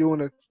Henry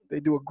they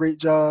do a great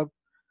job.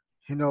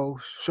 Show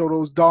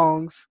those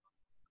dongs,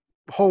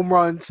 home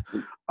runs.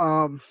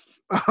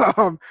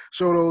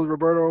 Show those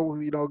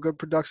Roberto. Good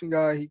production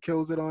guy. He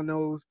kills it on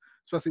those,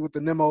 especially with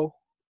the Nemo,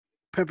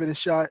 pimping his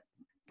shot.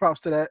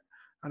 Props to that.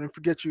 I didn't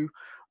forget you.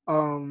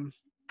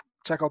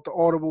 Check out the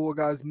Audible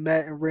guys,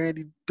 Matt and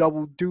Randy,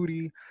 double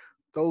duty.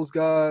 Those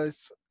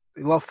guys,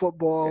 they love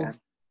football,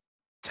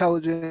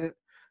 intelligent.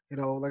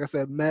 Like I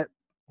said, Matt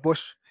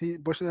Bush. He's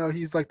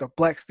like the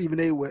black Stephen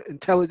A. with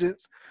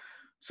intelligence.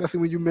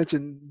 Especially when you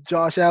mention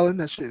Josh Allen.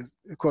 That shit is,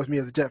 of course, me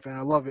as a Jet fan,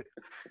 I love it.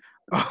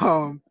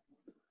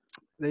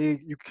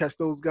 You can catch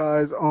those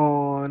guys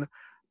on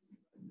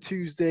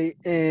Tuesday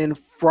and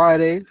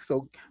Friday.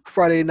 So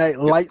Friday night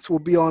lights will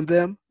be on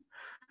them.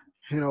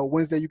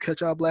 Wednesday you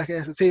catch our black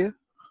asses here,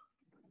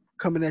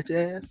 coming at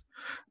your ass.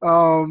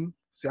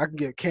 See, I can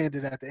get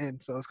candid at the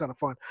end, so it's kind of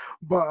fun.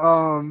 But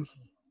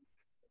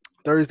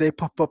Thursday,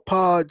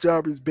 Pod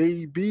Jobbers,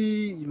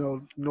 baby. You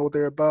know what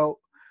they're about.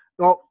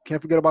 Oh,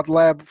 can't forget about the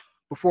lab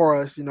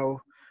before us.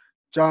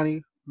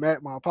 Johnny,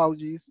 Matt, my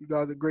apologies. You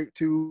guys are great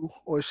too.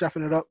 Always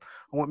chefing it up.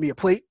 I want me a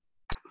plate.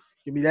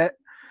 Give me that.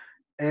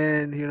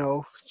 And,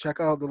 check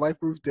out the Life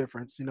Proof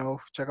Difference.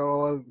 Check out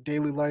all our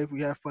daily life.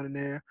 We have fun in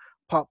there.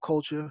 Pop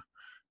culture.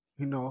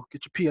 Get your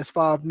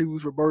PS5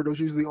 news. Roberto's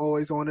usually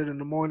always on it in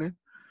the morning.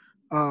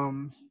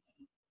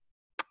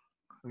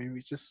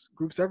 We just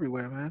groups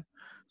everywhere, man.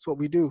 That's what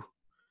we do.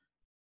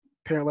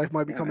 Parent Life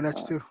might be coming at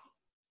you too.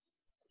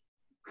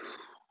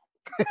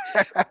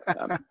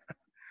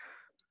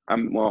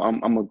 I'm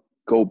gonna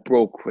go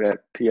broke for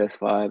that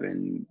PS5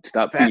 and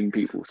stop feeding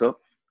people. So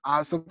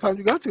sometimes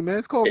you got to, man.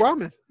 It's called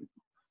ramen.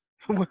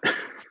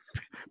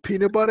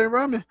 Peanut butter and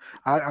ramen.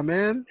 I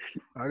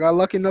got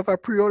lucky enough. I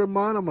pre-ordered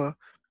mine. I'm a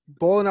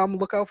balling. I'm gonna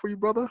look out for you,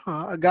 brother.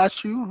 I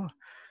got you.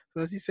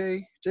 So as he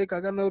say, Jake, I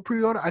got another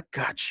pre-order. I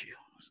got you.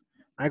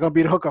 I ain't gonna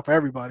be the hookup for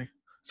everybody,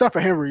 except for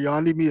Henry. Y'all, I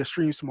need me a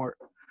Stream Smart.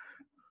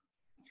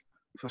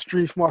 So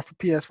Stream Smart for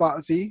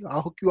PS5. See,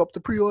 I'll hook you up to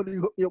pre-order.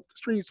 You hook me up to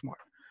Stream Smart.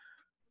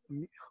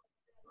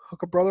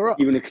 Hook a brother up.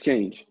 Even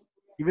exchange.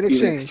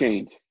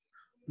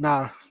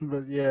 Nah,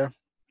 but yeah.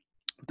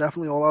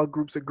 Definitely, all our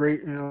groups are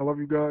great. You know, I love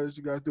you guys.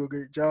 You guys do a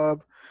great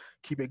job.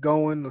 Keep it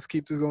going. Let's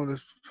keep this going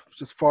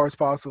as far as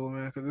possible,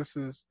 man. Because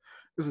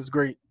this is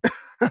great.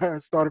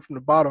 It started from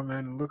the bottom,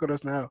 man. And look at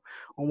us now,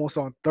 almost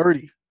on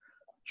 30.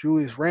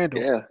 Julius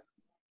Randle, Yeah,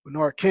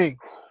 Bernard King.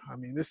 I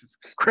mean, this is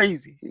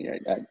crazy. yeah,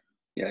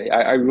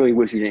 I really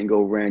wish you didn't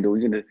go, Randall.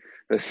 You're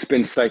gonna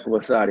spin cycle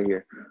us out of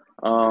here.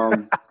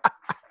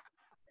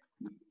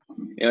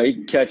 You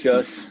can catch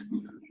us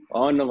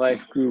on the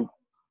Life Group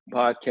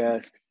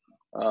podcast,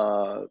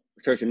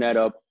 searching that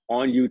up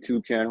on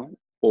YouTube channel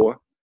or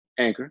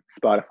Anchor,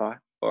 Spotify,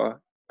 or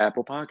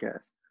Apple Podcast.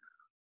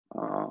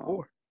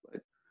 Four.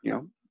 But,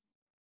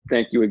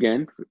 thank you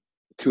again for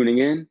tuning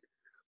in.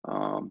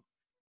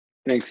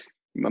 Thanks,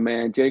 my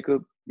man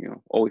Jacob.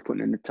 Always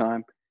putting in the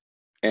time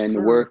and the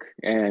Sir. work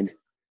and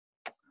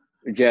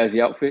the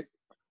jazzy outfit.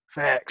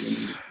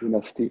 Facts.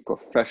 That's the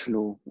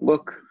professional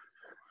look.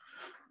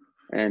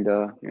 And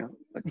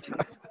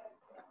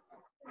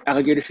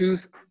alligator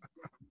shoes.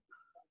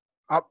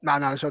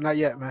 Nah, so not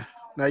yet, man.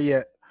 Not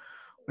yet.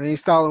 I ain't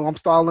styling. I'm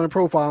styling and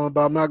profiling,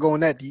 but I'm not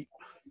going that deep.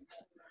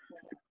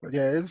 But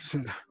yeah,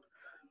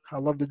 I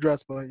love the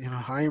dress, but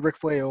I ain't Ric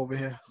Flair over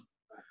here.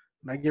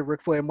 When I get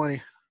Ric Flair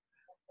money,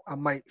 I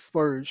might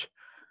splurge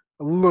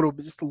a little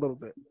bit, just a little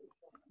bit,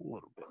 a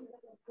little bit.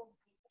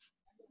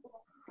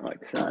 I like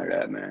the sound of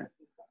that, man.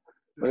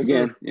 But Yes,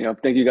 again, sir.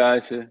 thank you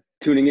guys for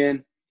tuning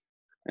in.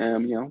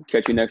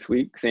 Catch you next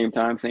week, same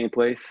time, same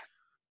place.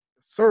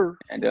 Yes, sir.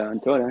 And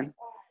until then,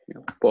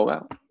 ball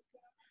out.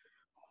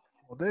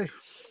 All day.